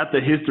 That is not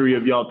the history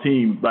of y'all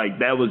team. Like,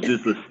 that was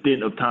just a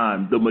stint of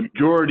time. The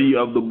majority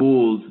of the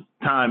Bulls'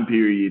 time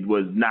period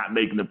was not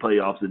making the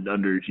playoffs and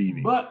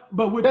underachieving.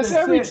 But with That's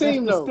that every said,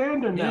 team, that's the though.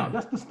 standard now. Yeah.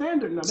 That's the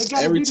standard now. They got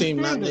to every be the team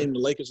not standard. named the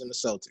Lakers and the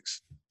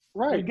Celtics. They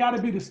Right. got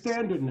to be the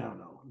standard now,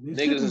 though. You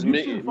Niggas is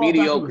shouldn't fall back to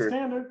mediocre. the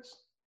standards.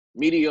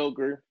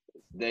 Mediocre.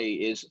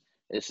 It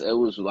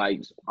was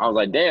like, I was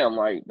like, damn,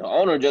 like the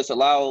owner just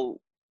allowed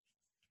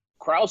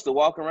Krause to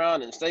walk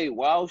around and say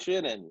wild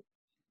shit and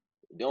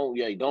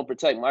don't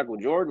protect Michael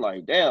Jordan.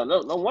 Like, damn,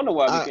 no wonder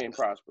why we can't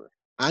prosper.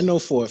 I know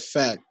for a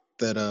fact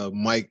that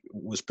Mike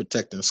was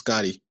protecting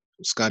Scottie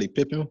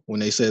Pippen when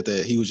they said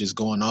that he was just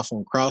going off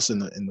on Krause in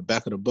the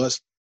back of the bus.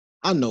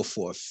 I know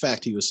for a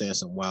fact he was saying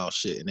some wild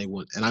shit,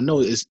 and I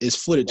know it's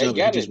footage of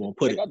it. He just won't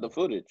put They it. got the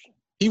footage.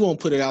 He won't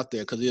put it out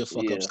there because he'll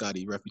fuck up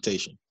Scottie's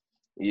reputation.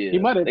 Yeah, He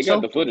might have they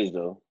got the choked him. footage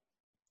though.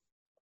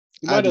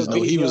 I just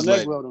know he was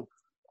like neck him.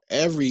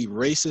 every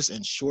racist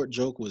and short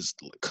joke was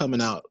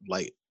coming out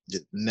like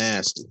just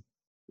nasty.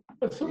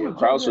 But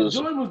Krause was-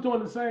 Jordan was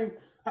doing the same.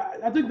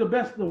 I think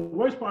the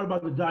worst part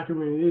about the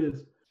documentary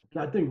is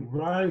that I think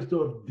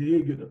Reinsdorf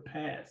did get a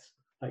pass.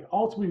 Like,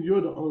 ultimately,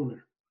 you're the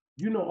owner.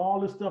 You know all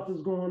this stuff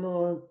is going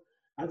on.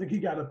 I think he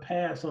got a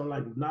pass on,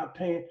 like, not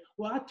paying.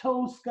 Well, I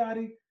told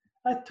Scottie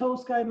not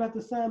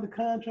to sign the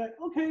contract.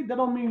 Okay, that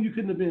don't mean you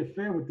couldn't have been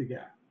fair with the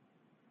guy.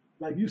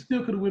 Like, you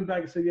still could have went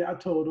back and said, yeah, I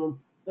told him,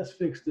 let's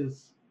fix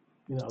this.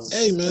 You know.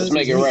 Hey man, Let's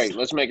make it right.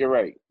 Let's make it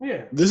right.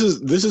 Yeah. This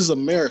is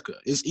America.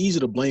 It's easy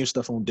to blame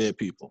stuff on dead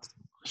people.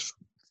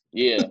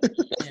 Yeah.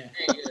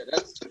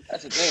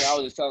 That's the thing. I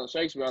was just telling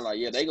Shakespeare, I'm like,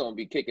 yeah, they gonna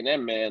be kicking that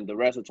man the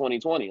rest of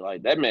 2020.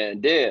 Like, that man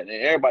dead, and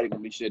everybody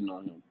gonna be shitting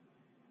on him.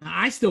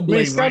 I still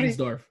blame Scottie-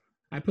 Reinsdorf.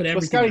 I put But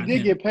everything Scottie on did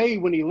him. get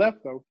paid when he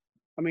left, though.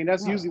 I mean,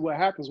 that's Yeah. usually what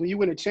happens. When you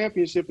win a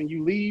championship and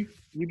you leave,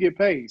 you get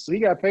paid. So he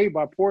got paid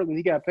by Portland.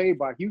 He got paid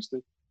by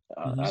Houston.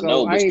 I So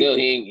know, I but ain't- still,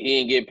 he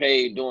ain't get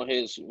paid during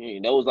his.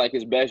 That was like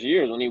his best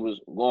years when he was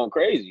going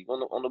crazy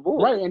on the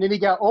Bulls. Right, and then he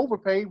got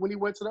overpaid when he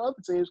went to the other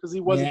teams because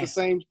he wasn't Yeah. the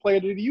same player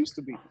that he used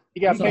to be. He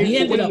got So paid he for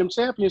ended winning up- them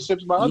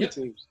championships by other Yep.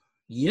 teams.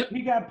 Yep.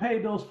 He got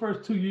paid those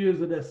first 2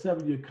 years of that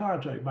 7-year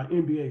contract by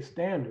NBA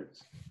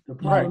standards. The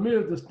problem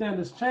is the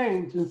standards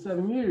changed in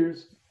 7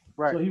 years,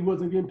 Right. so he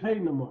wasn't getting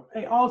paid no more.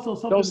 Hey, also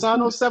something. Don't sign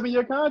no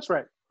 7-year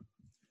contract.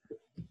 They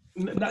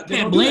You don't can't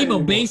do blame that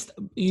him anymore. based.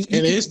 You In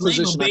can't his blame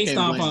him position, I based can't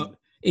off blame of him.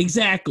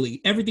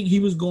 exactly everything he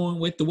was going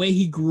with, the way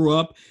he grew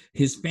up,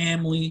 his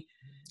family.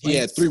 He Like,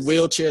 had 3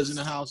 wheelchairs in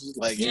the house.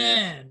 Like,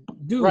 yeah,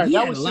 dude, Right, he that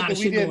had a was shit lot that of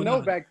we shit didn't going know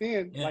on. back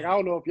then. Yeah. Like, I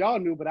don't know if y'all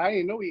knew, but I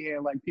didn't know he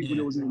had like people Yeah.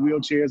 that was in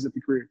wheelchairs at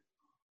the crib.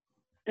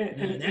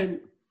 And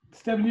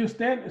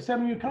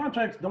 7-year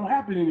contracts don't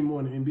happen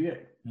anymore in the NBA.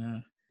 Yeah.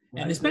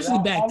 Right? And especially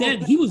All back those then,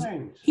 things he was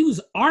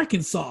changed.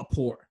 Arkansas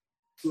poor.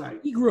 Right.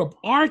 He grew up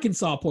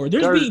Arkansas poor.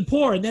 There's Dirt. being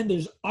poor, and then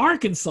there's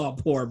Arkansas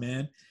poor,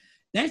 man.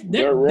 That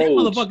Dirt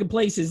roads. motherfucking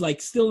place is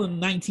like still in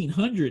the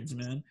 1900s,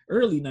 man.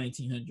 Early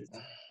 1900s.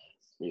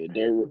 Yeah,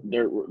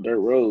 dirt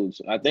roads.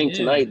 I think Yeah.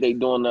 tonight they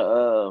doing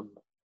the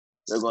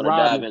they're gonna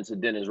Rodman. dive into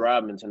Dennis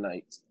Rodman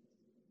tonight.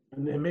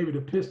 And then maybe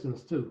the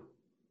Pistons too.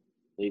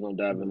 They're gonna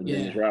dive into Yeah.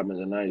 Dennis Rodman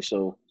tonight.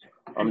 So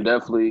I'm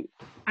definitely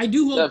I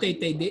do hope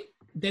Definitely.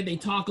 that they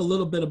talk a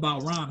little bit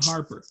about Ron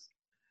Harper.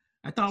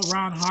 I thought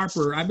Ron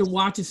Harper. I've been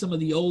watching some of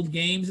the old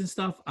games and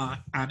stuff on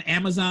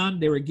Amazon.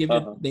 They were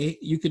giving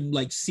you can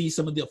like see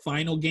some of the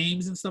final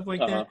games and stuff like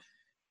that.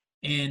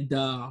 And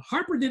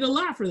Harper did a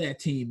lot for that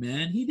team,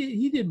 man.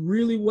 He did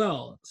really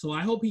well. So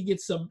I hope he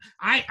gets some.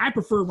 I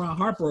prefer Ron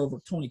Harper over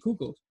Tony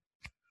Kukoc.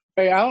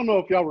 Hey, I don't know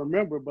if y'all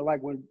remember, but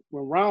like when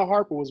Ron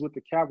Harper was with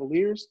the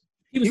Cavaliers,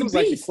 He was a like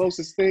the beast.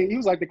 closest thing. He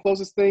was like the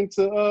closest thing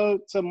to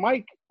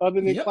Mike,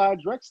 other than Yep. Clyde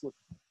Drexler.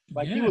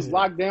 Like he Yeah. was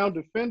locked down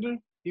defender.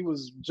 He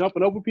was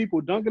jumping over people,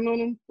 dunking on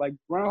them. Like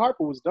Ron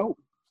Harper was dope.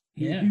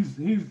 Yeah. He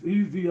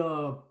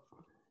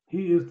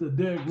is the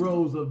Derrick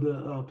Rose of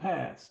the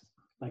past.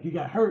 Like, he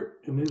got hurt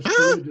and his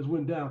career just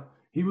went down.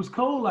 He was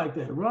cold like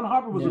that. Ron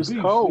Harper was Yeah. a He was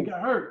beast. cold. He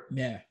got hurt.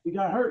 Yeah. He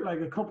got hurt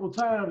like a couple of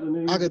times, and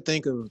then I could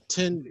think of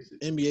 10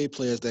 NBA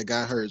players that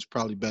got hurt is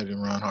probably better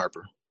than Ron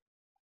Harper.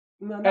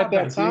 not At that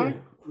back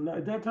time? then. Not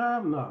at that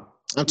time, no.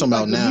 I'm talking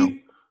about now.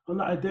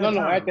 Not at that No,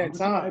 time. at that I'm just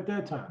talking about time. At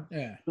that time.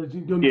 Yeah. But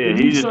Yeah,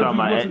 he's just talking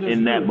about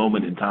in that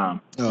moment in time.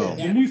 Oh,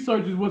 The knee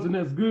surgery wasn't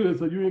as good,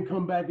 so you didn't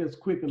come back as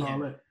quick and all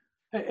that.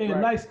 Hey, a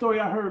Right. nice story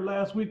I heard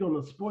last week on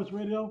the sports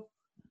radio.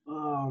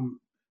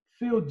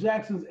 Phil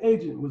Jackson's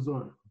agent was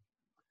on,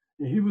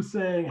 and he was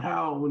saying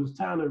how when it's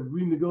time to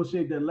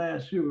renegotiate that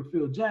last year with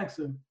Phil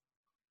Jackson,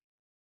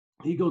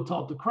 he go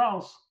talk to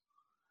Krause,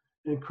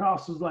 and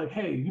Krause was like,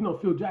 "Hey, you know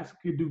Phil Jackson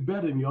could do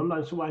better than you. I'm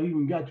not sure why he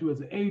even got you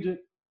as an agent."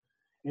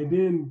 And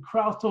then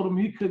Krause told him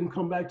he couldn't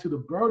come back to the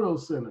Berto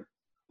Center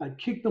like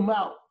kicked him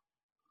out.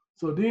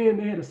 So then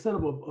they had to set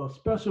up a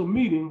special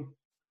meeting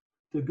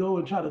to go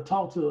and try to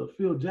talk to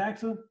Phil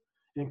Jackson.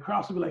 And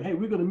Krause would be like, hey,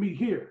 we're going to meet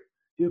here.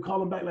 He'll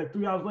call him back like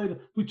 3 hours later.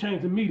 We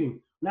changed the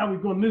meeting. Now we're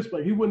going this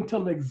way. He wouldn't tell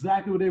them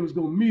exactly where they was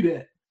going to meet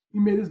at. He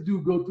made this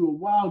dude go through a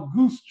wild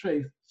goose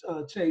chase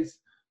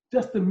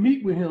just to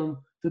meet with him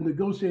to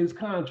negotiate his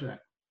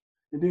contract.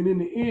 And then in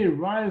the end,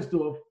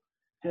 Reinsdorf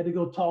had to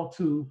go talk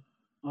to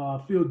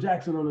Phil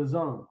Jackson on his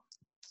own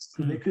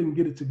because they couldn't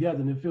get it together.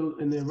 And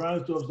then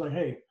Reinsdorf's like,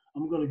 hey,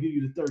 I'm going to give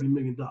you the $30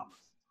 million.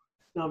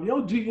 Now, if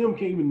your GM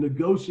can't even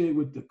negotiate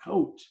with the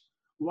coach,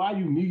 why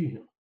you need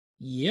him?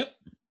 Yep.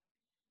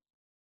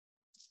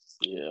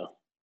 Yeah.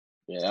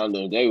 Yeah, I don't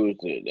know.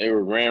 They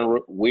were ran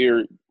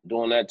weird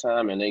during that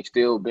time, and they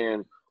still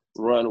been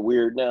run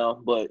weird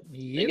now. But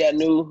they got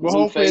new. Well, new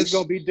hopefully face. it's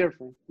gonna be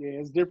different. Yeah,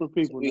 it's different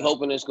people. I'm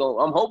hoping it's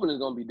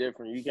gonna be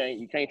different.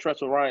 You can't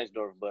trust with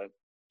Reinsdorf, but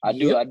I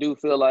do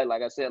feel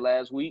like I said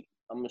last week,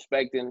 I'm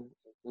expecting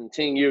in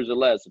 10 years or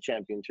less a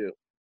championship.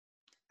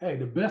 Hey,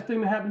 the best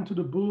thing that happened to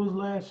the Bulls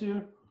last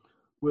year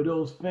were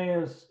those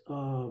fans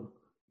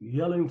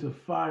yelling to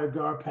fire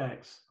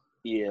Garpax.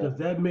 Yeah. Because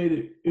that made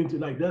it into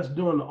that's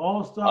during the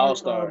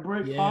All-Star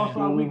break,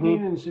 All-Star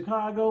weekend in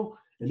Chicago.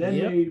 And that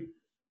made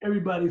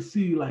everybody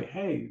see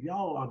hey,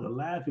 y'all are the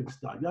laughing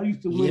stock. Y'all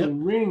used to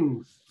win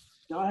rings.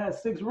 Y'all had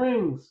 6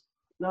 rings.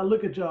 Now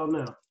look at y'all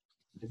now.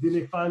 And then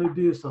they finally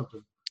did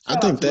something. I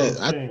think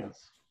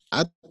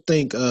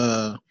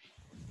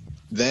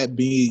that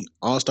being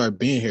All-Star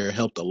being here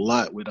helped a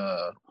lot with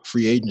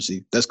free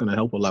agency. That's gonna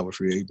help a lot with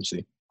free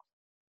agency.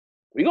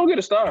 We gonna get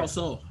a star. How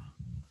so?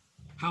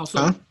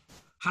 Huh?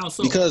 How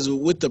so? Because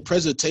with the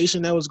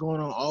presentation that was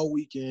going on all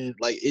weekend,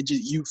 it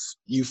just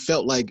you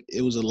felt like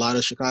it was a lot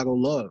of Chicago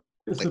love.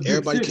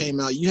 Everybody came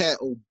out. You had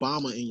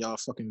Obama in y'all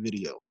fucking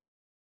video.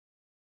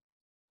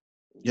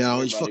 Yeah,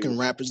 all these fucking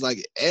rappers,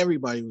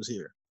 everybody was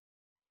here.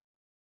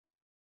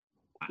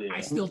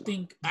 I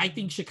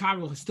think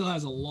Chicago still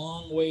has a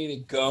long way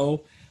to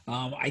go.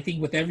 I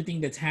think with everything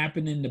that's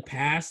happened in the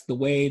past, the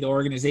way the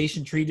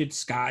organization treated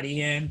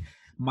Scotty and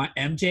my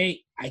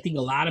MJ, I think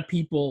a lot of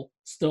people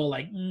still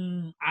I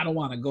don't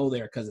want to go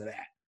there because of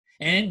that.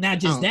 And not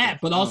just that,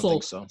 but also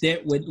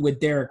that with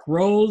Derrick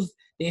Rose,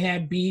 they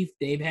had beef.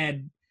 They've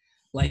had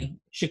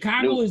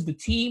Chicago is the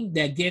team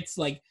that gets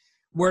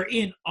we're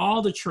in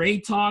all the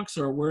trade talks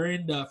or we're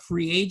in the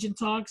free agent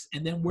talks,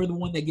 and then we're the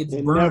one that gets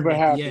burned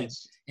at the end,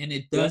 and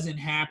it doesn't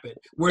happen.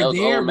 We're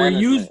there. We're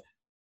used.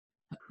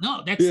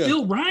 No, that's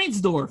still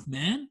Reinsdorf,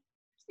 man.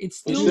 It's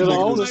still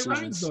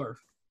Reinsdorf.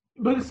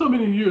 But it's so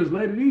many years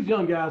later, these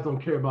young guys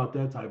don't care about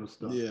that type of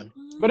stuff. Yeah.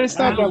 But it's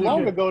not that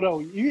long ago, though.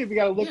 You even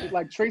got to look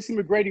at Tracy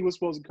McGrady was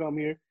supposed to come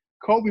here.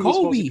 Kobe was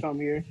supposed to come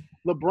here.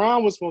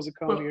 LeBron was supposed to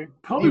come here.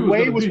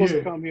 Wade was supposed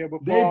to come here.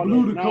 They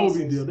blew the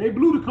Kobe deal. They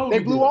blew the Kobe deal. They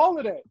blew all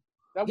of that.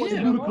 They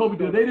blew the Kobe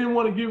deal. They didn't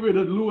want to get rid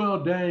of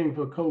Luol Deng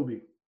for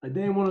Kobe. They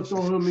didn't want to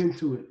throw him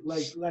into it.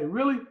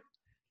 Really?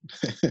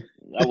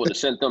 I would have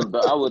sent them.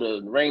 I would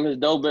have rang his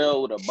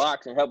doorbell with a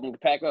box and helped him to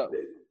pack up.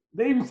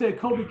 They even said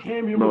Kobe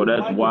came here. Bro,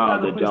 that's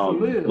wild that y'all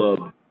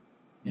love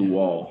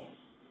Luol.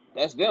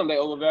 That's them. They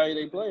overvalue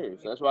their players.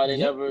 That's why they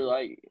never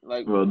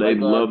Bro, they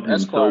loved him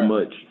so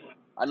much.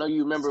 I know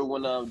you remember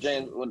when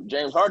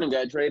James Harden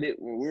got traded.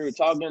 When we were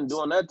talking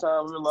during that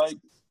time, we were like,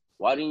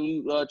 "Why didn't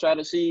you try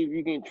to see if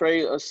you can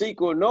trade a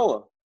Sheik or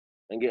Noah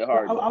and get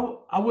Harden?"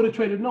 I would have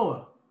traded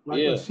Noah.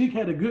 Sheik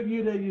had a good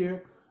year that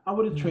year. I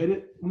would have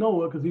traded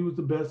Noah because he was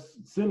the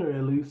best center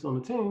at least on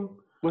the team.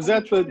 Was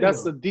that's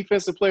the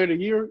defensive player of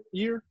the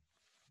year?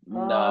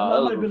 No,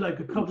 that might have been a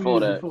couple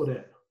years before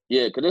that.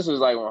 Yeah, because this was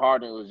when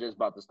Harden was just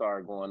about to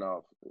start going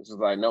off. This is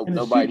nobody knew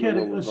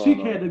what was going on. Sheik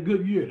had a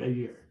good year that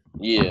year.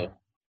 Yeah.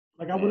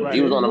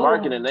 He was on the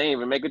market and they didn't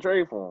even make a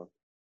trade for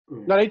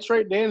him. No, they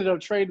ended up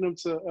trading him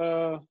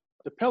to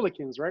the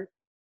Pelicans, right?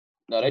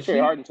 No, they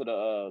traded Harden to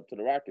the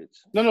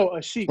Rockets. No,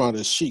 a Sheik. Oh,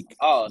 the Sheik.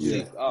 Oh, yeah.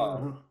 Sheik.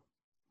 Oh.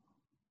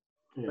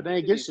 But they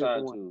ain't get shit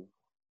for him.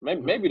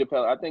 Maybe the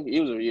Pelicans. I think he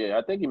was. Yeah,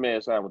 I think he may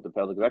have signed with the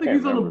Pelicans. I think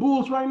he's on the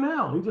Bulls right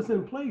now. He just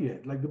didn't play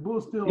yet. The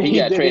Bulls still. He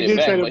got traded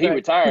back, but he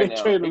retired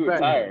now. He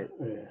retired.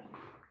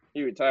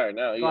 He retired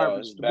now.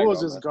 Garbage. The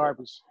Bulls is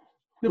garbage.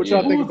 The Bulls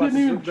didn't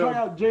even try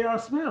out J.R.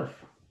 Smith.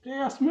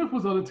 J.R. Smith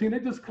was on the team. They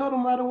just cut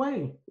him right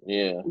away.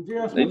 Yeah.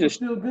 J.R. Smith was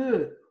still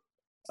good.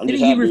 Didn't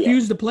he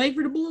refuse to play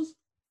for the Bulls?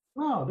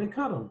 No, they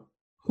cut him.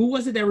 Who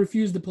was it that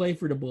refused to play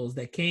for the Bulls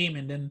that came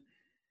and then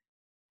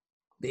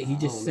he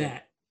just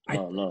sat? I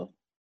don't know.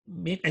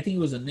 I think it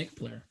was a Knick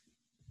player.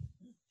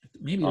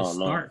 Maybe it was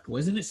Stark.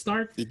 Wasn't it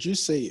Stark? Did you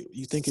say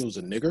you think it was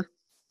a nigger?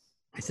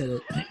 I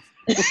said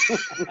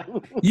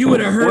you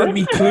would have heard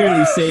me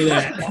clearly say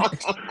that.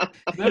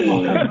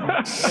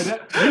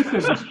 He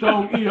said a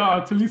strong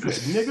ER too. He said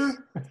nigger.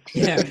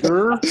 Yeah.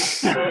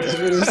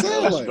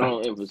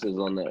 Strong emphasis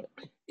on that.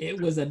 It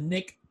was a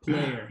Knick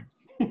player.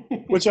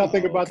 What y'all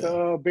think about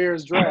the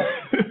Bears draft?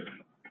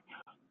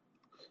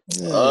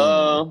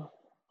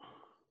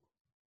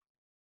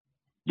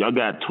 Y'all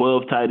got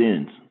 12 tight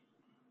ends.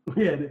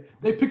 Yeah,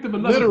 they picked up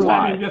another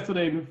tight end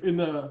yesterday in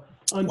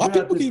Why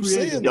people keep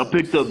saying Y'all that?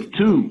 picked up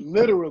 2.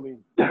 Literally.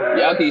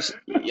 Y'all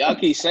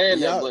keep saying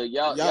that, Y'all- but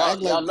y'all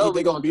act like know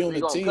they gonna be on the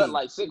gonna team. cut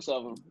like 6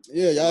 of them.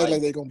 Yeah, y'all act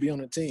like they gonna be on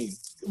the team.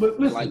 But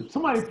listen, Like-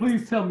 somebody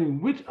please tell me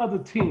which other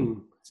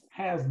team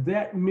has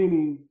that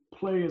many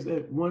players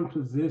at one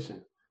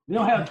position? They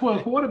don't have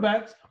 12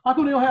 quarterbacks. How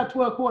come they don't have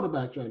 12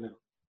 quarterbacks right now?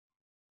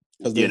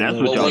 Yeah, that's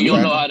what Well, y'all when you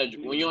doing.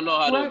 don't know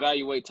how to Right.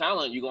 evaluate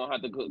talent, you're gonna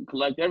have to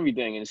collect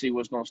everything and see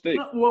what's gonna stick.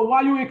 Well,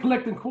 why you ain't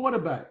collecting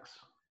quarterbacks?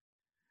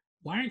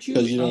 Why aren't you,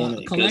 'Cause you don't wanna-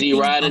 Because collecting he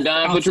ride and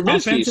dine for Trubisky.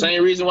 offensive-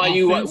 Same reason why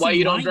you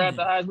offensive don't draft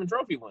the linemen? Heisman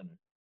Trophy winner.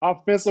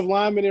 Offensive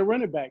linemen and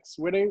running backs.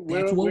 Where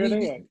That's what we they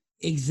need. at?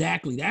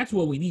 Exactly. That's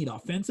what we need: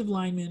 offensive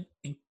linemen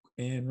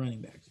and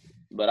running backs.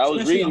 But I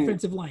was Especially reading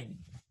offensive linemen.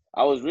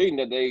 I was reading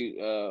that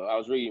I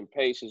was reading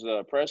Pace's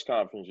press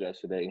conference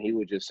yesterday, and he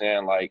was just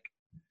saying like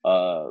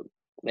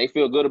they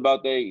feel good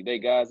about they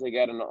guys they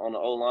got on the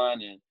O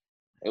line, and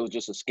it was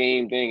just a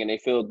scheme thing, and they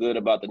feel good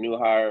about the new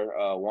hire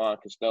Juan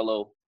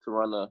Costello to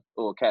run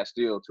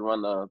Castile to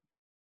run the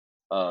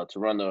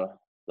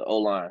O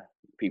line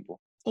people.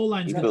 O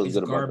line He is feels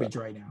good about garbage that.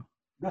 right now.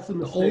 That's a The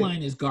mistake. O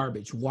line is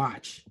garbage.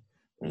 Watch.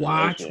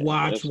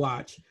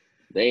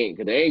 They ain't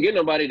getting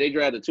nobody. They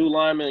drafted 2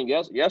 linemen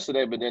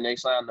yesterday, but then they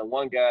signed the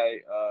one guy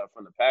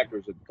from the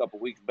Packers a couple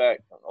weeks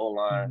back,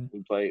 O-line.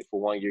 He played for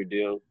 1-year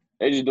deal.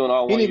 They just doing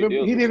all 1-year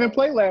deals. He didn't even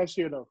play last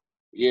year though.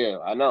 Yeah,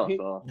 I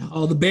know.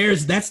 Oh, the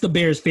Bears. That's the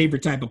Bears'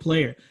 favorite type of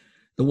player.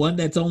 The one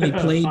that's only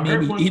played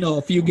maybe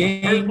a few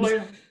games.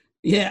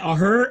 Yeah,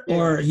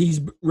 or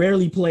he's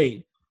rarely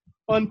played.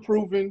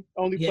 Unproven,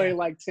 only played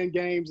like 10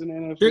 games in the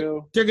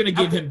NFL. They're gonna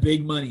give him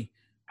big money.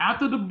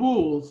 After the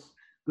Bulls,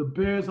 the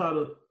Bears are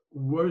the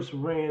worst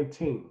ran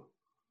team.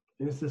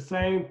 And it's the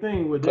same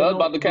thing where Cubs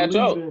about to catch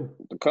up.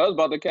 The Cubs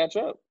about to catch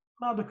up.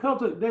 No, the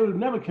Cubs they would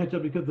never catch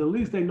up because at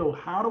least they know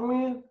how to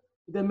win.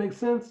 If that makes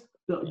sense.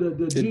 The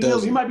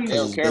GM, he might be. They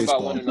don't care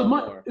about winning no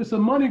more. It's a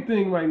money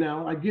thing right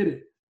now. I get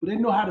it, but they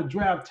know how to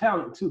draft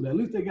talent too. At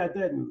least they got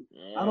that. And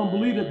I don't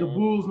believe that the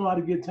Bulls know how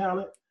to get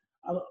talent.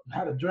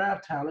 How to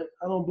draft talent.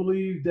 I don't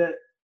believe that,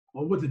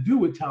 or what to do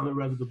with talent.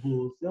 Rather, the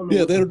Bulls. They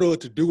don't know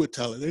what to do with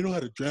talent. They know how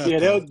to draft. Yeah,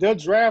 they'll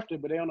draft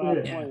it, but they don't know how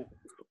to play it.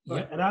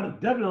 Right. And I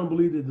definitely don't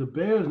believe that the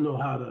Bears know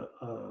how to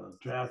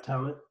draft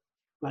talent.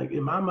 Like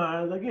in my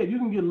mind, like you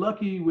can get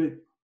lucky with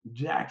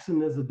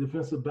Jackson as a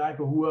defensive back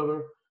or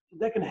whoever.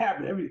 That can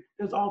happen.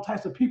 There's all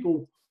types of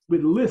people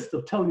with lists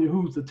of telling you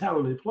who's the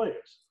talented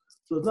players.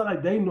 So it's not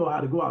like they know how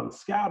to go out and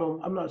scout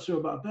them. I'm not sure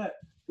about that.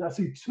 And I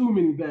see too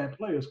many bad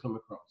players come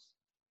across,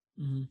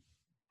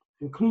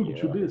 including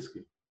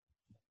Trubisky.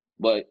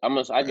 But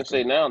I can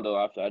say now though,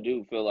 I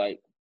do feel like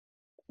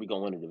we're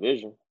gonna win the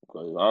division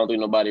because I don't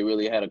think nobody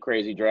really had a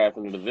crazy draft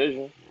in the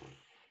division.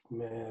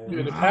 Man,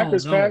 yeah,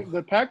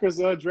 the Packers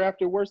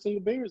drafted worse than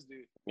the Bears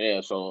did. Yeah,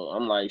 so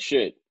I'm like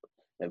shit.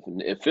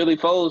 If Philly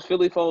foes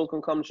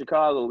can come to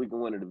Chicago, we can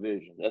win the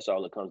division. That's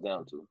all it comes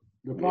down to.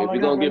 If we're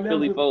gonna get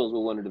Philly foes,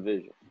 we'll win the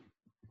division.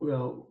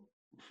 Well,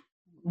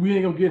 we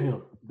ain't gonna get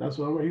him. That's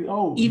what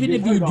I'm. Even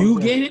if you do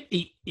get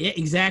it, yeah,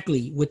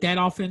 exactly. With that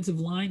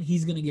offensive line,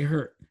 he's gonna get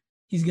hurt.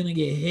 He's gonna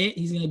get hit.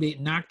 He's gonna be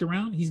knocked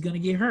around. He's gonna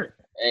get hurt.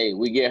 Hey,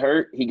 we get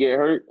hurt. He get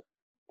hurt.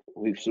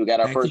 We got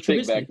our first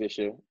pick back this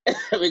year.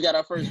 We got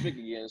our first pick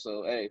again.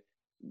 So hey,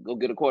 go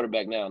get a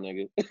quarterback now,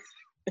 nigga.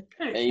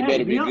 And you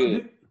better be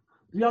good.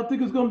 Do y'all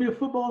think it's gonna be a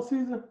football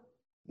season?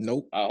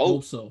 Nope. I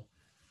hope so.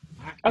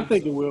 I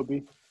think it will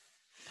be.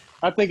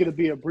 I think it'll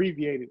be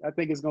abbreviated. I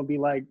think it's gonna be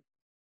like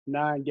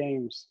 9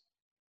 games.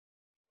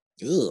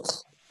 Ugh.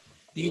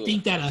 Do you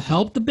think that'll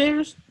help the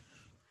Bears?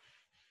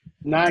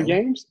 9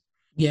 games?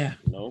 Yeah.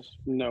 No.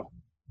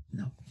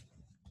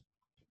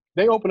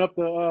 They open up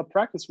the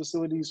practice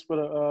facilities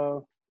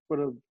for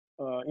the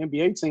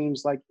NBA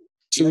teams like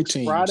 2 next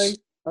teams. Friday,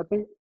 I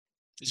think.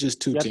 It's just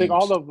 2 teams. I think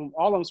all of them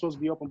supposed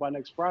to be open by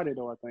next Friday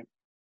though, I think.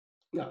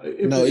 No,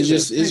 it's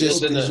just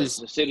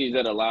the cities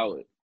that allow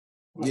it.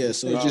 Yeah,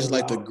 so it's just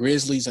like the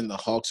Grizzlies and the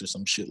Hawks or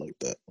some shit like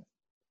that.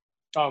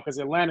 Oh, because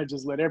Atlanta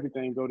just let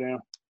everything go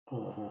down.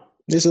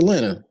 It's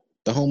Atlanta,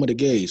 the home of the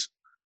gays.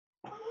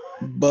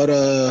 But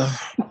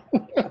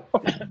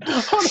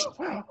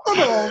hold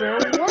on,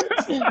 man. What?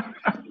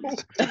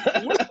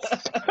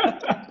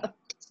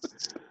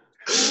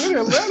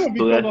 Atlanta be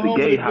that's the the home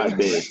gay of the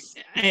hotbed.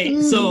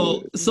 Hey,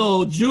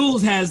 so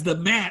Jules has the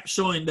map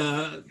showing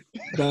the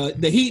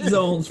heat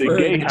zones The for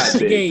gay the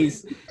hotbed.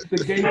 gays.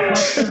 The gay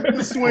cluster.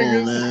 The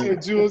swingers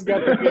and Jules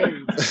got the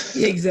gays.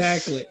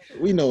 Exactly.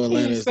 we know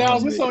Atlanta is the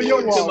Styles, home what's of on the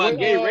your gays. wall? my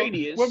gay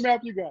radius. What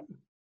map you got?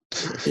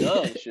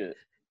 Dumb shit.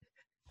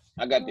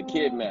 I got the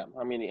kid map.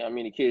 How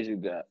many kids you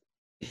got?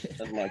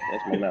 That's my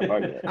map. I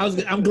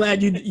got. I'm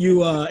glad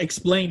you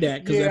explained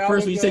that because at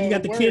first when you said you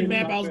got the kid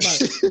map, I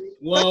was like,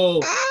 whoa,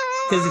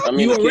 because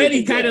you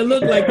already kind of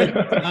look like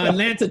the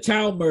Atlanta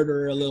child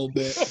murderer a little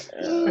bit.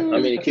 How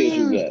many kids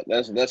you got?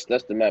 That's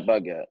the map I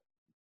got.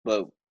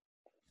 But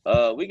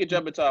we could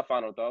jump into our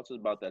final thoughts. It's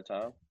about that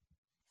time.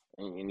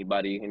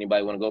 Anybody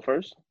want to go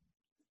first?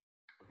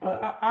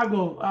 I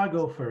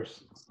go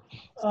first.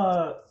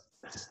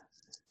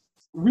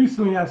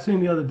 recently I seen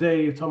the other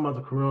day talking about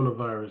the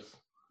coronavirus,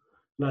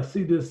 and I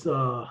see this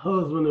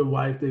husband and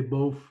wife.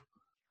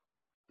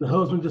 The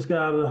husband just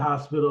got out of the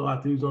hospital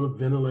after he was on a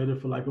ventilator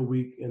for like a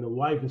week, and the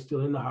wife is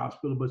still in the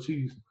hospital, but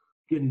she's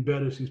getting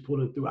better. She's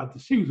pulling through after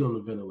she was on the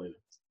ventilator.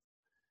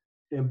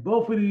 And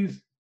both of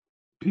these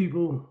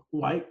people,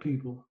 white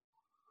people,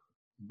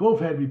 both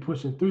had to be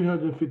pushing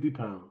 350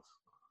 pounds.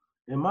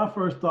 And my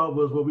first thought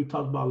was what we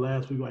talked about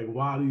last week, like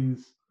why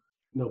these,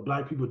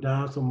 black people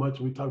dying so much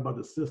when we talk about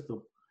the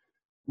system.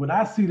 When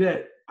I see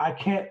that, I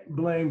can't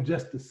blame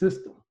just the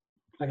system.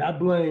 Like I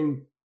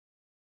blame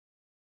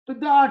the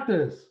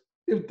doctors.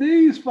 If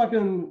these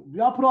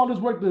y'all put all this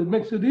work to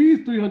make sure these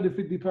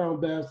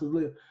 350-pound bastards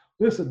live,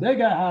 listen, they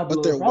got high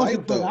blood pressure. I don't give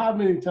a fuck how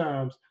many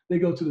times they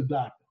go to the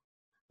doctor.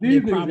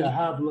 These niggas got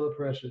high blood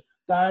pressure,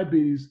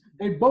 diabetes.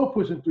 They both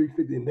pushing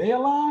 350 and they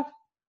alive.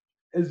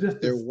 It's just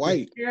they're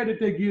white. The care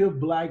that they give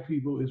black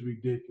people is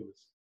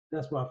ridiculous.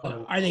 That's why I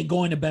find. Are they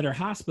going to better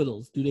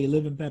hospitals? Do they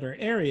live in better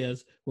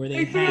areas where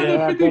they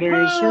have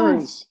better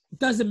insurance?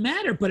 Doesn't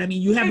matter, but I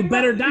mean, you have a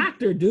better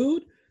doctor,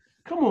 dude.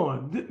 Come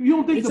on, you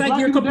don't think it's like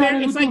you're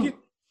comparing? It's like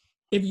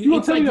if you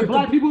don't tell me the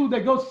black people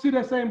that go see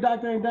that same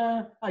doctor ain't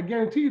dying. I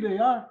guarantee you they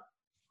are.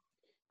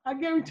 I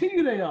guarantee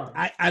you they are.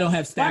 I don't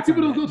have stats. Black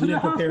people don't go to that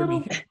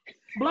hospital.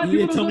 Black people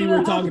didn't tell me we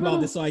were talking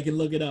about this so I can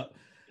look it up.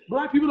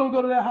 Black people don't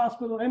go to that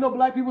hospital. Ain't no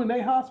black people in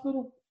their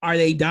hospital. Are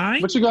they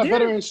dying? But you got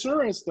better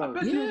insurance though.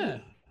 Yeah.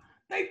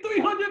 They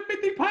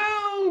 350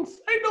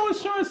 pounds. Ain't no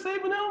insurance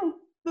saving them.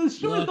 The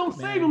insurance don't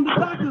save them. The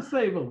doctors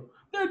save them.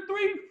 They're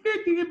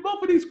 350 in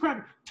both of these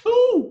crackers.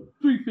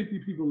 350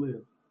 people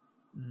live.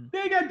 Mm-hmm. They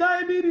ain't got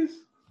diabetes.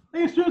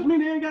 They insurance mean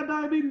they ain't got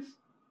diabetes.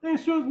 They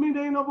insurance mean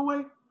they ain't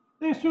overweight.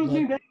 They insurance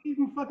mean they ain't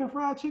eating fucking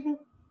fried chicken.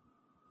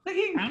 They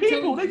eating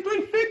people. They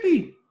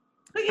 350.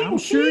 They eating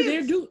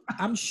kids.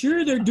 I'm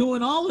sure they're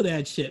doing all of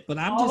that shit. But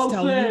I'm just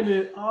telling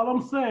you. All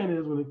I'm saying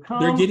is when it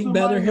comes they're getting to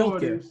better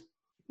healthcare.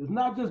 It's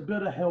not just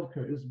better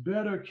healthcare. It's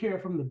better care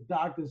from the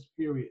doctors.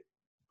 Period.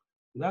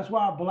 That's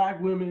why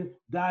black women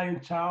die in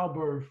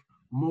childbirth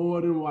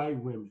more than white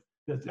women.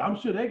 Because I'm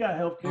sure they got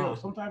healthcare or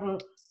some type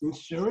of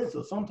insurance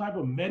or some type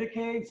of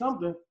Medicaid,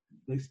 something.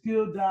 They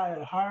still die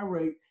at a higher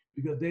rate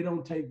because they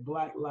don't take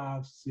black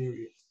lives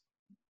serious.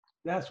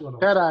 That's what I'm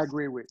saying. I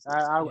agree with.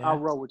 I'll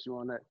roll with you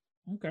on that.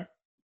 Okay.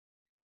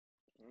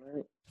 All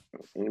right.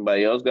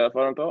 Anybody else got a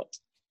final thought?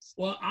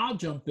 Well, I'll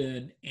jump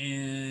in.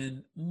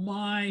 And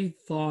my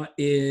thought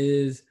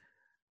is,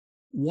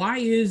 why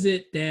is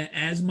it that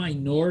as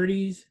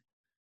minorities,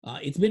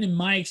 it's been in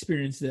my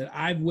experience that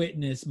I've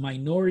witnessed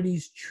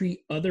minorities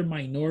treat other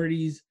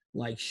minorities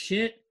like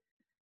shit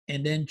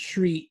and then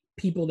treat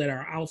people that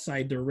are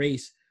outside their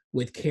race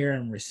with care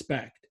and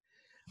respect.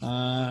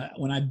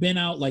 When I've been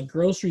out like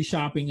grocery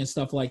shopping and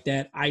stuff like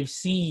that, I've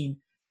seen,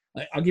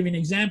 I'll give you an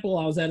example.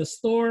 I was at a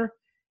store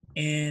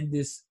and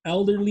this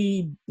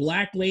elderly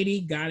black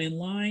lady got in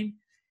line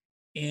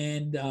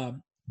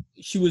and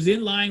she was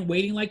in line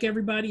waiting like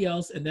everybody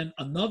else, and then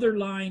another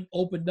line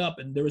opened up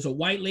and there was a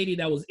white lady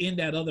that was in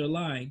that other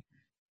line.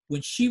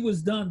 When she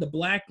was done, the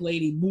black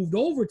lady moved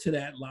over to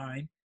that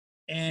line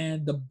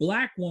and the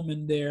black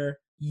woman there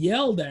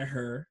yelled at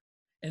her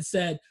and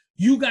said,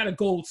 "You got to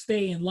go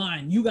stay in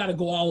line. You got to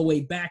go all the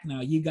way back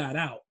now. You got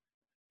out."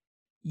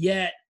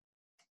 Yet,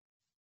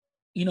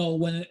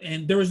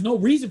 and there was no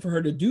reason for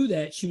her to do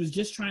that. She was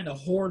just trying to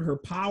hoard her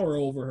power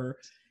over her.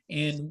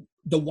 And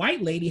the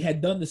white lady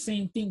had done the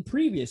same thing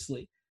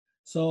previously.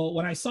 So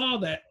when I saw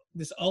that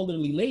this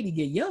elderly lady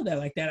get yelled at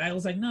like that, I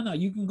was like, no,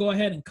 you can go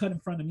ahead and cut in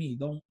front of me. You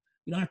don't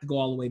have to go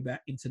all the way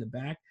back into the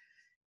back.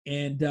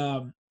 And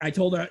I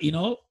told her,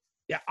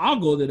 yeah, I'll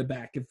go to the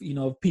back. If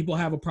people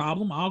have a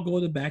problem, I'll go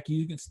to the back.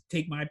 You can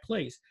take my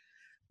place.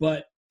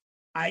 But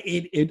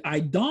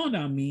it dawned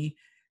on me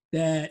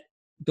that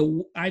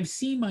I've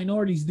seen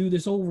minorities do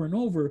this over and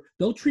over.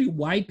 They'll treat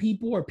white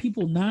people or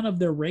people not of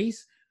their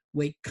race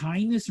with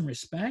kindness and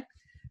respect,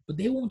 but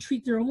they won't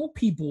treat their own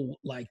people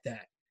like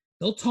that.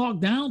 They'll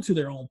talk down to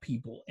their own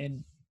people.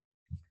 And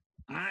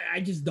I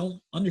just don't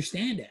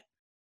understand that.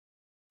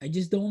 I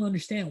just don't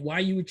understand why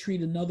you would treat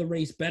another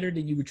race better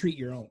than you would treat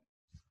your own.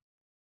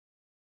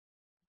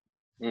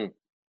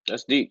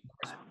 That's deep.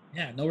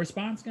 Yeah, no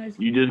response, guys?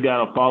 You just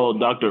got to follow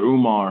Dr.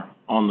 Umar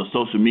on the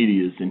social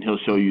medias and he'll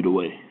show you the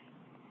way.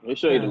 He'll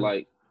show you the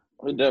light.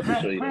 He'll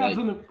definitely show you the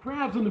light.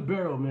 Crabs in the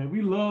barrel, man.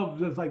 We love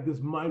just like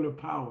this minor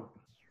power.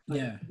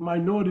 Yeah.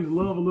 Minorities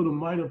love a little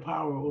minor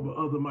power over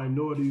other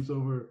minorities,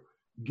 over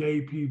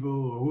gay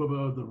people or whoever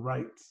other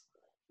rights.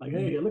 Like,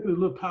 hey, look at the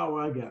little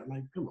power I got.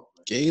 Like, come on.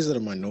 Man. Gays are the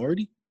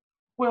minority?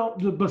 Well,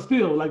 but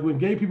still, like when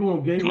gay people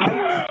want gay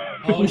rights,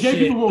 when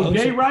gay people want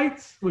gay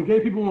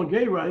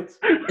rights,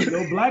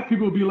 black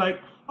people will be like,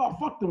 oh,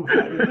 fuck them.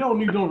 They don't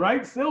need no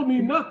rights. They don't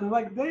need nothing.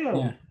 Like,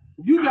 damn,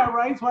 you got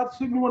rights. Why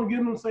shouldn't you want to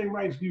give them the same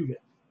rights you got?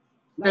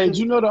 Hey, did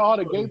you know that all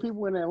the gay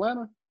people in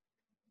Atlanta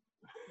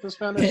just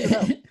found that shit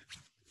out?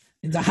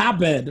 It's a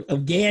hotbed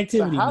of gay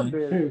activity.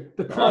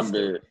 The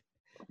cluster.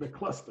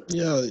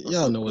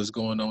 Y'all know what's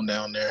going on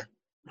down there.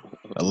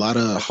 A lot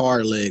of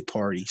hard leg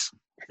parties.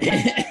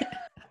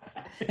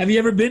 Have you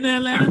ever been to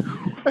Atlanta?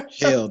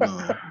 Hell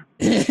no.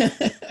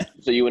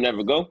 So you would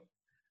never go?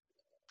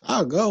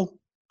 I'll go,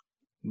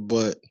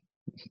 but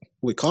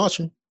with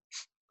caution.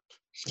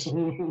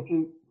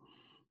 You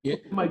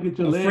might get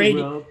your Afraid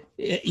leg rubbed.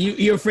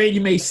 you're afraid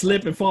you may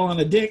slip and fall on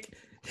a dick.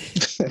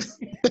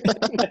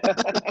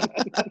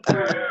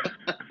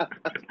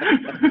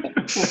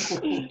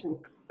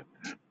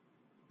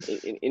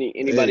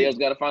 Anybody else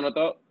got a final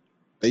thought?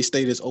 They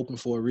stay this open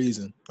for a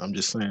reason. I'm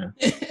just saying.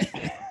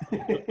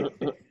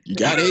 You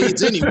got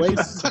AIDS anyway.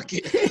 Fuck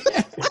it.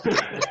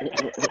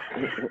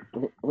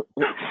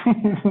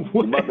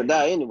 You're about to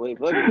die anyway.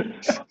 Fuck it.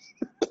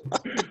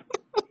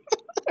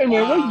 Hey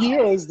man, what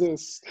year is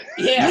this?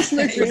 Yeah, This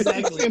nigga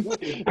exactly. in the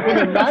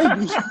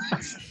 90s.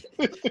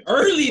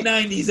 Early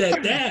 90s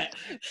at that.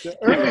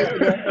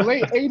 The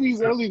late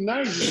 80s, early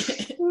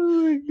 90s.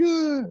 Oh my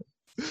god.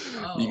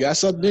 Oh, You got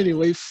something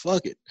anyway.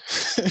 Fuck it.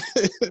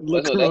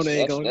 Look, Corona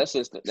ain't going. That's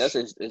his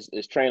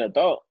train of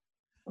thought.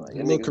 Like,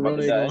 that Look, nigga's about Corona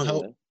to ain't die gonna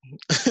help. anyway.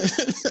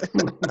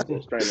 That's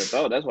his train of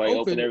thought. That's why he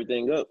opened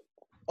everything up.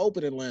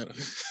 Open Atlanta.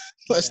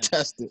 Let's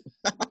test it.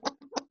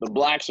 The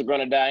blacks are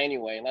gonna die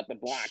anyway. Let the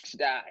blacks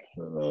die.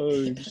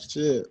 Oh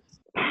shit.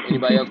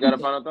 Anybody else got a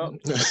final thought?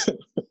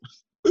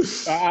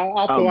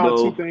 I'll throw out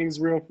two things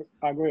real quick.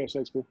 Go ahead,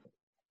 Shakespeare.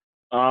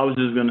 I was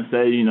just gonna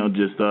say,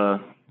 just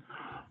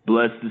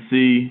blessed to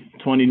see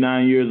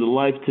 29 years of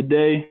life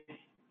today.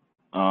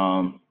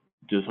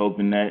 Just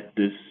hoping that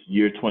this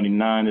year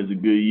 29 is a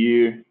good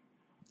year.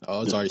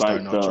 Oh, it's already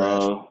starting off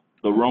trash.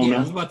 The Rona. Yeah, I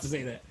was about to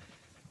say that.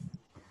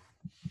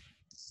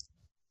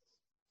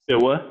 Yeah,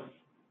 what?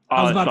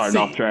 I was about starting to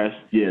say, off trash.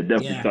 Yeah,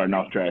 definitely yeah. starting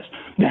off trash.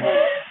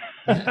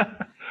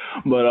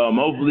 But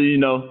hopefully,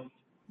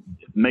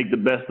 make the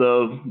best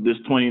of this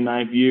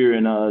 29th year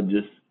and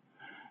just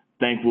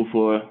thankful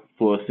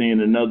for seeing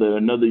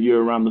another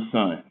year around the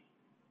sun.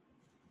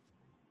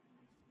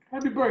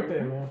 Happy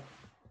birthday, man.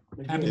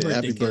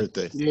 Happy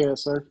birthday. Yeah,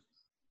 sir.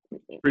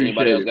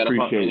 Anybody else got a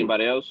final?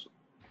 Anybody else?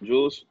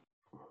 Jules?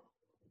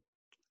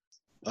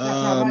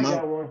 I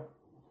got one.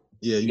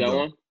 Yeah, you got go.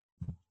 one?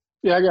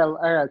 Yeah, I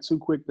got two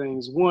quick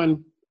things.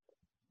 One,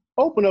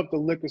 open up the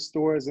liquor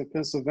stores in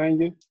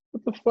Pennsylvania.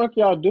 What the fuck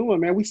y'all doing,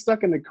 man? We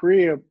stuck in the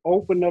crib.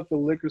 Open up the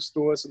liquor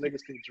stores so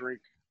niggas can drink.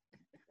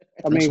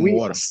 We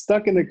water.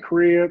 Stuck in the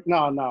crib.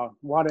 No,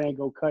 water ain't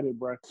gonna cut it,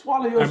 bro.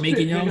 Swallow your spit,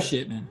 making your own nigga.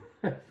 shit, man.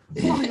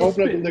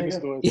 Open up the liquor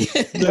stores.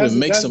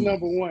 That's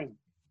number one.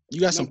 You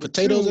got some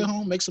potatoes at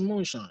home? Make some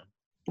moonshine.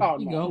 Oh,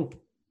 You no. go.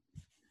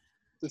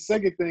 The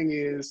second thing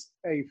is,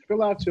 hey,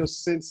 fill out your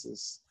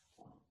census.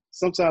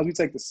 Sometimes we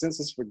take the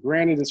census for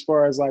granted as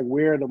far as like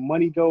where the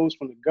money goes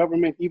from the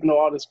government, even though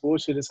all this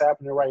bullshit is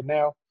happening right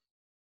now.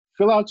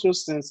 Fill out your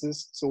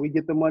census so we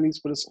get the monies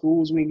for the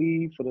schools we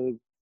need, for the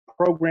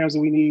programs that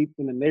we need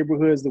in the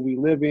neighborhoods that we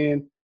live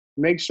in.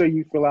 Make sure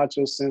you fill out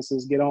your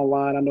census, get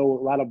online. I know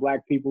a lot of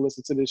Black people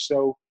listen to this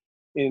show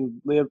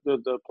and live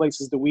the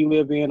places that we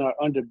live in are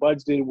under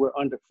budgeted, we're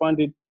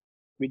underfunded.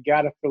 We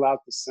got to fill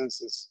out the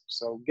census.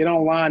 So get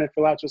online and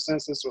fill out your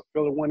census or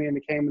fill the one in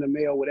that came in the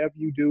mail, whatever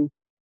you do,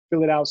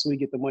 fill it out so we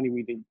get the money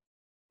we need.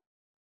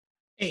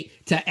 Hey,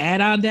 to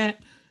add on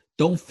that,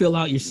 don't fill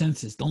out your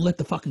census. Don't let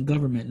the fucking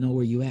government know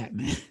where you at,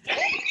 man.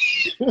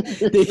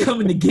 They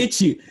coming to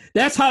get you.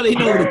 That's how they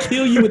know to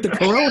kill you with the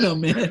corona,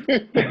 man.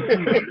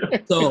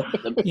 So,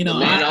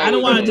 I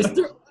don't want to just...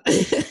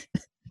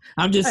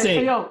 I'm just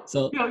saying. Yo,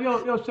 so,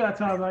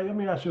 Chitown, let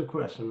me ask you a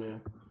question, man.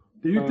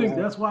 Do you think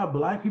that's why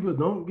Black people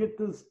don't get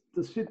the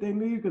shit they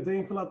need because they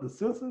ain't fill out the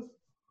census?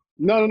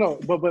 No.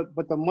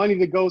 But the money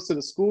that goes to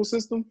the school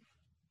system,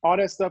 all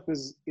that stuff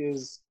is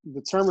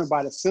determined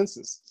by the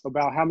census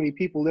about how many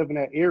people live in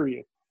that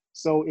area.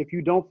 So if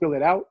you don't fill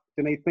it out,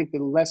 then they think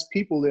that less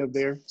people live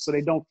there, so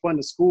they don't fund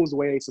the schools the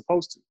way they're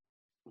supposed to.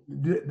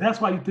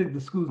 That's why you think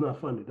the school's not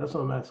funded. That's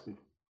what I'm asking.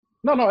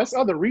 No, it's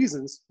other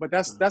reasons, but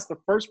that's the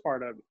first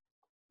part of it.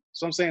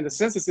 So I'm saying the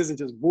census isn't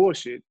just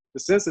bullshit. The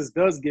census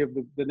does give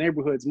the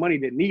neighborhoods money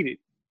that need it.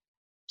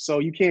 So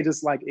you can't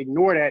just like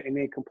ignore that and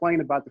then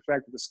complain about the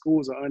fact that the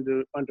schools are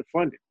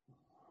underfunded.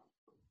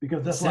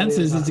 Because that's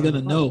census is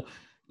gonna know.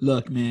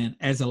 Look, man,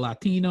 as a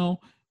Latino,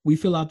 we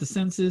fill out the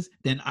census,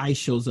 then ICE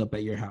shows up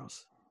at your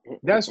house.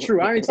 That's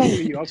true. I ain't talking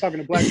to you. I was talking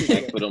to Black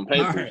people. For them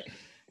papers.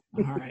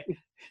 All right.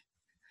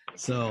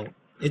 So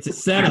it's a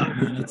setup,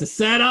 man. It's a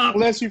setup.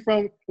 Unless you're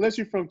from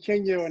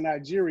Kenya or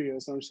Nigeria or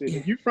some shit. Yeah.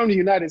 If you're from the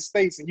United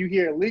States and you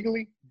here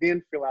illegally,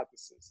 then fill out the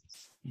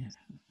census. Yeah.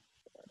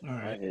 All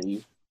right.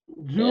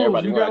 Jules,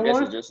 everybody you got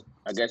one?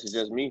 I guess it's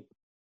just me.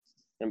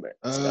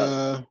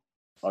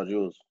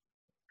 Jules.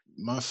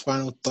 My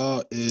final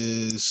thought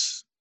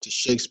is to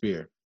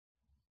Shakespeare.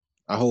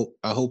 I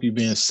hope you're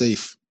being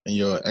safe in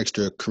your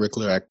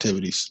extracurricular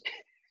activities.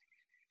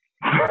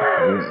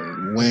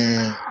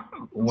 Being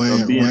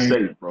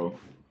safe, bro.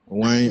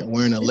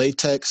 Wearing a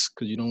latex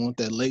because you don't want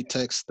that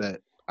latex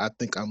that I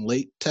think I'm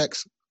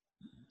latex.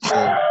 So.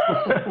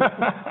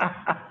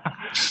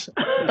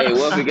 Hey,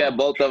 what if we got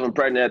both of them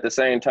pregnant at the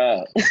same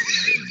time?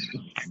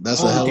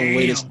 That's a hell of a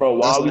way to. Bro,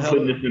 why are we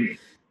putting this in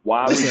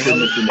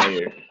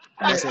the air?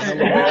 That's a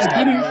hell of a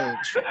stop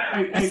edge.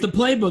 That's the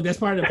playbook. That's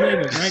part of the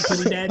playbook, right?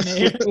 Putting that in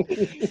there.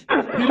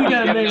 Then he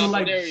got a name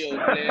like.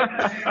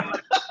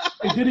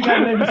 And then he got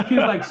to name his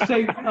kids like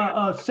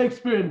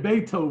Shakespeare and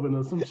Beethoven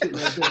or some shit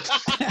like that.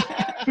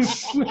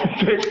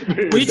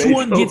 Which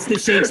one gets the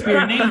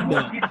Shakespeare name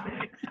though?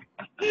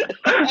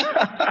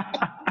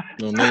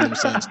 They'll name them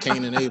sons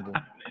Cain and Abel.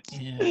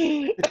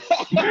 Yeah.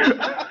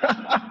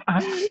 I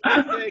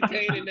said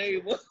Cain and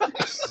Abel.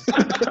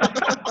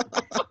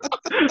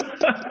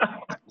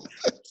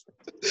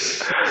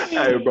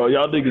 Hey, bro,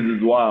 y'all niggas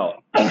is wild.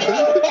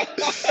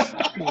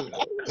 Yeah.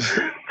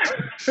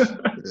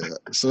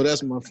 So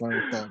that's my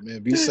final thought,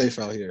 man. Be safe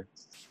out here.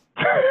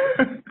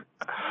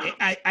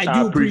 I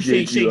do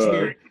appreciate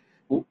Shakespeare.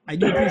 You, I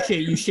do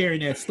appreciate you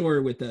sharing that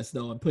story with us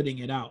though and putting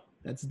it out.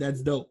 That's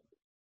dope.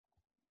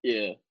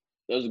 Yeah,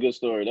 that was a good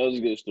story.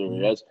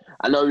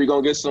 I know we're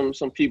gonna get some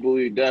people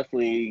who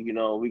definitely,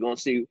 we're gonna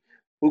see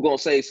who's gonna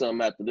say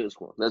something after this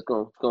one. That's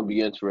gonna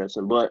be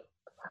interesting. But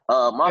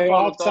my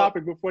off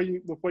topic before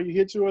you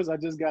hit yours, I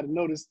just got to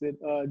notice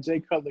that Jay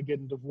Cutler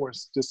getting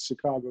divorced. Just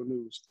Chicago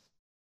news.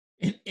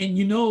 And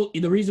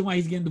the reason why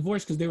he's getting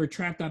divorced because they were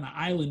trapped on an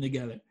island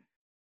together.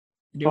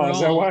 They were is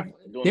that why?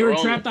 They were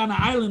trapped on an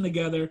island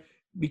together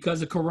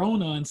because of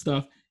Corona and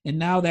stuff. And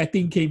now that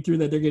thing came through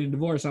that they're getting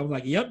divorced. I was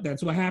like, "Yep,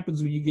 that's what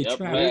happens when you get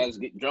trapped." Man,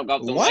 get drunk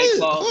off the white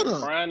claws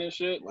and crying and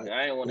shit. Like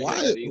I ain't want to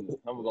hear that either.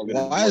 I'm gonna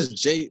get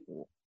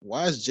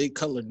Why is Jay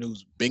Cutler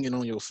news binging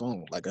on your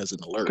phone like as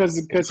an alert?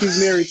 Because he's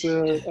married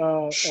to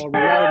a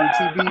reality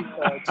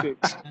TV chick.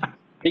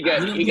 He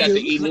got the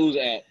E News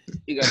app.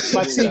 He got the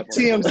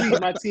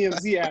my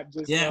TMZ app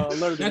just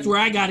alerted That's me. where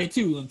I got it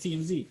too on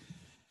TMZ.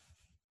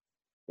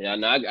 Yeah,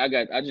 no, I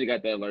just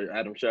got that alert.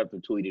 Adam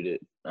Shepard tweeted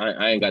it.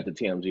 I ain't got the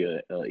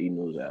TMZ E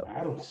News app.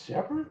 Adam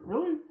Shepard,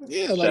 really?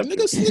 Yeah, like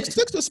niggas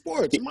stick to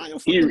sports. He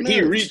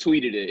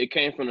retweeted it. It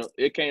came from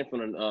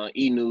the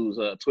E News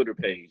Twitter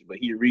page, but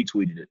he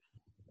retweeted it.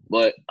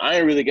 But I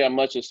ain't really got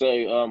much to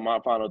say. My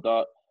final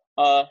thought.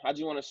 I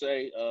just want to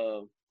say,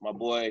 my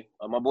boy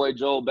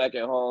Joel back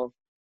at home.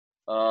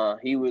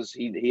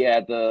 He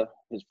had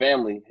his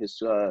family,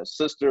 his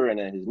sister and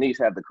his niece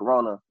had the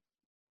corona.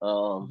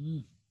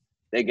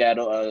 They got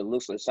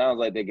it sounds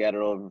like they got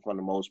it over for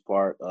the most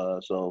part.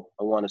 So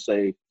I want to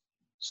say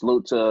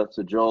salute to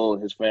Joel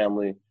and his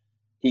family.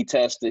 He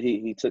tested.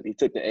 He took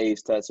the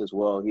AIDS test as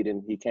well.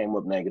 He came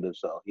up negative,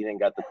 so he didn't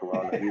got the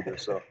corona either.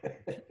 So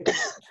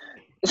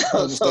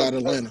stay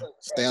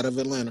out of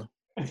Atlanta.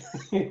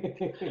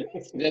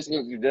 Just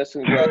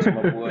congrats to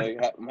my boy.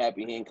 I'm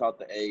happy he ain't caught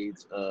the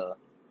AIDS.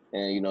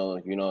 And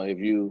if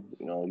you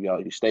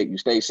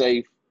stay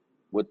safe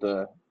with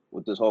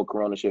this whole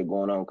corona shit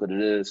going on, because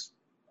it is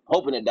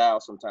hoping it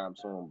dies sometime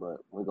soon, but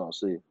we're gonna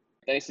see.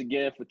 Thanks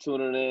again for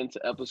tuning in to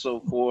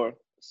episode 4,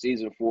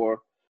 season 4.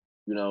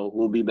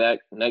 We'll be back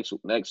next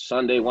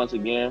Sunday once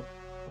again.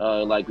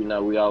 Like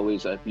we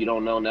always, if you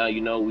don't know now,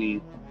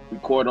 we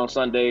record on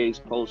Sundays,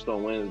 post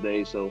on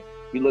Wednesdays. So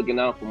be looking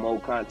out for more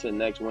content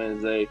next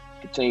Wednesday.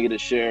 Continue to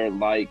share,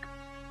 like,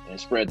 and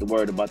spread the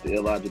word about the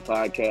Illogic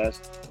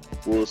Podcast.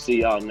 We'll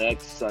see y'all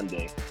next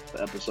Sunday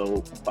for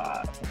episode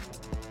 5.